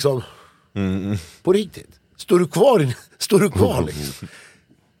såg ju han liksom på riktigt. Står du kvar liksom?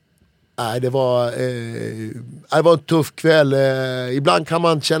 Nej, det var en tuff kväll. Ibland kan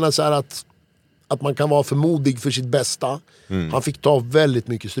man känna så här att man kan vara för modig för sitt bästa. Han fick ta väldigt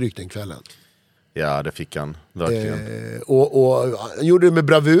mycket stryk den kvällen. Ja, det fick han, verkligen. Och han gjorde det med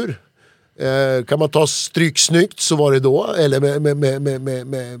bravur. Kan man ta stryk snyggt så var det då. Eller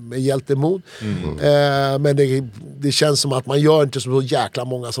med hjältemod. Men det känns som att man gör inte så jäkla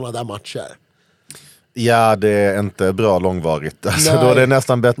många sådana där matcher. Ja, det är inte bra långvarigt. Alltså, då är det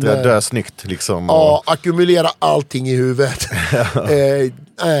nästan bättre att dö snyggt. Liksom, ja, ackumulera allting i huvudet.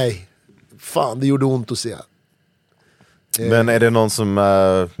 Nej, fan, det gjorde ont att se. Men är det någon som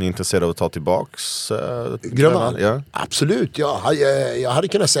är intresserad av att ta tillbaks Grönvall? Ja. Absolut, ja. Jag hade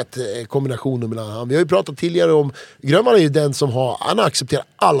kunnat sett kombinationen mellan han. Vi har ju pratat tidigare om Grönvall är ju den som han har accepterat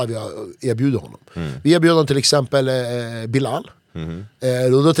alla vi har erbjudit honom. Vi erbjöd honom till exempel Bilal.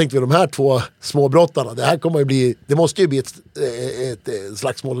 Då tänkte vi de här två småbrottarna, det här kommer ju bli, det måste ju bli ett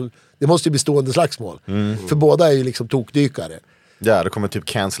slagsmål, det måste ju bli stående slagsmål. För båda är ju liksom tokdykare. Ja, det kommer typ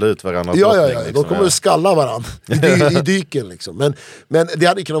cancella ut varandra. Ja, liksom. De kommer att skalla varandra i dyken liksom. Men det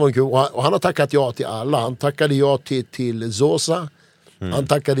hade kunnat vara kul. Och han har tackat ja till alla. Han tackade ja till Sosa. Han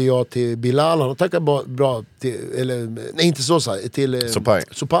tackade ja till Bilal. Han har tackat bra till, nej inte Sosa, till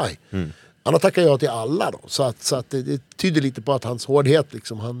Sopai. Han har tackat ja till alla då. Så att det tyder lite på att hans hårdhet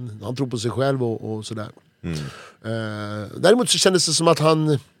liksom, han tror på sig själv och sådär. Däremot så kändes det som att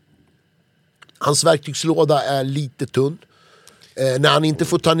hans verktygslåda är lite tunn. När han inte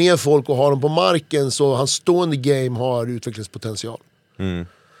får ta ner folk och ha dem på marken så hans stående game har utvecklingspotential.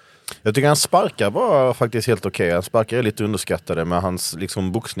 Jag tycker hans sparkar var faktiskt helt okej. Hans sparkar är lite underskattade, men hans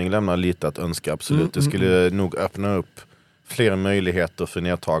liksom, boxning lämnar lite att önska, absolut. Det skulle nog öppna upp fler möjligheter för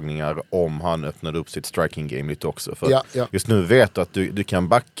nedtagningar om han öppnade upp sitt striking game lite också. För just nu vet du att du kan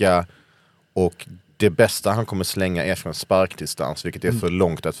backa och det bästa han kommer slänga är från en sparkdistans, vilket är för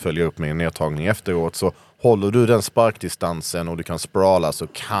långt att följa upp med en nedtagning efteråt. Så håller du den sparkdistansen och du kan sprawla så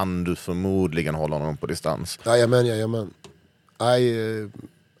kan du förmodligen hålla honom på distans. Jajamän.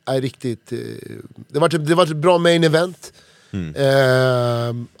 Riktigt. Det var ett bra main event.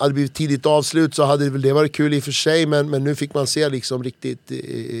 Hade det blivit tidigt avslut så hade det varit kul i och för sig, men nu fick man se liksom riktigt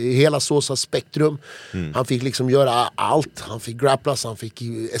hela Sosas spektrum. Han fick liksom göra allt. Han fick grapplas, han fick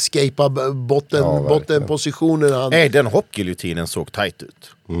escapa bottenpositionen. Den hoppgiljotinen såg tajt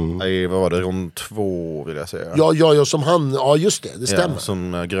ut. Vad var det, rond 2 vill jag säga. Ja, som han, just det stämmer.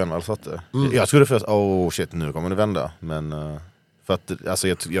 Som Grönvall satte. Jag trodde först, nu kommer det vända, men... För att, alltså,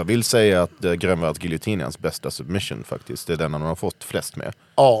 jag vill säga att Grönvalls giljotin är hans bästa submission faktiskt. Det är den han har fått flest med.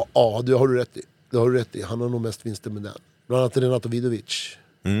 Ja, det har du rätt i. Han har nog mest vinster med den. Bland annat Renato Vidovic.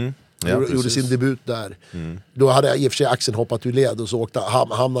 Gjorde sin debut där. Då hade i och för sig axeln hoppat ur led och så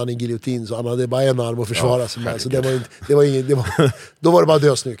hamnade han i giljotin, så han hade bara en arm att försvara sig med. Så då var det bara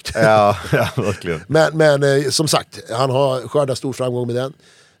dösnyggt. Ja, verkligen. Men som sagt, han har skördat stor framgång med den.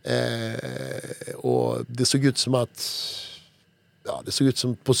 Och det såg ut som att... Ja, det såg ut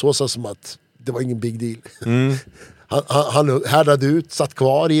som på Sosa som att det var ingen big deal. Han härdade ut, satt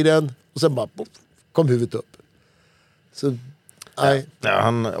kvar i den och sen bara kom huvudet upp. Så, nej. Ja,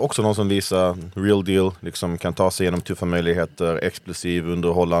 han är också någon som visar real deal, liksom kan ta sig igenom tuffa möjligheter, explosiv,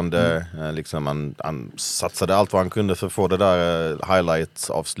 underhållande. Liksom han satsade allt vad han kunde för att få det där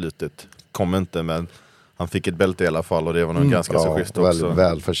highlights-avslutet. Kom inte, men han fick ett bälte i alla fall och det var nog ganska så schysst också. Väldigt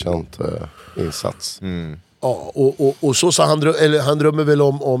välförtjänt insats. Ja, och så sa han drömmer väl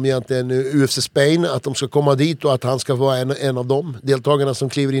om egentligen UFC Spain, att de ska komma dit och att han ska vara en av dem deltagarna som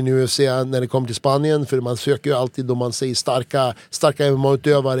kliver in i UFC när det kommer till Spanien, för man söker ju alltid då man säger starka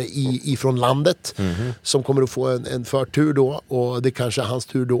MMA-utövare ifrån landet som kommer att få en förtur då, och det kanske är hans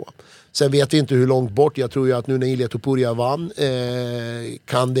tur då. Sen vet vi inte hur långt bort. Jag tror ju att nu när Ilia Topuria vann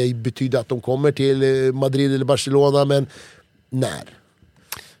kan det betyda att de kommer till Madrid eller Barcelona, men när?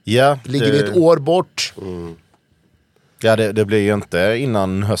 Ja, ligger vi ett år bort? Ja, det blir ju inte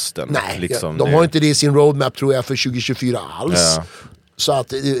innan hösten. Nej, liksom, de har inte det i sin roadmap tror jag för 2024 alls. Ja. Så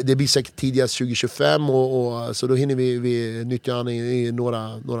att det blir säkert tidigast 2025 och så då hinner vi nyttja han i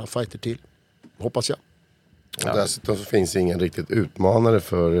några fighter till. Hoppas jag. Och dessutom så finns ingen riktigt utmanare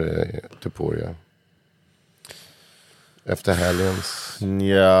för Topuria. Efter helgens.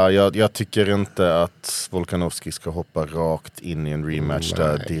 Ja, jag tycker inte att Volkanovski ska hoppa rakt in i en rematch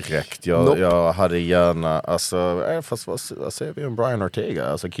där direkt. Jag hade gärna, alltså, fast vad säger vi om Brian Ortega?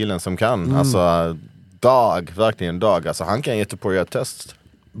 Alltså killen som kan, alltså verkligen dag. Alltså han kan ge på ett test.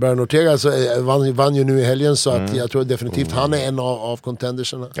 Brian Ortega alltså, vann ju nu i helgen, så att jag tror definitivt han är en av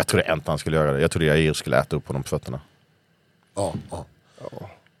contenderserna. Jag tror det inte han skulle göra det. Jag tror det Jair skulle äta upp på de fötterna. Ja.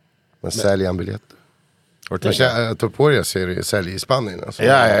 Men säljer han biljett? Topuria säljer i Spanien. Alltså.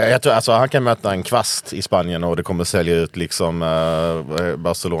 Ja, jag tror alltså, han kan möta en kvast i Spanien och det kommer sälja ut liksom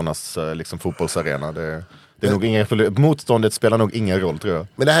Barcelonas liksom fotbollsarena. Det är nog ingen, motståndet spelar nog ingen roll, tror jag.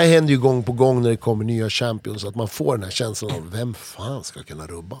 Men det här händer ju gång på gång när det kommer nya champions, att man får den här känslan av vem fan ska kunna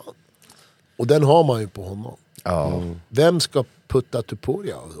rubba han? Och den har man ju på honom. Vem ska putta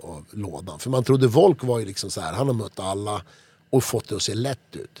Topuria av lådan? För man trodde Volk var ju liksom så här, han har mött alla och fått det att se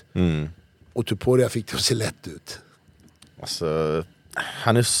lätt ut. Och Topuria fick det att se lätt ut. Alltså,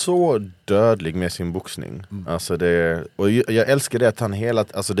 han är så dödlig med sin boxning. Alltså och jag älskar det att han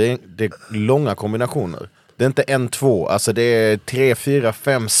alltså det är långa kombinationer. Det är inte 1-2, alltså det är 3, 4,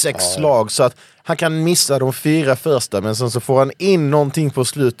 5, 6 slag, så att han kan missa de 4 första, men sen så får han in någonting på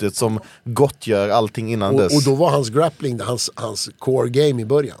slutet som gottgör allting innan dess. Och då var hans grappling hans core game i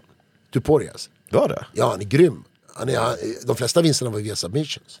början. Tuporias. Var det? Ja, han är grym. De flesta vinsterna var via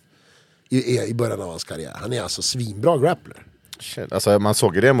submissions i början av hans karriär. Han är alltså svinbra grappler. Shit. Alltså man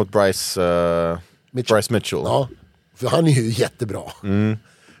såg ju det mot Bryce Mitchell. Ja, för han är ju jättebra.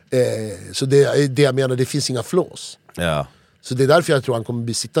 Så det jag menar, det finns inga flås. Ja. Så det är därför jag tror han kommer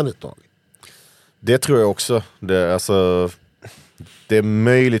bli sittande ett tag. Det tror jag också. Det är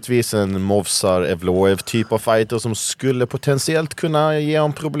möjligtvis en Movsar Evloev typ av fighter som skulle potentiellt kunna ge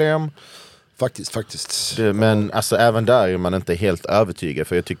honom problem. Faktiskt. Men alltså, även där är man inte helt övertygad.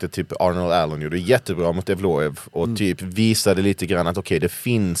 För jag tyckte typ Arnold Allen gjorde jättebra mot Evloev. Och typ visade lite grann att okej, det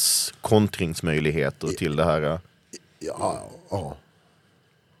finns kontringsmöjligheter till det här.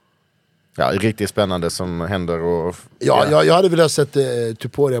 Ja, riktigt spännande som händer. Och, jag hade velat sett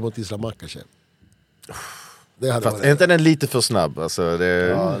Tuporia mot Islam Makhachev. Fast är inte den lite för snabb? Alltså, det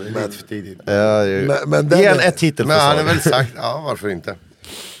är lite för tidigt. Men igen ett titel. Men han har väl sagt, varför inte?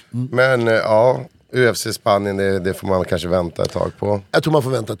 Men UFC Spanien, det får man kanske vänta ett tag på. Jag tror man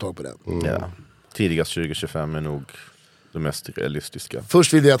får vänta ett tag på den. Ja. Tidigast 2025 är nog det mest realistiska.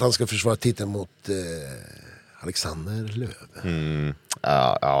 Först vill jag att han ska försvara titeln mot Alexander Löv.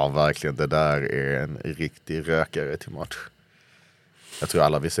 Ja, verkligen. Det där är en riktig rökare till match. Jag tror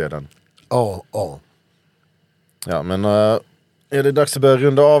alla vill se den. Ja, men är det dags att börja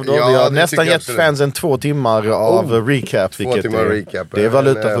runda av då? Vi har nästan gett fansen 2 timmar av recap. 2 timmar recap. Det är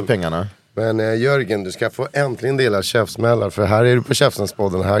valuta för pengarna. Men Jörgen, du ska få äntligen dela käftsmällar. För här är du på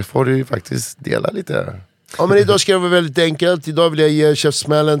Käftsmällspodden. Här får du ju faktiskt dela lite. Ja, men idag ska det vara väldigt enkelt. Idag vill jag ge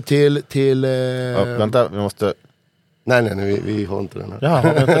käftsmällen till vänta, vi måste... Nej, vi har inte den här. Ja,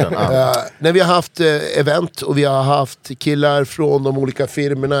 har vi inte den? När vi har haft event och vi har haft killar från de olika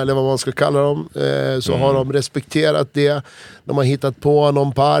firmorna, eller vad man ska kalla dem, så har de respekterat det. De har hittat på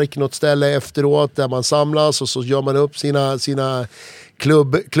någon park, något ställe efteråt där man samlas och så gör man upp sina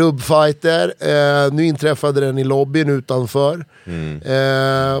klubbfighter. Nu inträffade den i lobbyn utanför.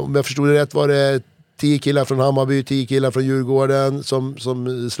 Om jag förstod det rätt var det 10 killar från Hammarby, 10 killar från Djurgården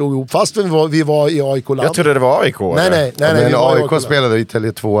som slog ihop, fast vi var i AIK-land. Jag trodde det var AIK. Nej, men AIK spelade i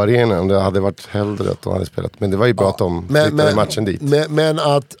Tele2-arenan, om det hade varit hellre att de hade spelat. Men det var ju bra att de flyttade matchen dit. Men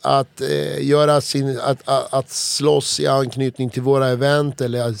att göra att slåss i anknytning till våra event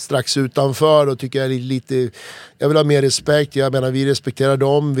eller strax utanför, då tycker jag är lite... Jag vill ha mer respekt. Jag menar, vi respekterar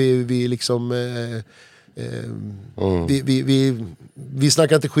dem. Vi liksom... Vi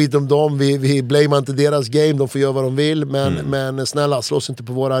snackar inte skit om dem, vi blamear inte deras game, de får göra vad de vill, men snälla, slåss inte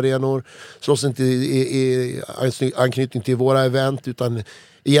på våra arenor, slåss inte i anknytning till våra event, utan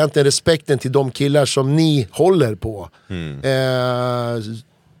egentligen respekten till de killar som ni håller på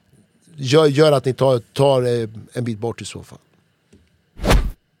gör att ni tar en bit bort i så fall.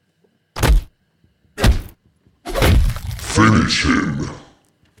 Finish him.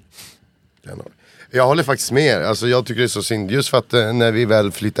 Jag håller faktiskt med. Alltså, jag tycker det är så synd. Just för att när vi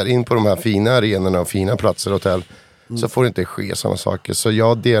väl flyttar in på de här fina arenorna och fina platser och hotell, så får det inte ske sådana saker. Så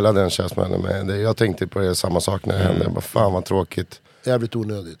jag delar den känslan med det. Jag tänkte på det samma sak när det hände. Bara, fan vad tråkigt. Jävligt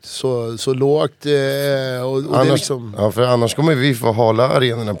onödigt. Så lågt och annars, det är liksom... Ja, för annars kommer vi få hålla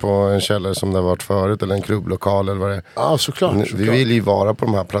arenorna på en källare som det har varit förut, eller en klubblokal eller vad det är. Ja, såklart. Vi vill ju vara på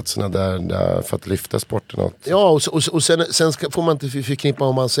de här platserna där för att lyfta sporten. Ja, och sen får man inte förknippa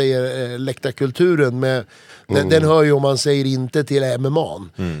om man säger läktarkulturen med... Den hör ju om man säger inte till MMA.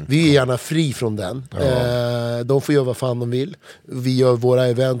 Vi är gärna fri från den. De får göra vad fan de vill. Vi gör våra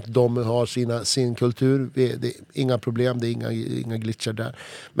event, de har sin kultur. Det är inga problem, det är inga glitchar där.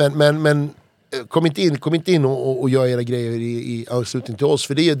 Men kom inte in och gör era grejer i anslutning till oss.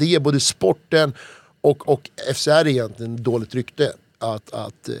 För det ger både sporten och FCR egentligen dåligt rykte.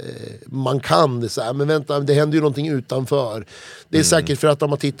 Att man kan det så här, men vänta, det händer ju någonting utanför. Det är säkert för att de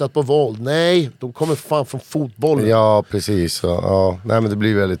har tittat på våld. Nej, de kommer fan från fotbollen. Ja, precis. Ja. Nej, men det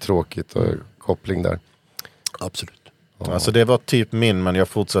blir väldigt tråkigt och koppling där. Absolut. Ja. Alltså det var typ men jag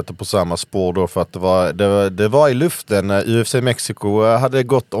fortsätter på samma spår då, för att det var i luften när UFC Mexiko hade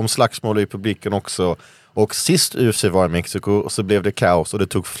gått om slagsmål i publiken också. Och sist UFC var i Mexiko så blev det kaos och det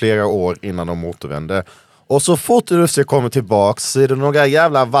tog flera år innan de återvände. Och så fort UFC kommer tillbaks så är det några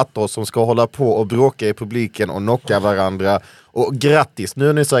jävla vattor som ska hålla på och bråka i publiken och knocka varandra. Och grattis, nu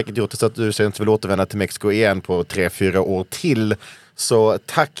har ni säkert gjort det så att UFC inte vill återvända till Mexiko igen på 3-4 år till. Så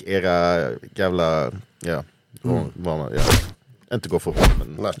tack era jävla... Ja, inte gå för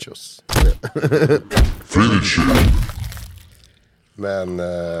men nachos. Men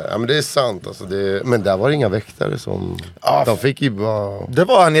det är sant alltså, men där var det inga väktare som de fick ju bara... Det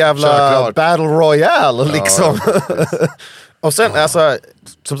var en jävla battle royale liksom. Och sen alltså,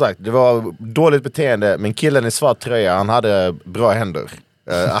 som sagt, det var dåligt beteende, men killen i svart tröja, han hade bra händer.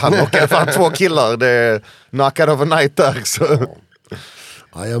 Han knockade fan 2 killar, det knockade overnight där så.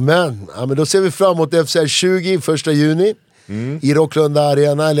 Jajamän, men då ser vi fram emot FCR 20 1 juni i Rocklunda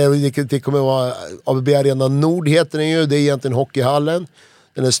Arena, eller det kommer vara ABB Arena Nord heter den ju, det är egentligen hockeyhallen.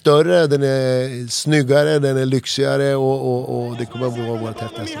 Den är större, den är snyggare, den är lyxigare och det kommer att vara vårt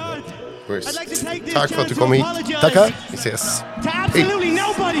häftigaste. Tack för att du kom hit. Tackar. Vi ses. Absolutely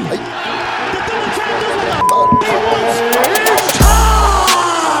nobody. Hej. The double champ does what the f*** he wants.